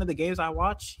 bro. One of the games I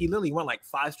watched, he literally went like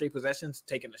 5 straight possessions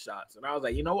taking the shots, and I was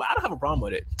like, you know what, I don't have a problem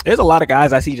with it. There's a lot of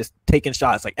guys I see just taking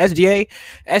shots, like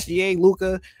SGA,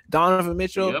 Luka, Donovan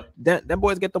Mitchell. Yep. Them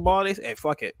boys get the ball, they say, hey,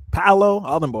 fuck it, Paolo,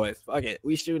 all them boys, fuck it,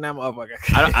 we shooting that motherfucker.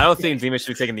 I don't think Demon should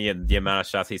be taking the amount of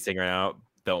shots he's taking right now.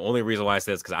 The only reason why I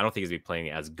say this is because I don't think he's be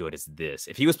playing as good as this.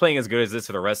 If he was playing as good as this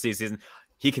for the rest of the season,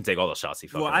 he can take all the shots he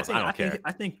fucking wants.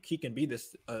 I think he can be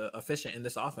this efficient in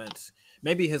this offense.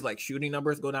 Maybe his like shooting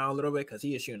numbers go down a little bit because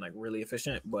he is shooting like really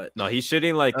efficient. But no, he's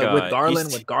shooting like with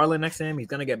Garland next to him, he's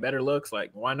gonna get better looks. Like,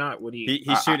 why not? Would he?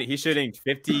 He's shooting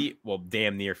 50, well,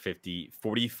 damn near 50,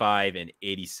 45, and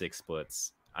 86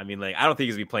 splits. I mean, like, I don't think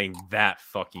he's gonna be playing that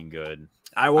fucking good.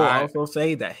 I will also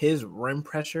say that his rim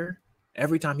pressure,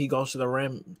 every time he goes to the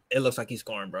rim, it looks like he's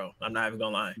scoring, bro. I'm not even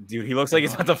gonna lie. Dude, he looks like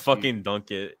he's about to fucking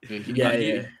dunk it.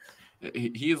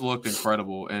 He's looked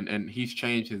incredible, and he's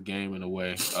changed his game in a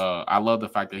way. I love the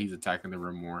fact that he's attacking the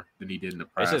rim more than he did in the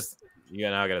past. It's just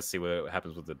now I got to see what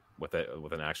happens with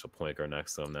an actual point guard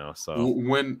next to him now. So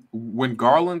when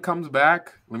Garland comes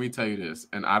back, let me tell you this,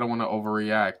 and I don't want to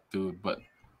overreact, dude, but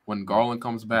when Garland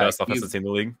comes back, best offensive team in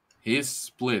the league. His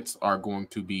splits are going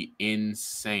to be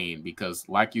insane because,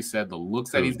 like you said, the looks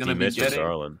that he's going to be getting.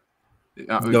 Garland.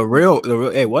 The real.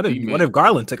 Hey, what if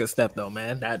Garland took a step though,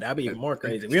 man? That'd be even more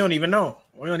crazy. We don't even know.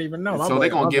 So they're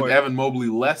gonna give Evan Mobley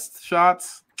less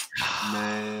shots,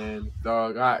 man.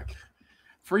 Dog,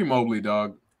 free Mobley,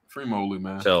 dog. Free Mobley,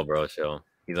 man. Chill, bro. Chill.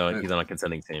 He's on a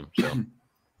contending team. Chill.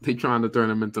 They trying to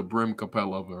turn him into Brim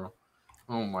Capella, bro.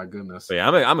 Oh my goodness. But yeah,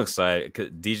 I'm excited because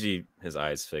DG, his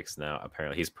eye's fixed now.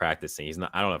 Apparently, he's practicing. He's not.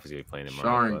 I don't know if he's gonna be playing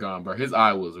tomorrow. Sharon bro. His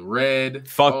eye was red.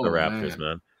 Fuck the Raptors,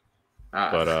 man.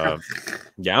 But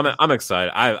yeah, I'm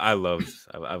excited. I've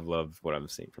loved what I'm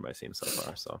seeing from my team so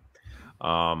far. So,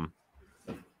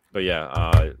 but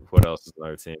yeah, what else is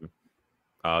another team?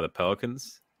 The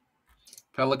Pelicans.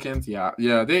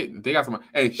 Yeah, they got some.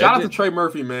 Hey, shout out to Trey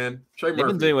Murphy, man. They've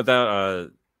been doing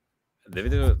without they've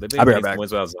been doing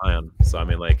wins without Zion. So I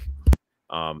mean, like,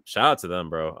 shout out to them,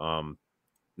 bro.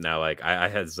 Now, like, I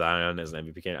had Zion as an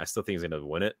MVP candidate. I still think he's gonna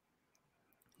win it,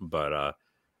 but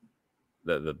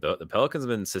the Pelicans have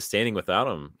been sustaining without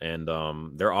him, and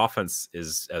their offense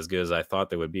is as good as I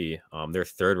thought they would be. They're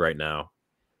third right now.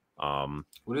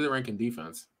 What are they ranking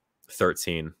defense?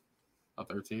 13.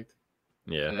 13th.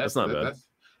 Yeah, that's not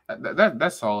bad.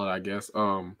 That's solid, I guess.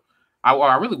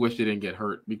 I really wish they didn't get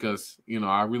hurt because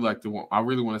I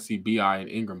really want to see Bi and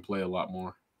Ingram play a lot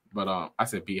more. But I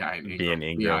said Bi and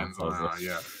Ingram. But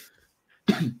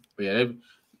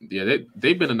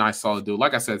they've been a nice solid dude.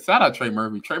 Like I said, shout out Trey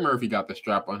Murphy. Trey Murphy got the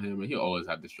strap on him, and he always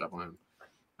had the strap on him.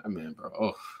 I mean,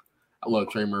 bro, I love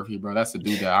Trey Murphy, bro. That's the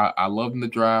dude that I loved in the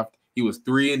draft. He was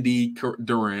 3-and-D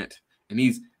Durant, and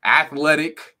he's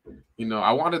athletic.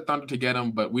 I wanted Thunder to get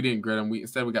him, but we didn't get him.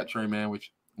 Instead we got Trey Man,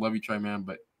 which love you, Trey Man,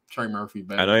 but Trey Murphy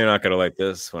better. I know you're not gonna like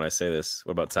this when I say this.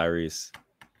 What about Tyrese?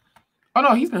 Oh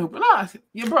no, he's been hooping. No,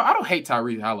 yeah, bro. I don't hate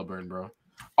Tyrese Halliburton, bro.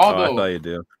 Although I thought you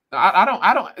do.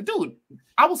 I don't, dude.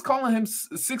 I was calling him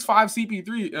 6'5"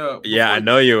 CP3. Yeah, I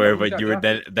know you were, but you were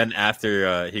then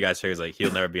after he got traded, like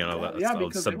he'll never be on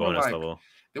a sub-bonus level.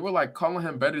 They were like calling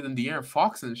him better than De'Aaron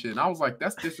Fox and shit, and I was like,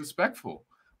 that's disrespectful.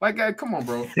 Like, come on,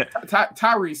 bro.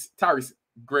 Tyrese,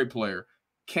 great player.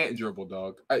 Can't dribble,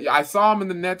 dog. I saw him in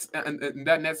the Nets in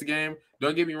that Nets game.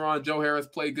 Don't get me wrong, Joe Harris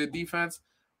played good defense,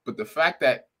 but the fact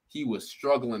that he was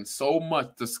struggling so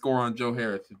much to score on Joe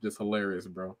Harris is just hilarious,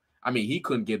 bro. I mean, he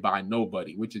couldn't get by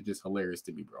nobody, which is just hilarious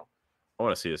to me, bro. I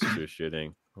want to see this true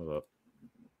shooting. Hold up.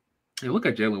 Hey, look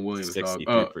at Jalen Williams,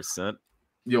 63%.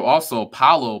 Yo, also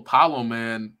Paolo,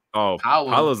 man. Oh,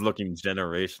 Paolo's looking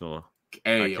generational.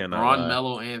 Hey, Ron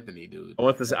Mello Anthony, dude.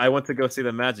 I went to go see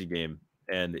the Magic game,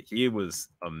 and he was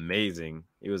amazing.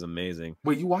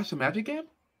 Wait, you watched the Magic game?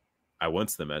 I went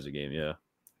to the Magic game, yeah.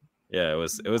 Yeah, it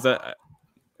was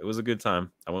a good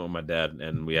time. I went with my dad,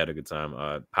 and we had a good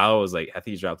time. Paolo was like, I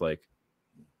think he dropped like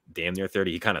damn near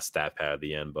 30. He kind of stat pad at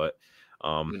the end, but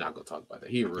We're not gonna talk about that.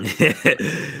 He really.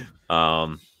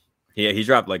 He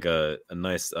dropped like a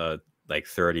nice like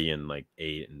 30 and like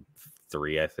 8 and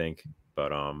 3, I think.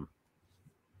 But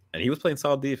and he was playing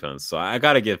solid defense, so I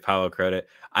gotta give Paolo credit.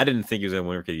 I didn't think he was gonna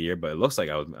win Rookie of the Year, but it looks like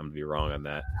I'm gonna be wrong on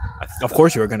that. Of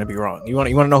course, you were gonna be wrong. You want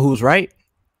to know who's right?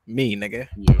 Me, nigga.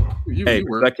 Hey,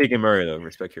 respect Keegan Murray though.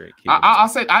 Respect your. I'll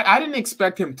say I didn't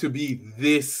expect him to be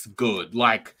this good.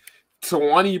 Like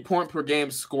 20 point per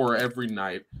game score every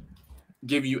night,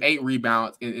 give you 8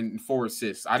 rebounds and 4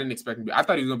 assists. I didn't expect him to be. I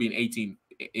thought he was gonna be an 18,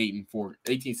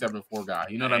 7 and 4 guy.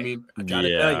 You know what I mean? I gotta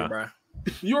tell you, bro.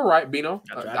 You're right, Bino.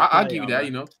 I'll give you that.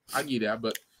 You know, I give you that.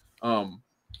 But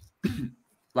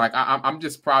like I'm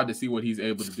just proud to see what he's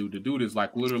able to do. The dude is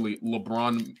like literally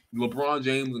LeBron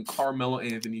James and Carmelo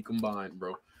Anthony combined,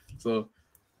 bro. So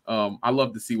I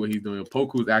love to see what he's doing.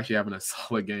 Poku's actually having a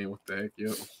solid game. What the heck?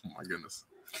 Yeah. Oh my goodness.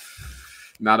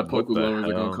 Now the Poku lovers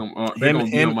are gonna come on. They're gonna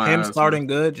be on my ass, starting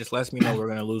good just lets me know we're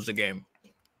gonna lose the game.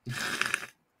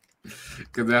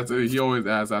 Because that's he always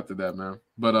asks after that, man.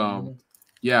 But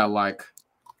yeah, like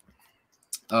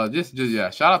just yeah.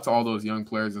 Shout out to all those young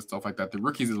players and stuff like that. The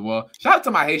rookies as well. Shout out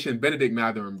to my Haitian Benedict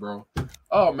Mathurin, bro.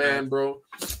 Oh man, bro.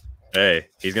 Hey,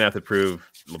 he's gonna have to prove.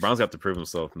 LeBron's gonna have to prove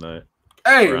himself tonight.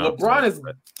 Hey,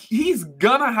 he's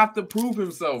gonna have to prove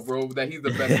himself, bro, that he's the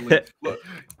best in the league. Look,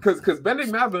 because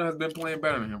Benedict Mathurin has been playing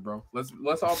better than him, bro.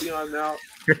 Let's all be on now.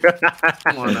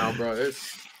 Come on now, bro.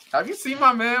 Have you seen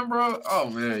my man, bro?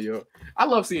 Oh man, yo. I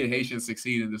love seeing Haitians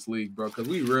succeed in this league, bro, because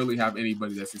we rarely have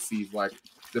anybody that succeeds. Like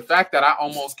the fact that I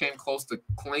almost came close to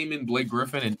claiming Blake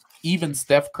Griffin and even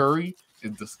Steph Curry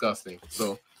is disgusting.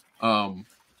 So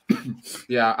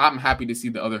yeah, I'm happy to see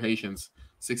the other Haitians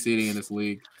succeeding in this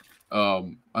league.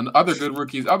 And other good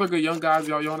rookies, other good young guys,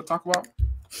 y'all want to talk about?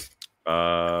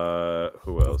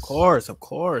 Who else? Of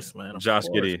course, man. Josh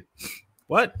Giddey.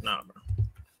 What? No, bro.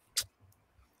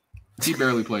 He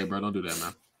barely played, bro. Don't do that,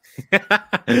 man.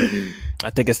 I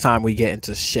think it's time we get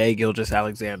into Shai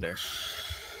Gilgeous-Alexander.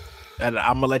 And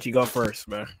I'm gonna let you go first,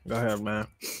 man. Go ahead, man.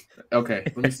 Okay,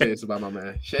 let me say this about my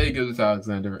man. Shai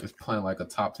Gilgeous-Alexander is playing like a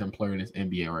top 10 player in this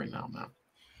NBA right now, man.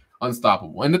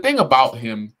 Unstoppable. And the thing about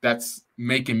him that's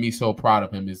making me so proud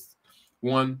of him is,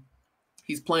 one,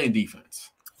 he's playing defense.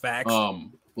 Facts.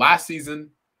 Last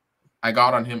season, I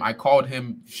got on him. I called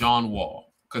him John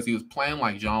Wall because he was playing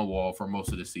like John Wall for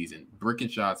most of the season, bricking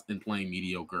shots and playing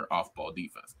mediocre off-ball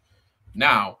defense.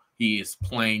 Now he is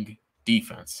playing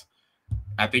defense.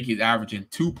 I think he's averaging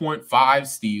 2.5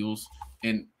 steals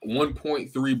and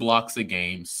 1.3 blocks a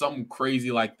game, something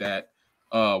crazy like that.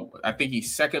 I think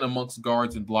he's second amongst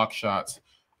guards in block shots.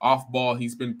 Off ball,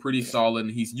 he's been pretty solid,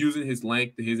 and he's using his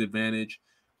length to his advantage,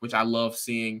 which I love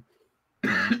seeing.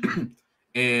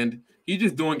 And he's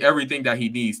just doing everything that he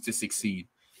needs to succeed.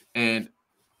 And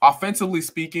offensively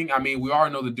speaking, I mean, we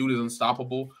already know the dude is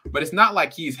unstoppable, but it's not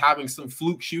like he's having some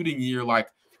fluke shooting year like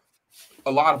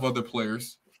a lot of other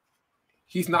players.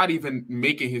 He's not even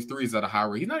making his threes at a high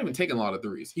rate. He's not even taking a lot of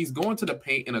threes. He's going to the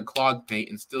paint in a clogged paint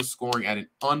and still scoring at an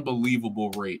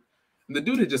unbelievable rate. And the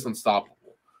dude is just unstoppable.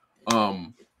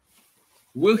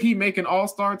 Will he make an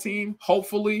all-star team?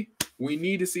 Hopefully. We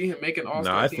need to see him make an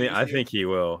all-star team. I think he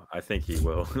will. I think he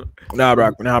will. Nah, bro.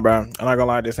 I'm not gonna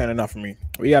lie. This ain't enough for me.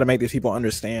 We got to make these people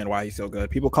understand why he's so good.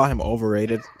 People call him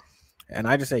overrated. And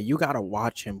I just say, you got to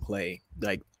watch him play.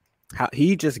 Like, how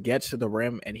he just gets to the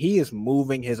rim and he is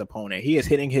moving his opponent. He is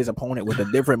hitting his opponent with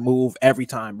a different move every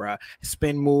time, bro.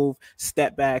 Spin move,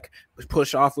 step back,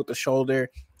 push off with the shoulder,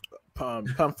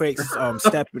 pump fakes,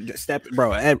 step,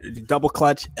 bro. Double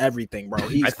clutch, everything, bro.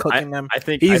 He's cooking them. I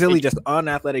think easily just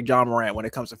unathletic John Morant when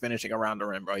it comes to finishing around the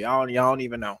rim, bro. Y'all don't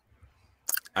even know.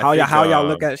 How y'all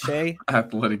look at Shai?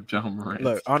 Athletic John Morant.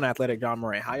 Look, unathletic John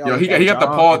Morant. How y'all? Yo, he got the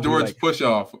Paul George push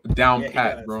off down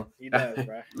pat, bro. He does,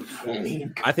 bro.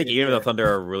 I think even if the Thunder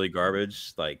are really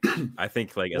garbage, like I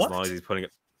think like as long as he's putting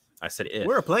it, I said if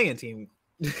we're a playing team.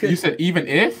 You said even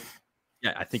if?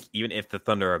 Yeah, I think even if the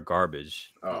Thunder are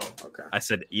garbage. Oh, okay. I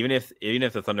said even if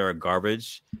the Thunder are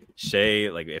garbage, Shai,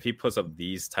 like if he puts up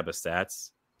these type of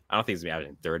stats, I don't think he's gonna be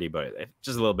averaging 30, but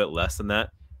just a little bit less than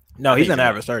that. No, he's gonna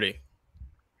average 30.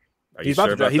 He's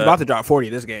about to drop 40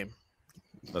 this game.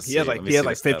 He has like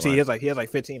 15. He has like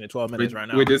 15 and 12 minutes right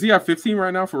now. Wait, does he have 15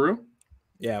 right now for real?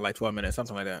 Yeah, like 12 minutes,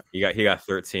 something like that. He got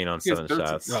 13 on 7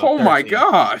 shots. Oh my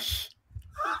gosh.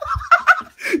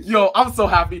 Yo, I'm so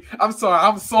happy. I'm sorry.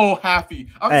 I'm so happy.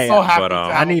 I'm so happy. But,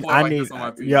 I need.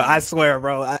 Yo, I swear,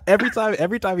 bro. Every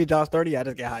time he drops 30, I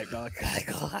just get hyped, dog.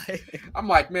 I'm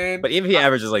like, man. But even if he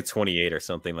averages like 28 or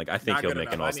something, like I think he'll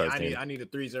make an all-star team. I need a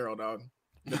 3-0, dog.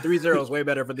 The 3-0 is way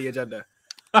better for the agenda.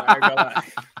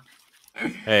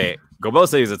 Hey, Gobel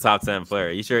said he's a top 10 player.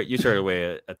 You traded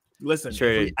away a Listen,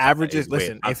 traded, if he averages, wait,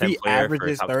 listen, top if 10 he player for a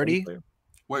averages top 10 30, player?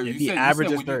 Wait, if you he said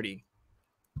averages would you- 30,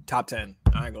 top 10.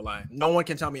 I ain't gonna lie. No one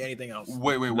can tell me anything else.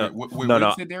 Wait. No, What no.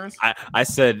 you said, Darius? I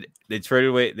said they traded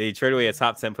away a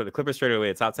top 10 player. The Clippers traded away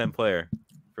a top 10 player.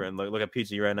 Look at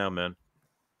PG right now, man.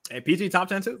 Hey, PG top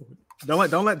 10 too. Don't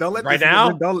let Right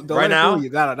now? Don't Right let it now? fool you.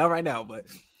 No, not right now, but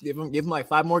give him like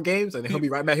 5 more games and he'll be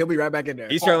right back. He'll be right back in there.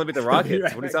 He's trying to beat the Rockets.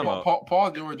 right What are you talking about?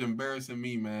 Paul George embarrassing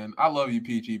me, man. I love you,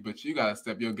 PG, but you gotta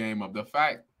step your game up. The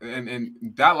fact and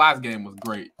that last game was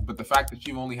great, but the fact that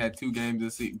you've only had 2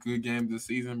 games good games this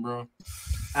season, bro.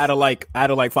 Out of like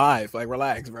 5. Like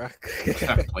relax, bro.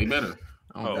 Play better.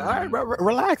 Oh, All right, bro.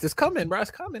 Relax. It's coming, bro.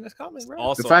 It's coming, bro.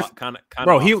 Also, The fact- kind of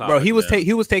Bro, he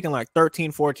was taking like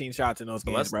 13, 14 shots in those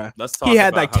games, bro. Let's talk He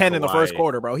had about like how 10 in the first Kawhi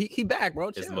quarter, bro. He back, bro.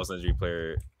 is the Chill. most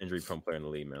injury prone player in the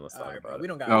league, man. Let's All talk right, bro. about We it.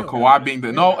 don't got Kawhi being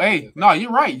the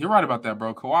you're right. You're right about that,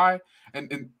 bro. Kawhi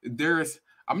and there's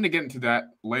I'm gonna get into that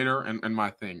later in my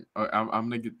thing. I'm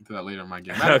gonna get into that later in my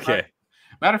game. Okay.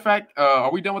 Matter of fact,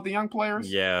 are we done with the young players?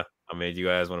 Yeah. I mean, do you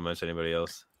guys want to mention anybody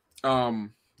else?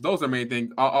 Those are main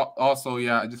things. Also,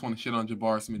 I just want to shit on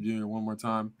Jabari Smith Jr. one more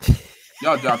time.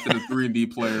 Y'all drafted a 3-and-D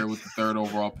player with the 3rd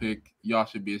overall pick. Y'all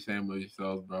should be ashamed of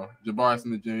yourselves, bro. Jabari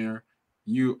Smith Jr.,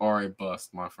 you are a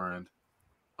bust, my friend.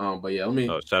 But yeah, let me.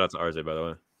 Oh, shout out to RJ, by the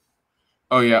way.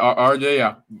 Oh yeah, RJ,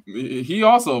 yeah, he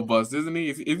also a bust, isn't he?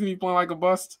 Isn't he playing like a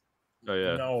bust? Oh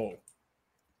yeah. No.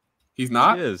 He's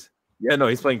not. He is. Yeah, no,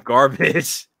 he's playing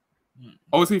garbage.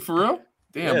 Oh, is he for real?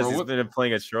 Damn, Yes, bro. he's been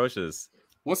playing atrocious.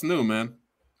 What's new, man?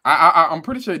 I'm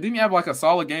pretty sure. Didn't he have like a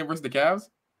solid game versus the Cavs?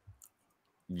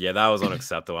 Yeah, that was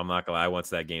unacceptable. I'm not gonna lie. I went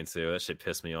to that game too. That shit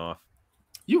pissed me off.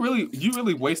 You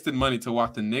really wasted money to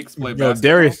watch the Knicks play Yo,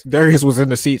 basketball. Darius was in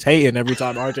the seats hating every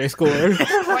time RJ scored.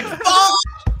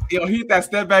 Yo, he hit that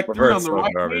step back 3 Reverse on the so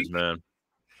right garbage, wing. man.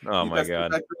 Oh my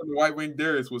god. Back on the right wing,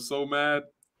 Darius was so mad.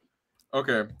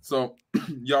 Okay, so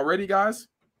y'all ready, guys?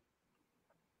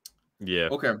 Yeah.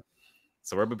 Okay,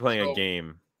 So we'll be playing So- a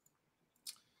game.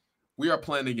 we are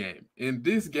playing a game, and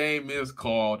this game is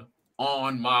called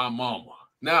On My Mama.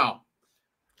 Now,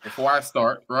 before I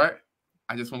start, right,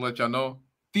 I just want to let y'all know,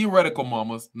 theoretical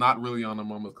mamas, not really on the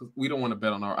mamas, because we don't want to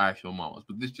bet on our actual mamas,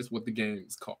 but this is just what the game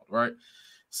is called, right?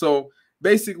 So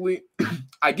basically,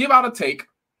 I give out a take,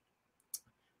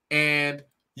 and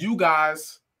you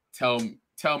guys tell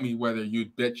me whether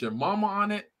you'd bet your mama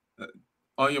on it,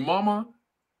 on your mama,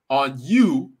 on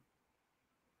you,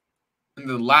 and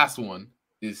the last one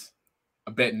is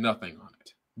a bet nothing on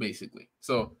it, basically.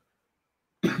 So,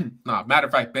 matter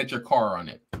of fact, bet your car on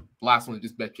it. Last one,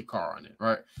 just bet your car on it,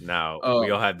 right? Now we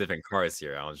all have different cars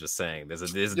here. I was just saying, there's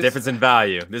a difference in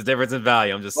value. There's difference in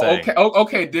value. I'm just saying.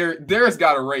 Okay. Darius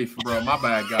got a Rafe, bro. My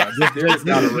bad, guys. Darius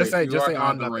got a Rafe. Just say You are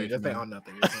on the nothing. Rafe, Just say man. on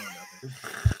nothing. Just say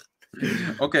on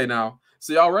nothing. Okay, now.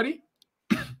 So y'all ready?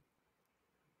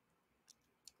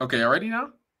 Okay, y'all ready now?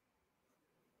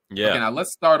 Yeah. Okay, now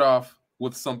let's start off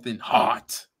with something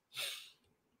hot.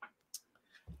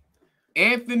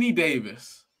 Anthony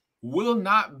Davis will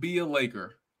not be a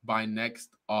Laker by next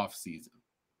offseason.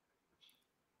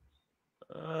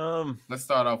 Let's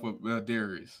start off with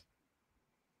Darius.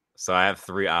 So I have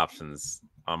 3 options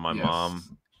on my Yes.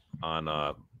 mom,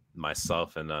 on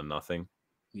myself, and nothing.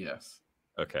 Yes.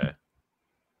 Okay.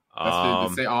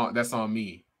 That's on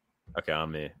me. Okay,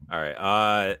 on me. All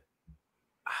right.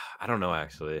 I don't know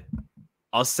actually.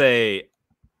 I'll say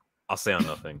on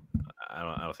nothing. I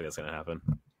don't think that's gonna happen.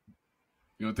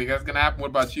 You don't think that's gonna happen? What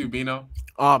about you, Bino?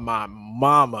 Oh my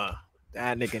mama,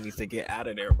 that nigga needs to get out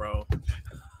of there, bro.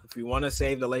 If you want to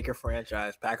save the Laker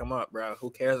franchise, pack them up, bro. Who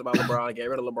cares about LeBron? Get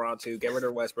rid of LeBron too. Get rid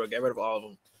of Westbrook. Get rid of all of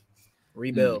them.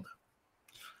 Rebuild.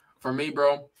 For me,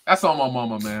 bro, that's on my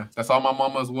mama, man. That's on my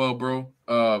mama as well, bro.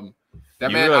 That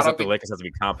You man, I realize don't that the think. Lakers have to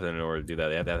be competent in order to do that.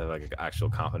 They have to have like an actual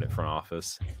competent front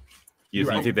office. You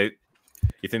Right. think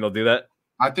they'll do that?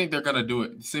 I think they're gonna do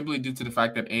it simply due to the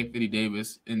fact that Anthony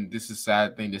Davis, and this is a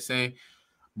sad thing to say,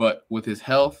 but with his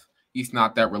health, he's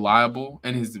not that reliable,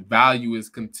 and his value is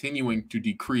continuing to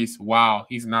decrease while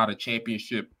he's not a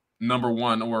championship number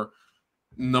one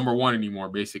anymore,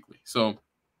 basically. So,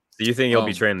 Do you think he'll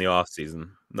be trading the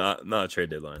offseason? Not a trade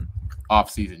deadline. off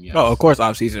season, yes. Oh, of course,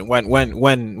 off season. When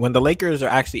the Lakers are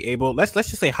actually able, let's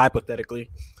just say hypothetically,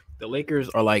 the Lakers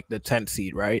are like the 10th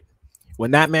seed, right?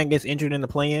 When that man gets injured in the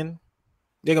play-in,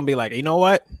 they're gonna be like, you know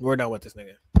what? We're done with this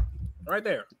nigga. Right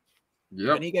there.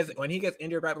 Yep. When he gets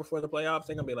injured right before the playoffs,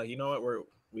 they're gonna be like, you know what?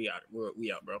 We out,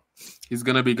 bro. He's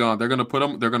gonna be gone. They're gonna put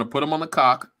him on the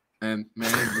cock, and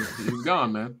man, he's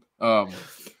gone, man.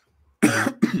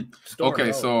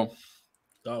 Okay, so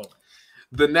go.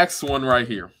 the next one right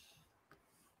here.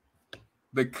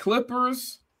 the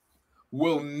Clippers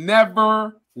will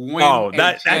never win. Oh,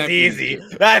 that's easy.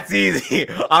 That's easy.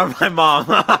 On my mom.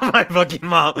 On my fucking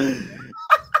mom.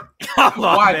 Come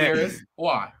on, Why, man. Darius?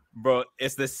 Why? Bro,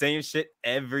 it's the same shit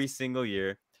every single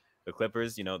year. The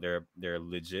Clippers, they're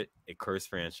legit a cursed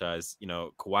franchise.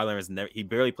 Kawhi Leonard's he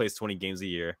barely plays 20 games a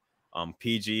year.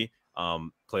 PG,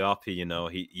 playoff P,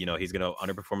 he's gonna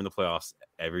underperform in the playoffs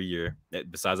every year.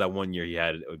 Besides that 1 year he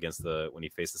had against when he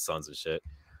faced the Suns and shit.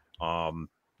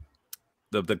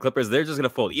 The Clippers, they're just gonna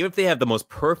fold. Even if they have the most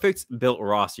perfect built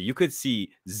roster, you could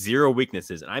see zero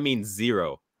weaknesses, and I mean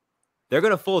zero. They're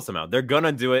gonna fold somehow. They're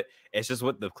gonna do it. It's just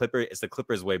it's the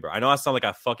Clippers way, bro. I know I sound like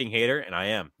a fucking hater, and I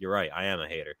am. You're right, I am a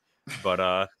hater.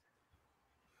 But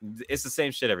it's the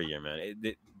same shit every year, man.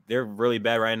 They're really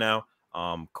bad right now.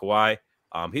 Kawhi,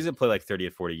 he's gonna play like 30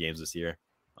 or 40 games this year.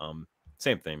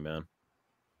 Same thing, man.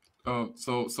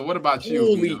 So what about you?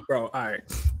 Holy, bro. All right.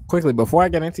 Quickly, before I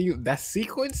get into you, that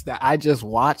sequence that I just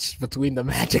watched between the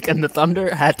Magic and the Thunder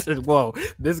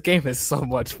this game is so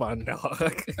much fun,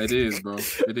 dog. It is, bro.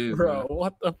 It is, bro. Man.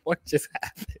 What the fuck just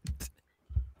happened?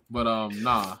 But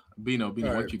Bino,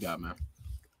 right. What you got, man?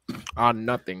 On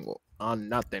nothing, bro.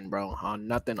 On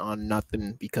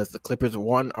nothing. Because the Clippers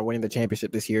are winning the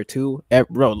championship this year too.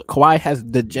 Bro, Kawhi has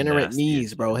degenerate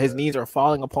knees, bro. His knees are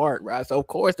falling apart, bro. So of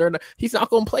course he's not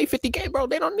gonna play 50 games, bro.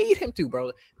 They don't need him to,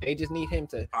 bro. They just need him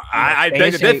to. I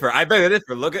beg to differ.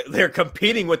 Look at they're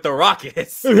competing with the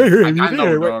Rockets. I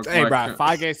know, dog. Hey, bro,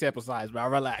 5 game sample size, bro.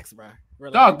 Relax, bro.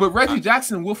 Dog, but Reggie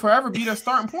Jackson will forever be their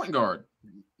starting point guard.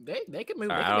 They can move.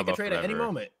 They can make a trade at any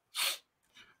moment.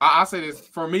 I'll say this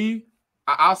for me.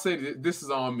 I'll say this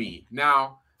is on me.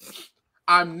 Now,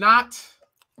 I'm not.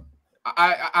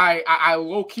 I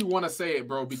low key want to say it,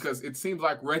 bro, because it seems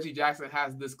like Reggie Jackson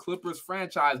has this Clippers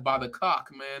franchise by the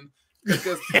cock, man.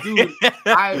 Because, dude,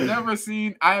 I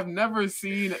have never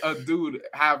seen a dude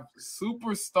have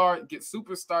superstar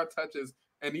touches.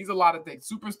 And he's a lot of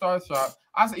things. Superstar shot.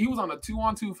 I said he was on a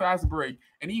 2-on-2 fast break,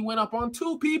 and he went up on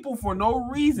 2 people for no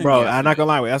reason. Bro, I'm not gonna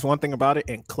lie. That's one thing about it.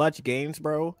 In clutch games,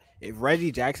 bro, if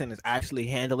Reggie Jackson is actually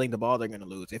handling the ball, they're gonna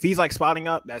lose. If he's like spotting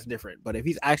up, that's different. But if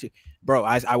he's actually, bro,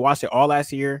 I watched it all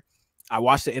last year. I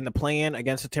watched it in the play-in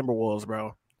against the Timberwolves,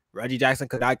 bro. Reggie Jackson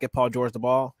could not get Paul George the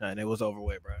ball, and it was over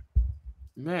with, bro.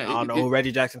 Man, I don't know who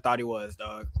Reggie Jackson thought he was,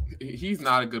 dog. He's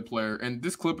not a good player, and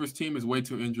this Clippers team is way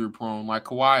too injury prone. Like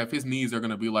Kawhi, if his knees are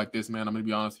gonna be like this, man, I'm gonna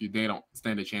be honest with you, they don't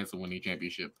stand a chance of winning a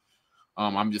championship.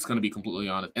 I'm just gonna be completely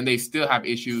honest, and they still have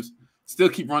issues. Still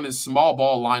keep running small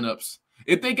ball lineups.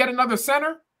 If they get another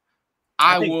center,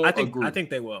 I think agree. I think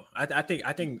they will. I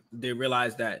think they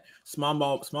realize that small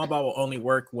ball will only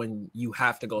work when you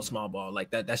have to go small ball.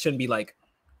 Like that shouldn't be like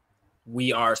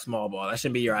we are small ball. That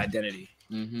shouldn't be your identity.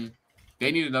 Mm-hmm.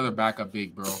 They need another backup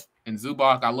big, bro. And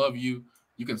Zubac, I love you.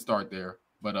 You can start there.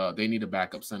 But they need a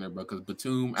backup center, bro. Because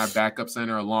Batum at backup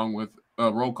center along with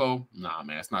Rocco, nah,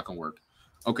 man, it's not going to work.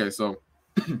 Okay, so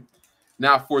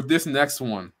now for this next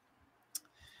one.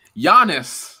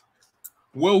 Giannis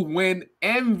will win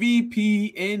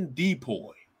MVP in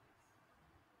Depoy.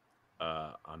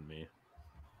 On me.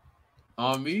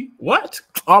 On me? What?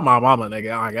 Oh, my mama,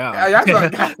 nigga. Oh, my God.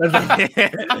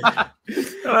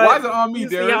 Why is it on me,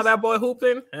 Darius? See how that boy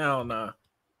hooping? Hell no.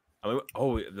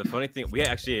 The funny thing,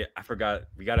 I forgot.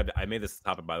 I made this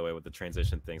topic, by the way, with the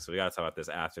transition thing. So we got to talk about this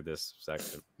after this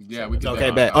section. Yeah, we can. Okay,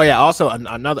 bet. Oh, yeah. Also,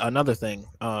 another thing.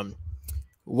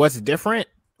 What's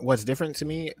different to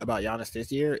me about Giannis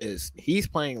this year is he's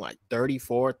playing like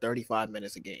 34, 35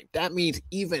 minutes a game. That means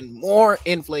even more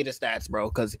inflated stats, bro.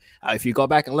 Because if you go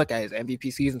back and look at his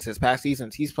MVP seasons, his past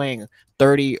seasons, he's playing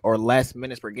 30 or less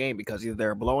minutes per game because either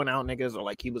they're blowing out niggas or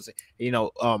like he was,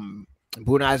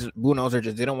 Budenholzer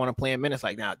just didn't want to play in minutes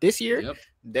like now. This year,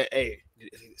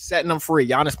 setting them free.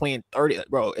 Giannis playing 30,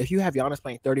 bro. If you have Giannis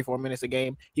playing 34 minutes a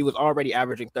game, he was already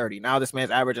averaging 30. Now this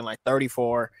man's averaging like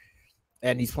 34.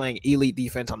 And he's playing elite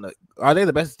defense are they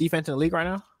the best defense in the league right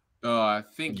now? I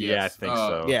think yes. Yeah, I think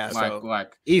so. Yeah,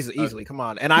 like easily. Come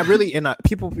on. And I really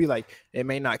people be like, it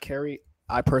may not carry.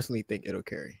 I personally think it'll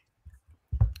carry.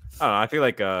 I don't know. I feel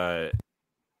like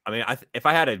if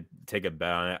I had to take a bet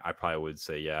on it, I probably would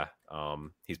say yeah.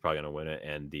 He's probably gonna win it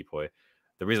and Depoy.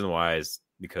 The reason why is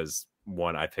because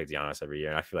one, I picked Giannis every year,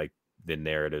 and I feel like the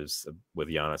narratives with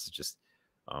Giannis is just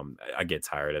I get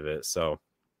tired of it. So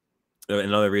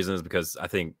another reason is because I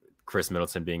think Chris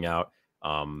Middleton being out,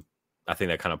 I think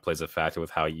that kind of plays a factor with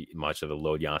how much of a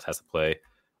load Giannis has to play.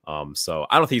 So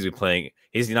I don't think he's been playing.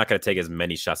 He's not going to take as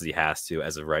many shots as he has to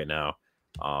as of right now.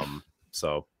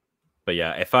 But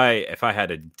yeah, if I had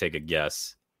to take a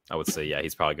guess, I would say yeah,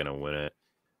 he's probably going to win it.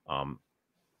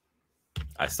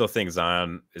 I still think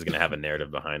Zion is going to have a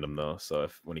narrative behind him, though. So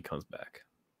when he comes back,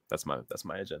 that's my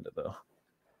agenda, though.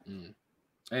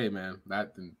 Hey, man,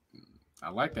 I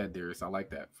like that, Darius. I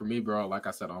like that. For me, bro, like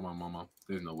I said, on my mama,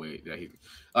 there's no way that he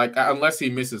unless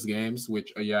he misses games,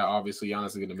 which obviously Giannis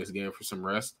is going to miss a game for some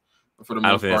rest. But for the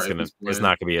most part, it's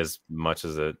not going to be as much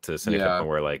as to the cynical point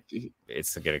where like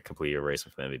it's going to completely erase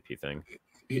him from the MVP thing.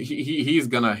 He's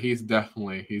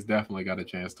definitely got a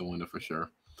chance to win it for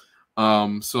sure.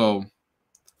 So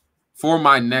for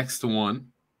my next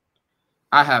one,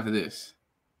 I have this: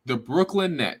 the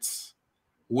Brooklyn Nets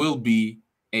will be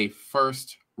a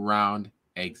first round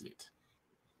exit.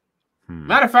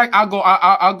 Matter of fact, I'll go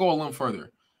a little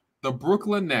further. The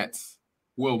Brooklyn Nets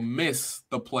will miss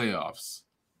the playoffs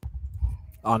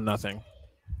on nothing.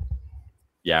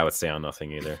 Yeah, I would say on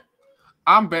nothing either.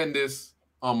 I'm betting this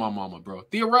on my mama, bro.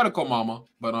 Theoretical mama,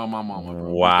 but on my mama,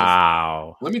 bro.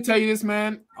 Wow. Let me tell you this,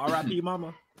 man. R.I.P.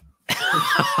 mama.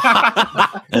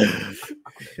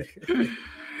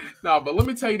 No, but let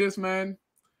me tell you this, man.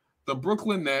 The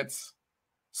Brooklyn Nets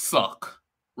suck,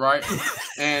 right?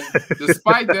 And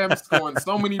despite them scoring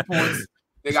so many points,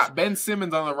 they got Ben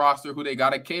Simmons on the roster who they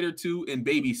got to cater to and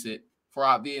babysit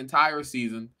throughout the entire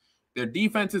season. Their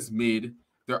defense is mid.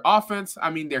 Their offense,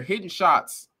 they're hitting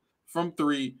shots from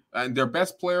three, and their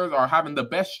best players are having the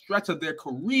best stretch of their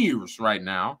careers right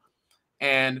now.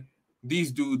 And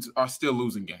these dudes are still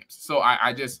losing games. So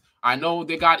I know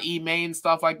they got Ime and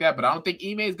stuff like that, but I don't think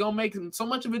Ime is going to make so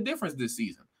much of a difference this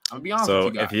season. I'm going to be honest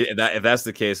with you guys. If that's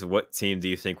the case, what team do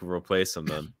you think will replace him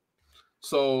then?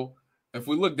 So if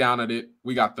we look down at it,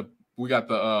 we got the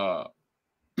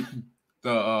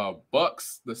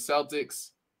Bucks, the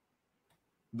Celtics,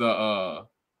 who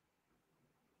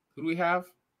do we have?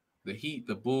 The Heat,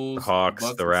 the Bulls, the Hawks, the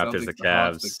Bucks, the Raptors, the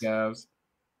Cavs, the Cavs,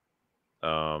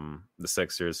 the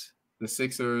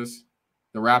Sixers,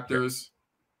 the Raptors.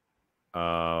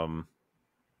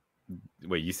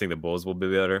 Wait, you think the Bulls will be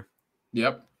better?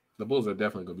 Yep, the Bulls are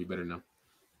definitely going to be better now.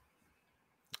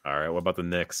 All right, what about the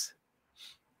Knicks?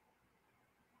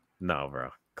 No, bro,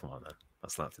 come on, then.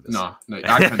 Let's not do this. No,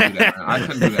 I couldn't do that. Man. I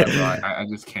couldn't do that, bro. I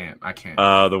just can't. I can't.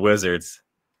 The Wizards.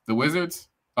 The Wizards?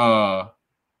 No.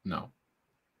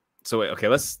 So wait, okay,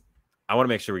 I want to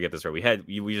make sure we get this right. We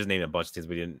just named a bunch of teams,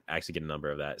 we didn't actually get a number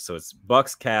of that. So it's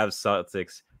Bucks, Cavs,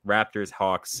 Celtics, Raptors,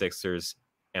 Hawks, Sixers,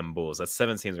 and Bulls. That's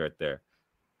 7 teams right there.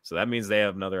 So that means they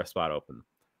have another spot open.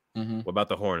 Mm-hmm. What about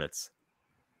the Hornets?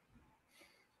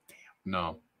 Damn.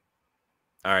 No.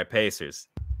 All right, Pacers.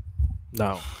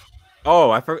 No. Oh,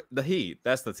 I forgot the Heat.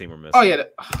 That's the team we're missing. Oh yeah.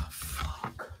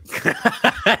 Fuck.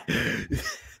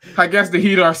 I guess the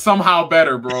Heat are somehow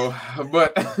better, bro.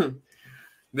 But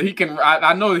the Heat can.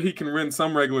 I know that he can win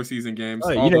some regular season games.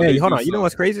 Oh, hold on. You know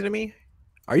what's crazy to me?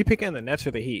 Are you picking the Nets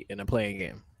or the Heat in a playing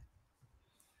game?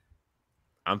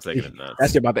 I'm taking the Nets.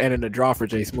 That's about the end of the draw for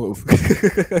Jay Smooth.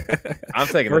 I'm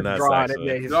taking the Nets.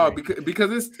 No,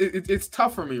 because it's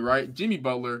tough for me, right? Jimmy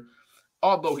Butler,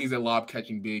 although he's a lob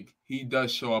catching big, he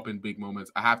does show up in big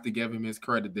moments. I have to give him his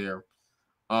credit there.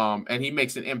 And he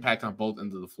makes an impact on both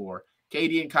ends of the floor.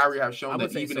 KD and Kyrie have shown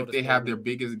that even if they have their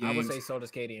biggest games, I would say so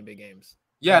does KD in big games.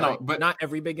 Yeah, but not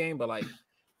every big game, but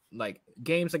like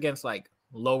games against like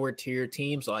lower tier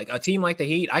teams, like a team like the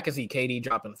Heat, I can see KD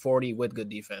dropping 40 with good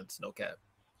defense, no cap.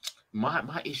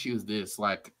 My issue is this: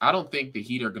 like, I don't think the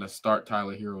Heat are going to start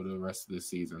Tyler Hero the rest of this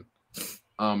season.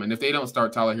 And if they don't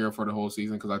start Tyler Hero for the whole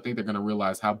season, because I think they're going to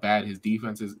realize how bad his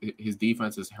defense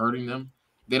is hurting them.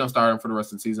 If they don't start him for the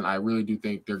rest of the season, I really do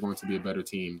think they're going to be a better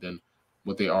team than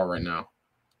what they are right now.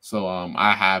 So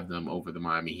I have them over the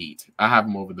Miami Heat. I have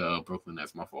them over the Brooklyn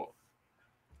Nets. My fault.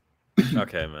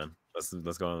 Okay, man. Let's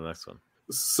go on to the next one.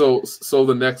 So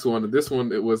the next one, this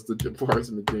one, it was the Jabari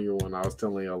Smith Jr. one I was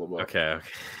telling y'all about. Okay.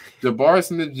 Jabari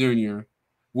Smith Jr.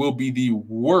 will be the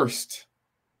worst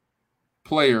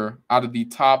player out of the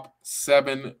top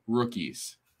 7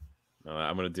 rookies.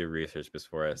 I'm going to do research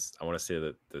before I want to see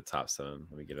the top 7.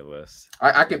 Let me get a list.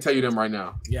 I can tell you them right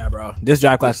now. Yeah, bro. This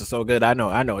draft class is so good. I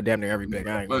know damn near every pick.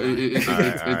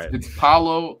 It's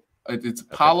Paolo. It's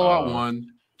Paolo at 1.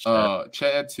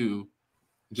 Chet at 2.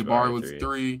 Jabari was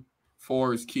 3.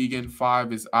 4 is Keegan.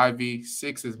 5 is Ivy.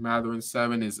 6 is Matherin.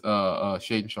 7 is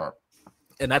Shaden Sharp.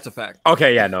 And that's a fact.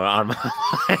 Okay, yeah, no, I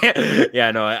agree.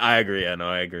 Yeah, no,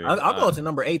 I agree. I'll go to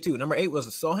number 8 too. Number 8 was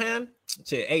Sohan.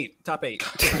 Top 8.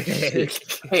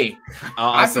 Hey,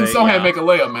 I seen Sohan make a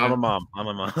layup, man. I'm a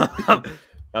mom.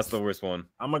 That's the worst one.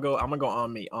 I'm gonna go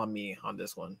on me on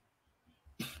this one.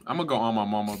 I'm gonna go on my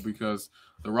mama because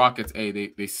the Rockets,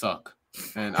 they suck,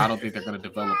 and I don't think they're gonna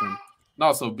develop him. And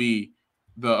also B,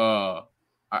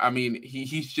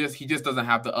 he just doesn't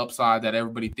have the upside that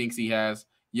everybody thinks he has.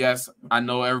 Yes, I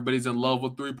know everybody's in love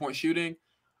with 3-point shooting,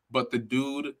 but the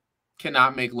dude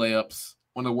cannot make layups.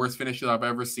 One of the worst finishers I've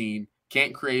ever seen.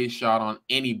 Can't create a shot on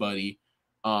anybody.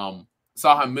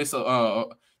 Saw him miss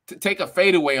take a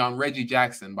fadeaway on Reggie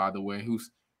Jackson, by the way, who's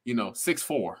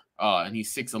 6'4", and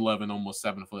he's 6'11", almost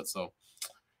 7 foot. So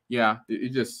yeah,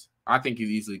 I think he's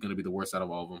easily going to be the worst out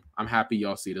of all of them. I'm happy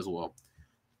y'all see it as well.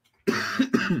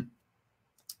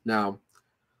 Now,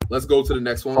 let's go to the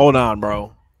next one. Hold on,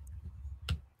 bro.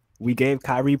 We gave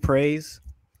Kyrie praise,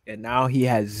 and now he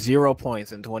has 0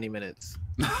 points in 20 minutes.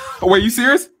 Oh, wait, you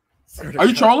serious? Are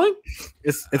you trolling?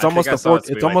 It's almost the fourth.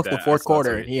 It's almost the fourth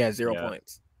quarter, and he has 0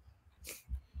 points.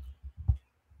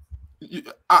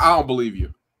 I don't believe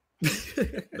you.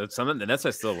 The Nets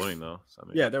are still winning though. So,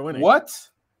 yeah, they're winning. What?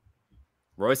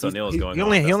 Royce O'Neal is going.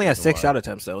 He only has 6 shot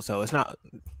attempts though, so it's not.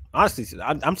 Honestly,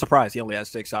 I'm surprised he only has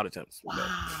 6 shot attempts.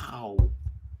 Wow.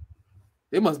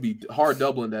 It must be hard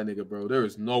doubling that nigga, bro. There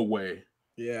is no way.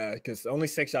 Yeah, because only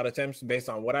 6 shot attempts based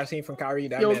on what I've seen from Kyrie.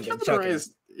 That man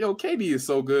KD is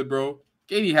so good, bro.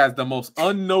 KD has the most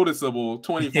unnoticeable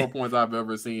 24 points I've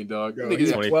ever seen, dog. Bro,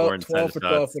 he's 12 for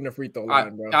 12 from the free throw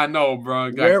line, bro. I know,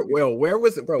 bro. Where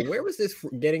was it, bro? Where was this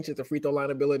getting to the free throw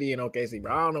line ability in OKC,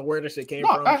 bro? I don't know where this shit came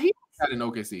from. He had in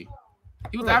OKC.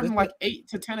 He was averaging like 8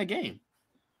 to 10 a game.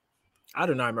 I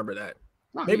do not remember that.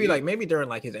 Maybe during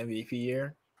like his MVP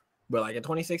year, but like in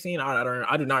 2016,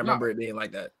 I do not remember it being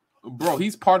like that. Bro,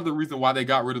 he's part of the reason why they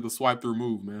got rid of the swipe through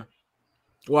move, man.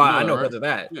 Well, I know because of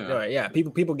that. Yeah.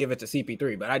 People give it to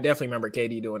CP3, but I definitely remember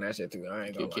KD doing that shit too. I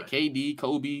ain't gonna lie. KD,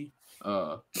 Kobe,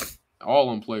 all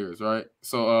them players, right?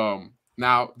 So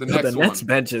now the next one. Nets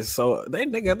benches, so they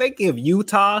give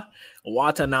Utah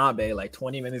Watanabe like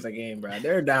 20 minutes a game, bro.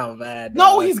 They're down bad.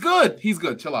 No, he's good. He's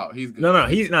good. Chill out. He's good. No,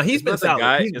 he's been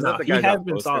solid. He has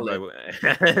been solid. No.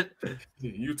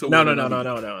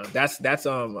 That's I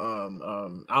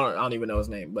don't even know his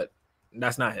name, but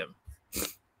that's not him.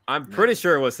 I'm pretty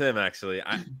sure it was him. Actually,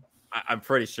 I'm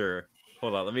pretty sure.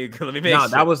 Hold on, let me make sure. No,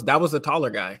 that was the taller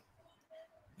guy.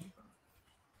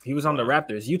 He was on the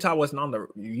Raptors. Utah wasn't on the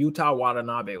Utah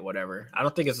Watanabe, whatever. I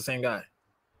don't think it's the same guy.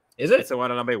 Is it? So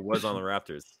Watanabe was on the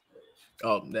Raptors.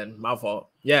 Oh, then my fault.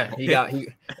 Yeah, his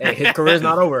career's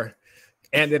not over,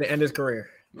 and didn't end his career.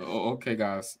 Oh, okay,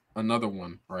 guys, another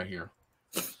one right here.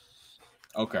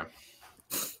 Okay,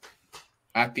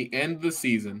 at the end of the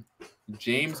season,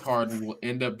 James Harden will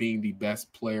end up being the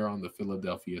best player on the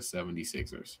Philadelphia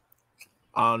 76ers.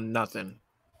 On nothing.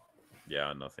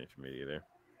 Yeah, nothing for me either.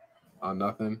 On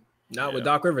nothing? Not with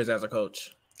Doc Rivers as a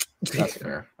coach. That's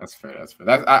fair. I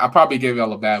probably gave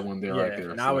y'all a bad one there right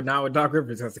there. Not with Doc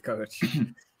Rivers as a coach.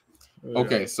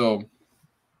 Okay, so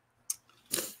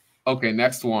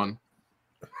next one.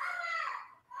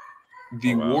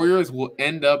 The Warriors will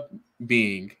end up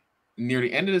being near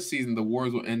the end of the season, the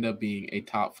Warriors will end up being a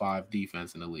top 5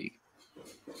 defense in the league.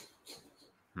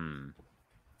 I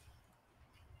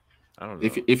don't know.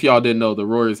 If y'all didn't know, the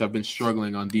Warriors have been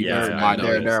struggling on defense.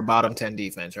 They're a bottom 10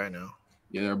 defense right now.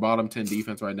 Yeah, they're a bottom 10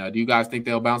 defense right now. Do you guys think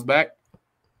they'll bounce back?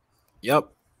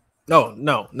 Yep. No,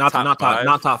 not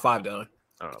top 5 though.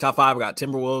 Top 5 got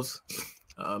Timberwolves,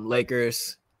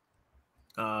 Lakers.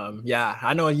 Yeah,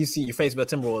 I know you see your face about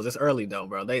Timberwolves. It's early though,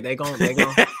 bro. They gonna figure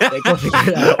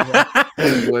it out, bro.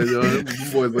 Boys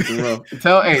looking rough.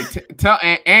 Tell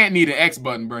Ant need an X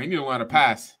button, bro. He need to learn how to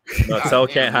pass. No, tell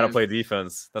Ant how to play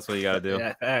defense. That's what you gotta do.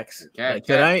 Yeah, X.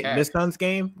 Tonight, this Suns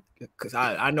game, because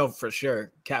I know for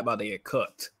sure Cat about to get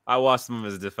cooked. I watched some of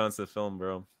his defensive film,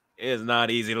 bro. It is not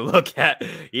easy to look at.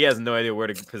 He has no idea where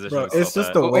to position himself. It's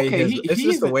just the way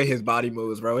the way his body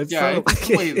moves, bro. It's the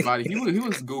way his body. He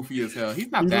was goofy as hell. He's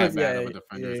not that bad of a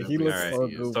defender. Yeah, he looks so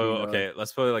goofy. So okay,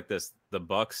 let's put it like this: the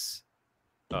Bucks.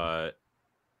 Do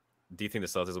you think the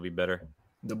Celtics will be better?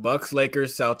 The Bucks,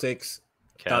 Lakers, Celtics,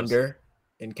 Cavs. Thunder,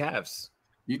 and Cavs.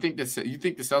 You think the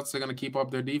Celtics are going to keep up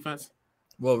their defense?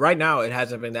 Well, right now it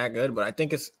hasn't been that good, but I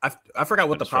think it's. I forgot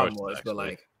what the problem was, actually. But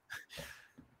like,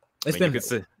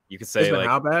 you could say like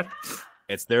how bad?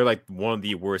 They're like one of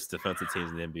the worst defensive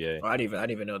teams in the NBA. Oh, I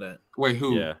didn't even know that. Wait,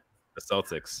 who? Yeah, the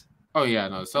Celtics. Oh yeah,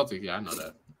 no, the Celtics. Yeah, I know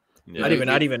that. Yeah, I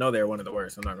didn't even know they were one of the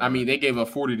worst. They gave up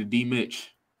 40 to D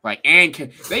Mitch. Like, and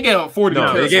they gave up 40.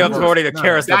 No, they gave up 40 to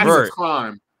Karis LeVert.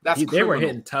 That's a crime. They were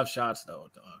hitting tough shots though.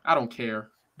 Dog. I don't care.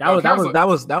 That was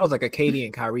like a KD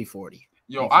and Kyrie 40.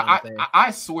 Yo,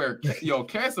 I swear,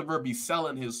 Karis LeVert be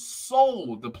selling his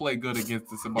soul to play good against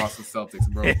the Boston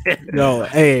Celtics, bro. No,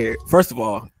 hey, first of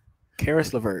all,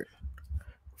 Karis LeVert,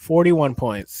 41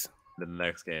 points. The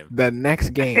next game,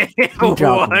 he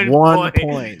dropped 1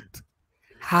 point.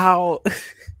 How?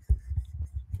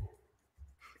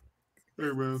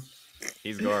 Hey, man.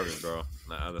 He's garbage, bro.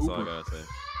 Nah, that's all I gotta say.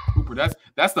 Hooper,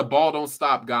 that's the ball don't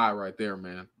stop guy right there,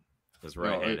 man. His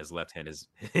right hand, his left hand is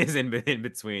in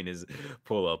between his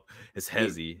pull up. His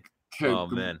hezzy. Oh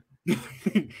man.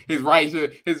 his right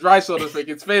shoulder fake.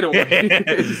 It's fade away.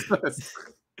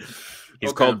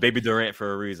 He's called Baby Durant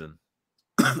for a reason.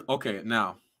 Okay,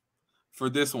 now for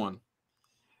this one,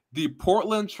 the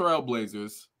Portland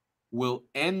Trailblazers will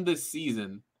end the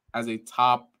season as a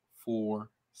top 4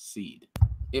 seed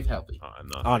if healthy.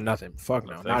 Nothing. Fuck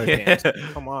no. Not a chance.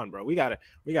 Come on, bro. We gotta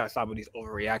stop with these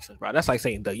overreactions, bro. That's like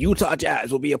saying the Utah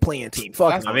Jazz will be a playing team.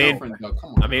 Fuck. Come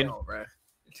on, bro.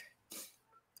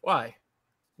 Why?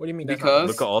 What do you mean? Because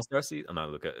look at All-Star season. I'm not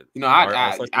looking at.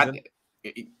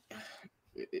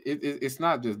 It's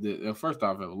not just the first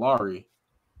off of Laurie.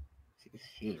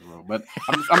 Shit, bro. But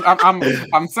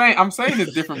I'm saying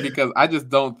it's different because I just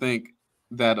don't think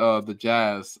that the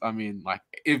Jazz. I mean, like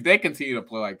if they continue to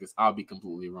play like this, I'll be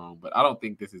completely wrong. But I don't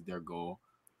think this is their goal.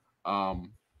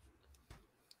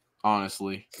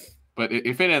 Honestly, but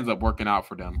if it ends up working out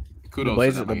for them,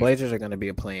 kudos. The Blazers are going to be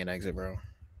a playing exit, bro.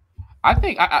 I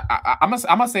think I'm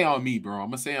gonna say on me, bro. I'm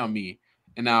gonna say on me.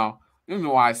 And now the reason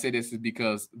why I say this is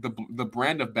because the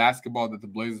brand of basketball that the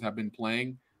Blazers have been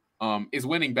playing is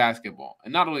winning basketball.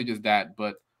 And not only just that,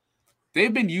 but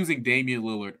they've been using Damian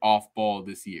Lillard off ball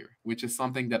this year, which is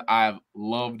something that I've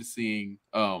loved seeing.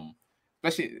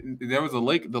 Especially there was the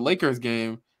Lakers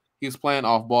game. He was playing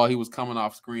off ball. He was coming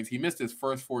off screens. He missed his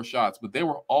first 4 shots, but they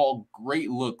were all great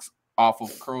looks off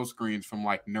of curl screens from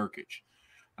like Nurkic.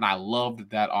 And I loved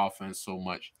that offense so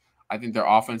much. I think their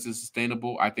offense is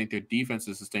sustainable. I think their defense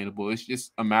is sustainable. It's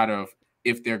just a matter of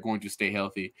if they're going to stay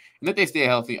healthy. And if they stay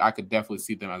healthy, I could definitely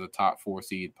see them as a top 4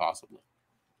 seed possibly.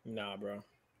 Nah, bro.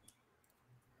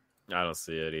 I don't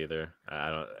see it either.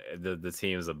 I don't. The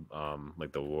teams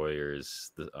like the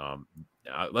Warriors.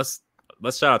 Let's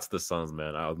shout out to the Suns,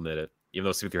 man. I'll admit it. Even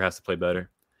though Smith has to play better,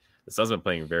 the Suns have been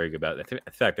playing very good. In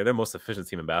fact, they're the most efficient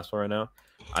team in basketball right now.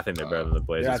 I think they're better than the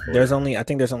Blazers. Yeah, there's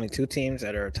only 2 teams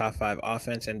that are top 5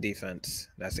 offense and defense.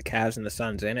 That's the Cavs and the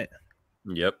Suns, ain't it?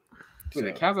 Yep. Wait,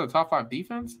 the Cavs are the top 5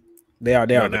 defense? They are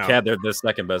now. They're the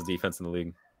second best defense in the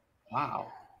league. Wow.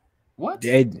 What?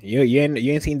 Yeah, you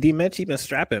ain't seen D Mitch? He been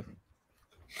strapping.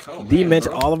 D Mitch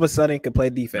all of a sudden could play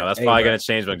defense. No, that's probably gonna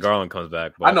change when Garland comes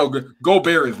back. But... I know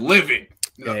Gobert is living.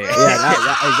 Yeah,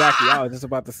 exactly. I was just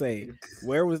about to say,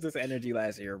 where was this energy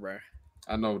last year, bro?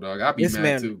 I know, dog. I'd be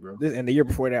mad too, bro. And the year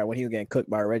before that, when he was getting cooked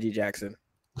by Reggie Jackson.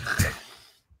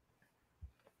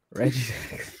 Reggie.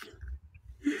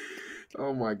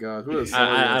 Oh my God!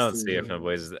 I don't see it from the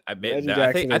Blazers. I think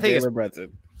it's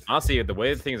honestly the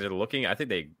way things are looking. I think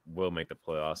they will make the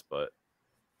playoffs, but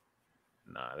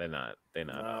nah, they're not.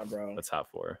 Nah, bro. The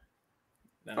top 4.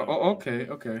 Nah, okay.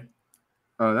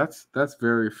 That's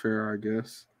very fair, I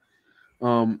guess.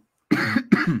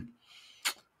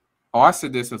 I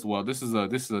said this as well. This is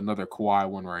another Kawhi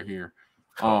one right here.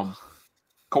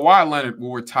 Kawhi Leonard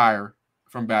will retire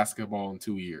from basketball in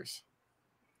 2 years.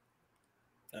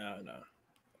 No.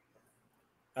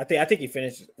 I think he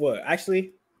finished. What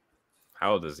actually?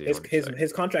 How old is he?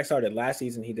 His contract started last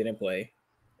season. He didn't play,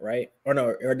 right? Or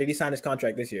no? Or did he sign his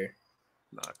contract this year?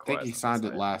 No, I think he signed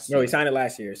it last year. No, he signed it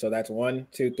last year. So that's 1,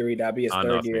 2, 3. That'd be his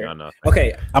third year.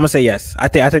 Okay, I'm gonna say yes. I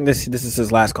think this is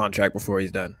his last contract before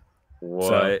he's done.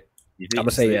 What? So, I'm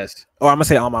gonna say yes. Oh, I'm gonna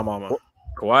say on my mama.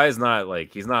 Kawhi is not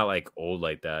like he's not like old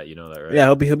like that. You know that, right? Yeah,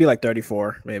 he'll be like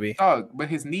 34 maybe. Oh, but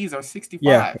his knees are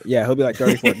 65. Yeah, he'll be like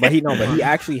 34. but he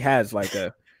actually has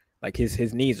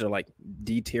his knees are like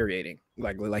deteriorating.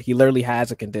 Like he literally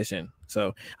has a condition.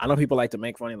 So I know people like to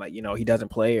make fun of he doesn't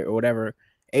play or whatever.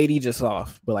 80 just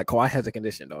off, but like Kawhi has a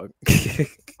condition, dog.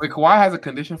 Wait, Kawhi has a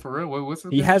condition for real? What's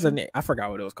he has I forgot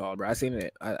what it was called, bro. I seen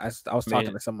it. I was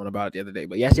talking to someone about it the other day,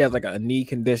 but yes, he has like a knee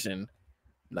condition.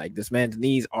 Like this man's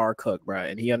knees are cooked, bro,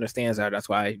 and he understands that. That's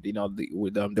why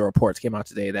the reports came out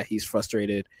today that he's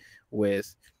frustrated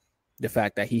with the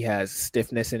fact that he has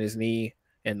stiffness in his knee,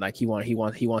 and like he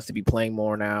wants to be playing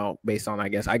more now based on I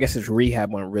guess his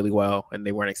rehab went really well, and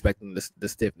they weren't expecting the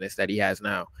stiffness that he has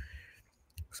now.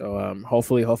 So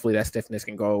hopefully that stiffness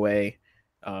can go away.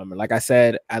 Like I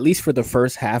said, at least for the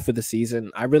first half of the season,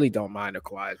 I really don't mind if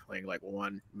Kawhi is playing like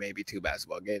 1, maybe 2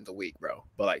 basketball games a week, bro.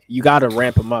 But like you got to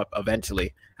ramp him up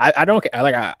eventually. I don't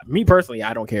me personally,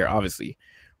 I don't care, obviously,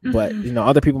 but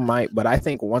other people might. But I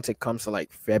think once it comes to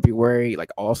like February, like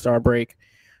All-Star break,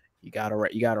 you gotta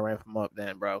ramp him up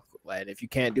then, bro. And if you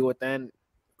can't do it then,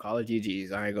 call it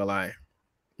GGs. I ain't gonna lie.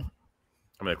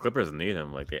 I mean, the Clippers need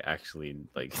him. Like they actually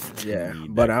like. Yeah,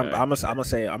 but I'm gonna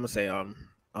say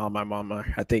my mama.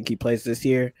 I think he plays this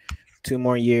year, 2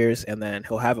 more years, and then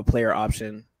he'll have a player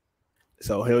option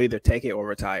So he'll either take it or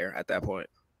retire at that point.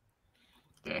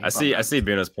 Yeah, I see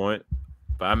Bino's point,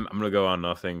 but I'm gonna go on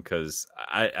nothing because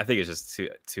I think it's just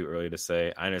too early to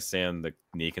say. I understand the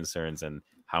knee concerns and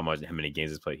how many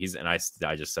games he's played. I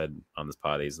just said on this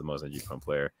pod he's the most injury prone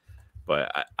player,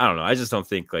 but I don't know. I just don't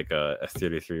think like a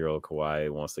 33-year-old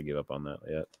Kawhi wants to give up on that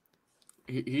yet.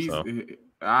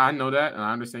 I know that and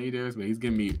I understand you, Darius, but he's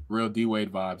giving me real D Wade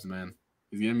vibes, man.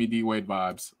 He's giving me D Wade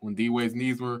vibes when D Wade's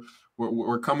knees were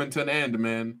coming to an end,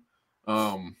 man.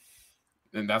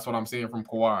 And that's what I'm seeing from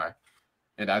Kawhi.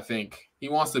 And I think he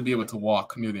wants to be able to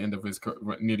walk near the end of his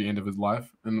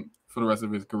life and for the rest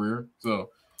of his career. So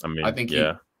I think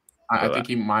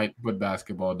he might put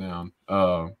basketball down.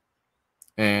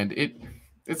 And it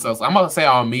sucks. I'm gonna say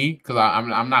on me because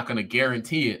I'm not gonna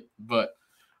guarantee it, but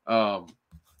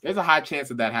there's a high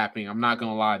chance of that happening. I'm not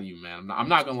gonna lie to you, man. I'm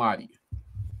not gonna lie to you,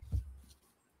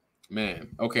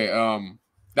 man. Okay,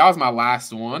 that was my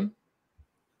last one.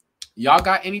 Y'all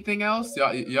got anything else?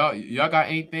 Y'all got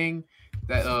anything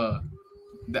that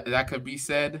that could be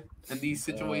said in these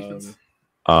situations?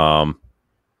 Cavs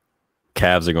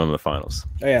are going to the finals.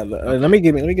 Oh yeah, let me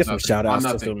get some shout outs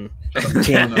to some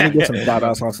teams. Let me get some shout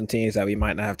outs on some teams that we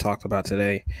might not have talked about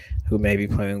today who may be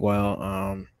playing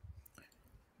well.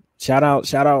 Shout out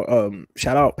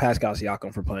Pascal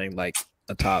Siakam for playing like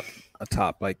a top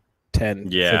like 10,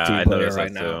 15 player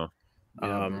right now.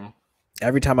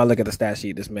 Every time I look at the stat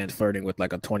sheet, this man's flirting with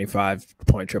like a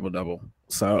 25-point triple-double.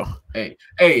 So hey,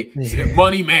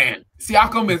 money man.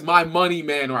 Siakam is my money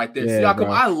man right there. Yeah, Siakam,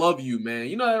 bro. I love you, man.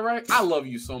 You know that, right? I love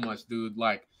you so much, dude.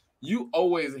 Like, you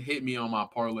always hit me on my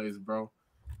parlays, bro.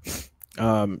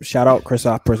 Shout out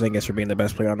Kristaps Porzingis for being the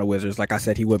best player on the Wizards. Like I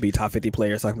said, he would be top 50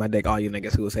 player. Suck my dick, all you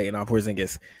niggas who was hating on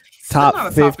Porzingis.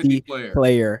 Top 50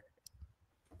 player.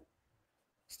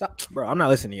 Stop, bro. I'm not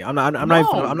listening to you. I'm not even gonna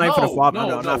flop. I'm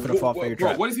not gonna fall for your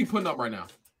trap. What is he putting up right now?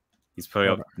 He's putting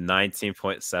up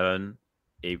 19.7,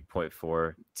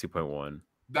 8.4, 2.1.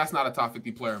 That's not a top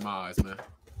 50 player in my eyes, man.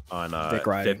 On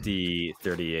 50,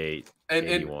 38,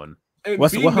 81.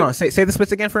 Hold on. Say the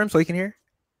splits again for him so he can hear.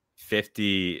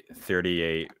 50,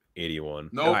 38, 81.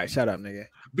 No. All right, shut up, nigga.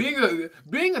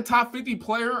 Being a top 50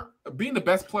 player, being the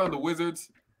best player on the Wizards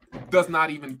does not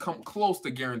even come close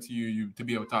to guarantee you to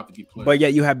be a top 50 player. But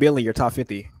yet you have Bill in your top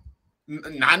 50.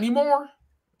 Not anymore.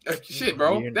 Shit,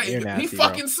 bro. You're nasty, he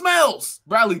fucking smells.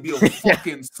 Bradley Beal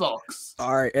fucking sucks.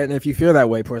 All right, and if you feel that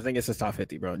way, Porzingis is top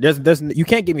 50, bro. There's you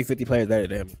can't give me 50 players better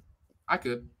than him. I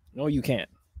could. No, you can't.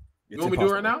 You want me to do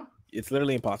it right now? It's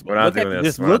literally impossible.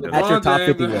 Just look at your top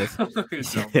 50 list.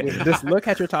 Just look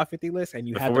at your top 50 list, and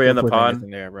you have to put the pod in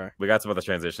there, bro. We got some other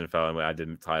transition foul, and I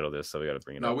didn't title this, so we got to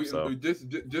bring it up. We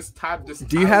just type.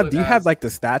 Do you have like the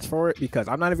stats for it? Because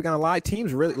I'm not even gonna lie,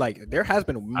 teams really like there has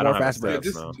been more fast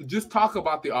breaks. Just talk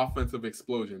about the offensive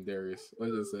explosion, Darius.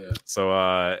 Let's just say it.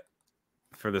 So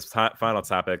for this final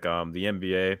topic, the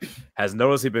NBA has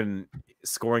noticeably been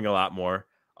scoring a lot more.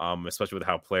 Especially with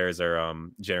how players are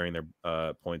generating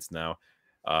their points now.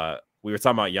 We were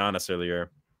talking about Giannis earlier.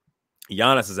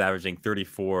 Giannis is averaging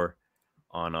 34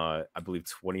 on, I believe,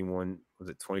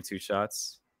 22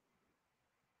 shots?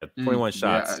 21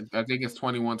 shots. Yeah, I think it's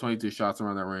 21, 22 shots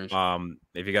around that range.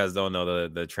 If you guys don't know,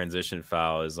 the transition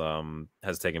foul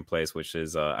has taken place, which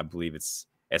is, I believe it's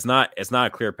not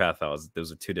a clear path foul.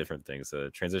 Those are two different things.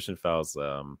 The transition fouls,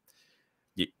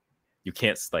 you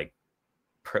can't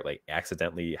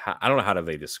accidentally. I don't know how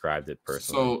they described it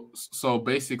personally. So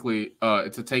basically,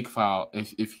 it's a take foul.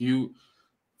 If you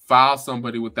foul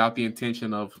somebody without the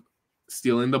intention of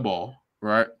stealing the ball,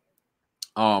 right?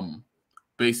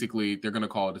 Basically they're gonna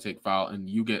call it a take foul, and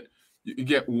you get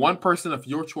one person of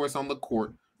your choice on the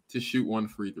court to shoot one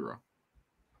free throw.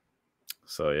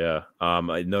 So yeah,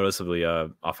 noticeably,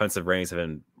 offensive ratings have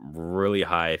been really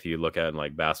high if you look at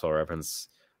like Basketball Reference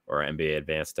or NBA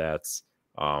Advanced Stats.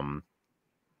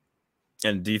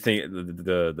 And do you think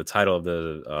the title of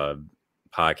the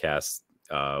podcast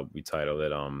we titled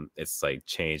it it's like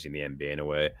changing the NBA in a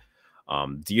way?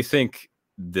 Do you think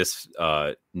this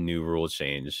new rule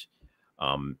change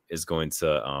is going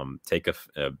to take a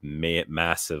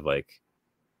massive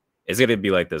is it going to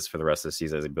be like this for the rest of the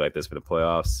season? Is it going to be like this for the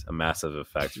playoffs? A massive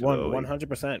effect.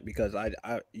 100%, because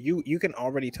you can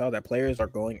already tell that players are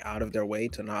going out of their way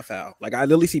to not foul. Like I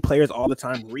literally see players all the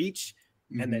time reach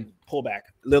and then pull back.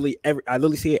 I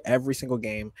literally see it every single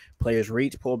game. Players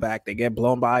reach, pull back, they get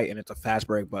blown by, and it's a fast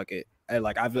break bucket. And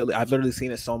like I've literally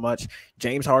seen it so much.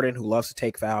 James Harden, who loves to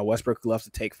take foul, Westbrook, who loves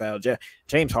to take foul.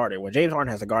 James Harden, when James Harden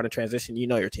has a guard in transition, you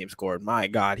know your team scored. My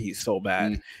God, he's so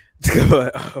bad.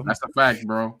 That's a fact,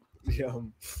 bro.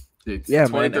 It's Yeah,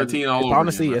 man. 2013 all It's over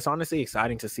honestly, again, man. it's honestly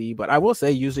exciting to see. But I will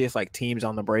say, usually it's like teams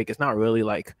on the break. It's not really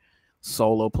like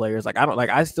solo players. Like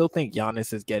I still think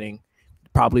Giannis is getting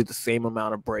probably the same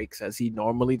amount of breaks as he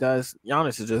normally does.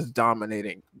 Giannis is just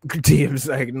dominating teams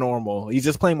like normal. He's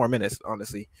just playing more minutes,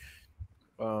 honestly.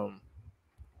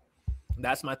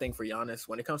 That's my thing for Giannis.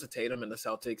 When it comes to Tatum and the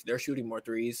Celtics, they're shooting more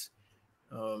threes.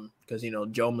 Because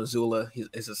Joe Mazzulla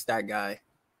is a stat guy,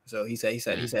 so he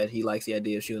said he likes the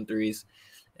idea of shooting threes,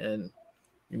 and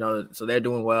so they're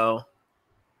doing well.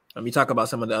 You talk about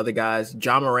some of the other guys.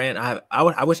 John Morant,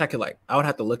 I wish I could I would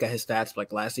have to look at his stats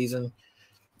like last season,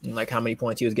 and like how many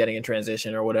points he was getting in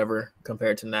transition or whatever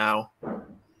compared to now.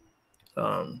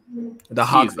 The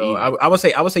Hawks though, I would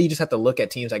say you just have to look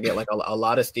at teams that get like a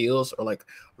lot of steals or like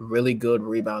really good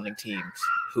rebounding teams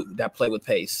that play with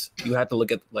pace. You have to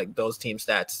look at like those team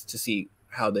stats to see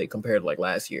how they compared like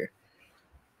last year.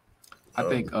 I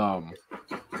think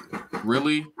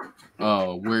really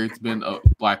where it's been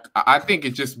like I think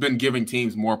it's just been giving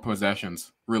teams more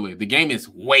possessions. Really, the game is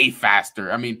way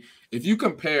faster. I mean, if you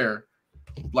compare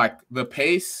like the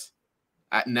pace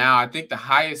now, I think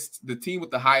the team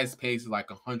with the highest pace is like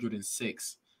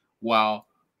 106, while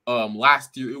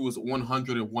last year it was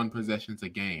 101 possessions a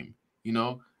game.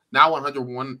 Now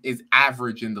 101 is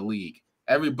average in the league.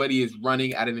 Everybody is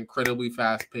running at an incredibly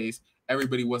fast pace.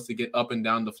 Everybody wants to get up and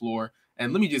down the floor.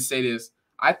 And let me just say this.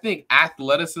 I think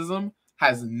athleticism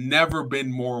has never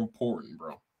been more important,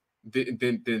 bro,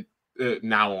 than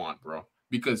now on, bro.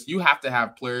 Because you have to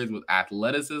have players with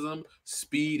athleticism,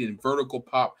 speed, and vertical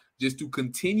pop just to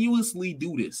continuously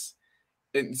do this.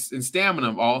 And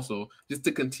stamina also, just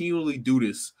to continually do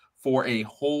this for a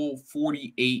whole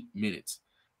 48 minutes.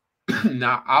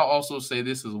 Now, I'll also say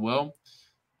this as well.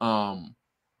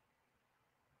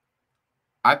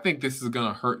 I think this is going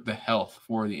to hurt the health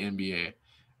for the NBA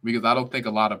because I don't think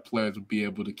a lot of players will be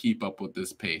able to keep up with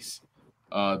this pace.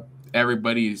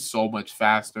 Everybody is so much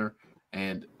faster,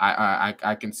 and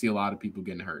I can see a lot of people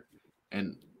getting hurt.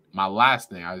 And my last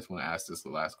thing, I just want to ask this the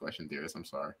last question, Darius. I'm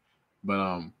sorry.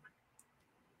 But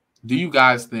do you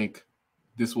guys think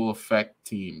this will affect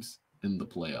teams in the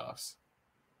playoffs?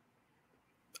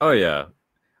 Oh, yeah.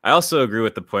 I also agree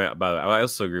with the point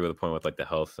with like the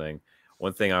health thing.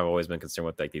 One thing I've always been concerned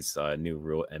with like these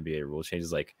new NBA rule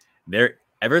changes, like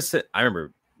ever since I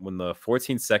remember when the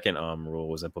 14-second rule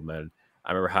was implemented,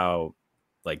 I remember how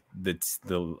like the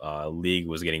league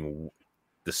was getting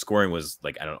the scoring was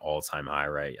like at an all-time high,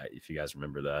 right? If you guys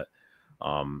remember that,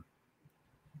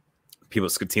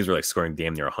 teams were like scoring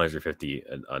damn near 150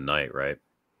 a night, right?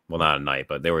 Well, not a night,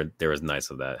 but there was nights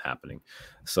of that happening.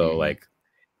 So like,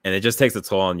 and it just takes a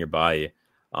toll on your body.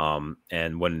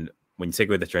 And when you take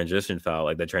away the transition foul,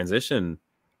 like the transition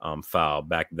foul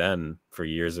back then for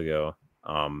years ago,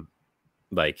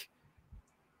 like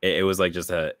it was like just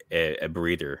a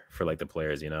breather for like the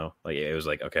players, like it was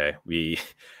like, okay, we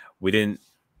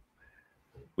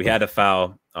had a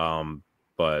foul,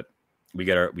 but we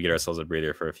get ourselves a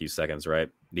breather for a few seconds, right?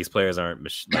 These players aren't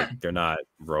like they're not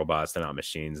robots, they're not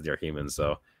machines, they're humans,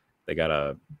 so they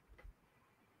gotta.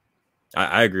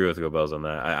 I agree with Gobels on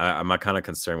that. I'm not kind of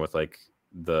concerned with like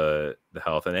the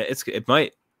health, and it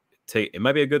might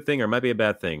be a good thing or it might be a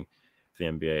bad thing for the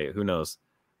NBA. Who knows?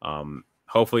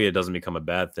 Hopefully, it doesn't become a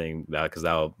bad thing because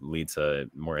that'll lead to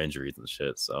more injuries and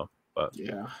shit. So, but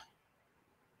yeah,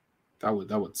 that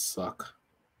would suck.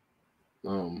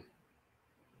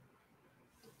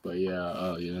 But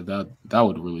yeah, that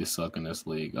would really suck in this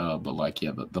league. But like,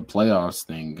 yeah, the playoffs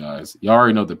thing, guys. You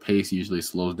already know the pace usually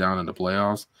slows down in the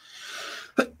playoffs.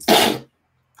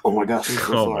 Oh my gosh, I'm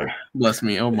so sorry. Bless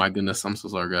me. Oh my goodness, I'm so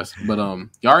sorry, guys. But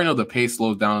you already know the pace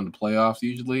slows down in the playoffs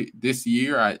usually. This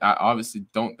year, I obviously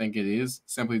don't think it is.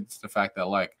 Simply it's the fact that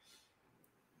like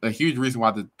a huge reason why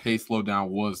the pace slowed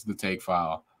down was the take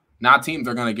foul. Now teams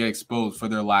are going to get exposed for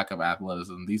their lack of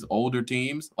athleticism. These older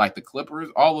teams, like the Clippers,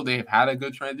 although they have had a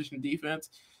good transition defense,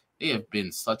 they have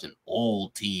been such an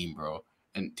old team, bro.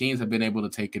 And teams have been able to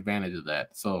take advantage of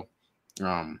that. So,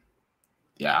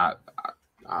 yeah,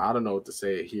 I don't know what to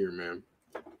say here, man.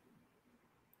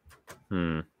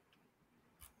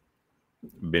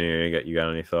 Benny, you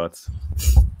got any thoughts?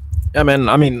 Yeah, man.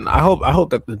 I mean, I hope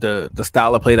that the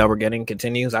style of play that we're getting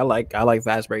continues. I like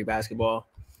fast break basketball.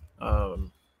 I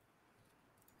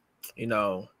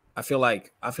feel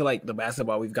like the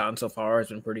basketball we've gotten so far has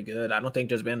been pretty good. I don't think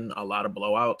there's been a lot of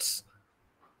blowouts,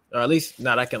 or at least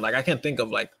not I can't think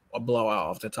of like a blowout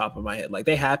off the top of my head. Like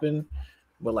they happen,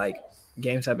 but like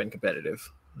games have been competitive.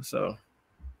 So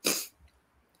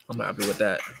I'm happy with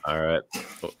that. All right.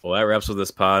 Well, that wraps with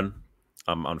this pod.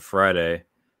 On Friday,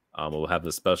 we'll have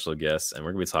the special guest, and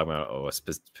we're gonna be talking about a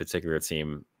particular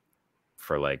team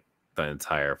for like the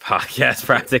entire podcast,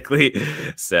 practically. Not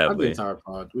the Sadly. entire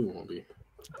pod. We won't be.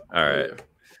 All right. Yeah.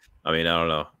 I mean, I don't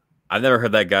know. I've never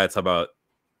heard that guy talk about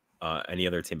any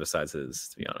other team besides his,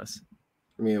 to be honest.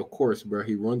 I mean, of course, bro.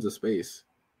 He runs a space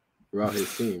throughout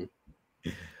his team.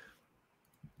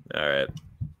 All right.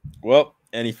 Well,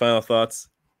 any final thoughts?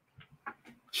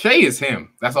 Shea is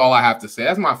him. That's all I have to say.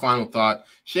 That's my final thought.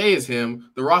 Shea is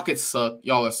him. The Rockets suck.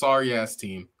 Y'all a sorry ass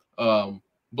team.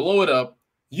 Blow it up.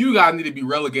 You guys need to be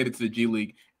relegated to the G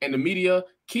League. And the media,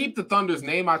 keep the Thunder's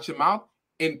name out your mouth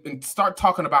and start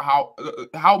talking about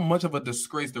how much of a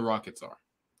disgrace the Rockets are.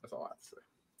 That's all I have to say.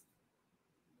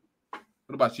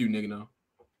 What about you, nigga? No.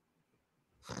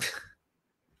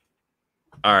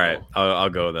 All right, I'll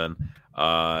go then.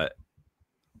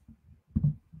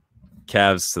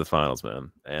 Cavs to the finals,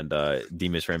 man, and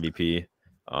Demas for MVP.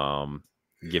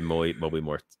 Give Mobley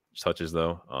more touches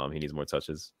though. He needs more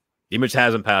touches. Demas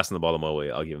hasn't passed the ball to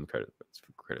Mobley. I'll give him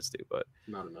credit's due, but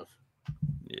Not enough.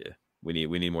 Yeah, we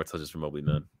need more touches from Mobley,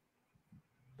 man.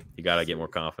 You gotta get more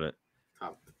confident.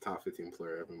 Top 15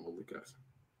 player ever, Mobley, guys.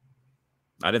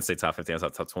 I didn't say top 15. I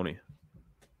said top 20.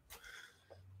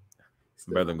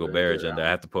 Better than Gobert agenda. I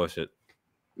have to push it.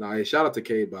 Nah, hey, shout out to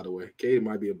Cade, by the way. Cade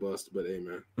might be a bust, but hey,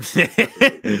 man.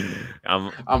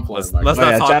 I'm playing. Let's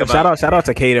not talk about. Shout out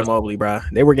to Cade and Mobley, bro.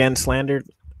 They were getting slandered,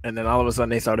 and then all of a sudden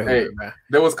they started. Hey, hooping, bro.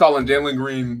 they was calling Jalen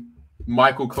Green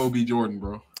Michael Kobe Jordan,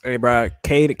 bro. Hey, bro.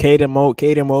 Cade and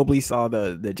Mobley saw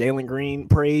the Jalen Green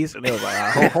praise, and they was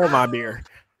like, "Hold my beer."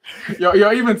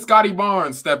 Yo, even Scotty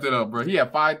Barnes stepped it up, bro. He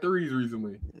had 5 threes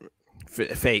recently.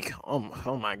 Fake.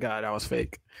 Oh my God, that was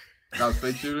fake. That was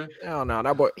fake shooting? Hell no,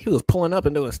 that boy, he was pulling up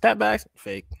and doing step backs.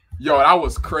 Fake. Yo, that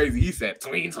was crazy. He said,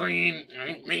 tween.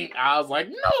 I was like,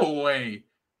 no way.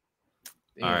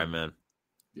 Damn. All right, man.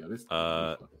 Yeah, this.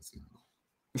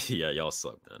 Yeah, y'all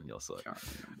suck, man. Y'all suck.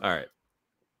 All right.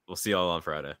 We'll see y'all on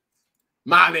Friday.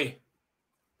 Money.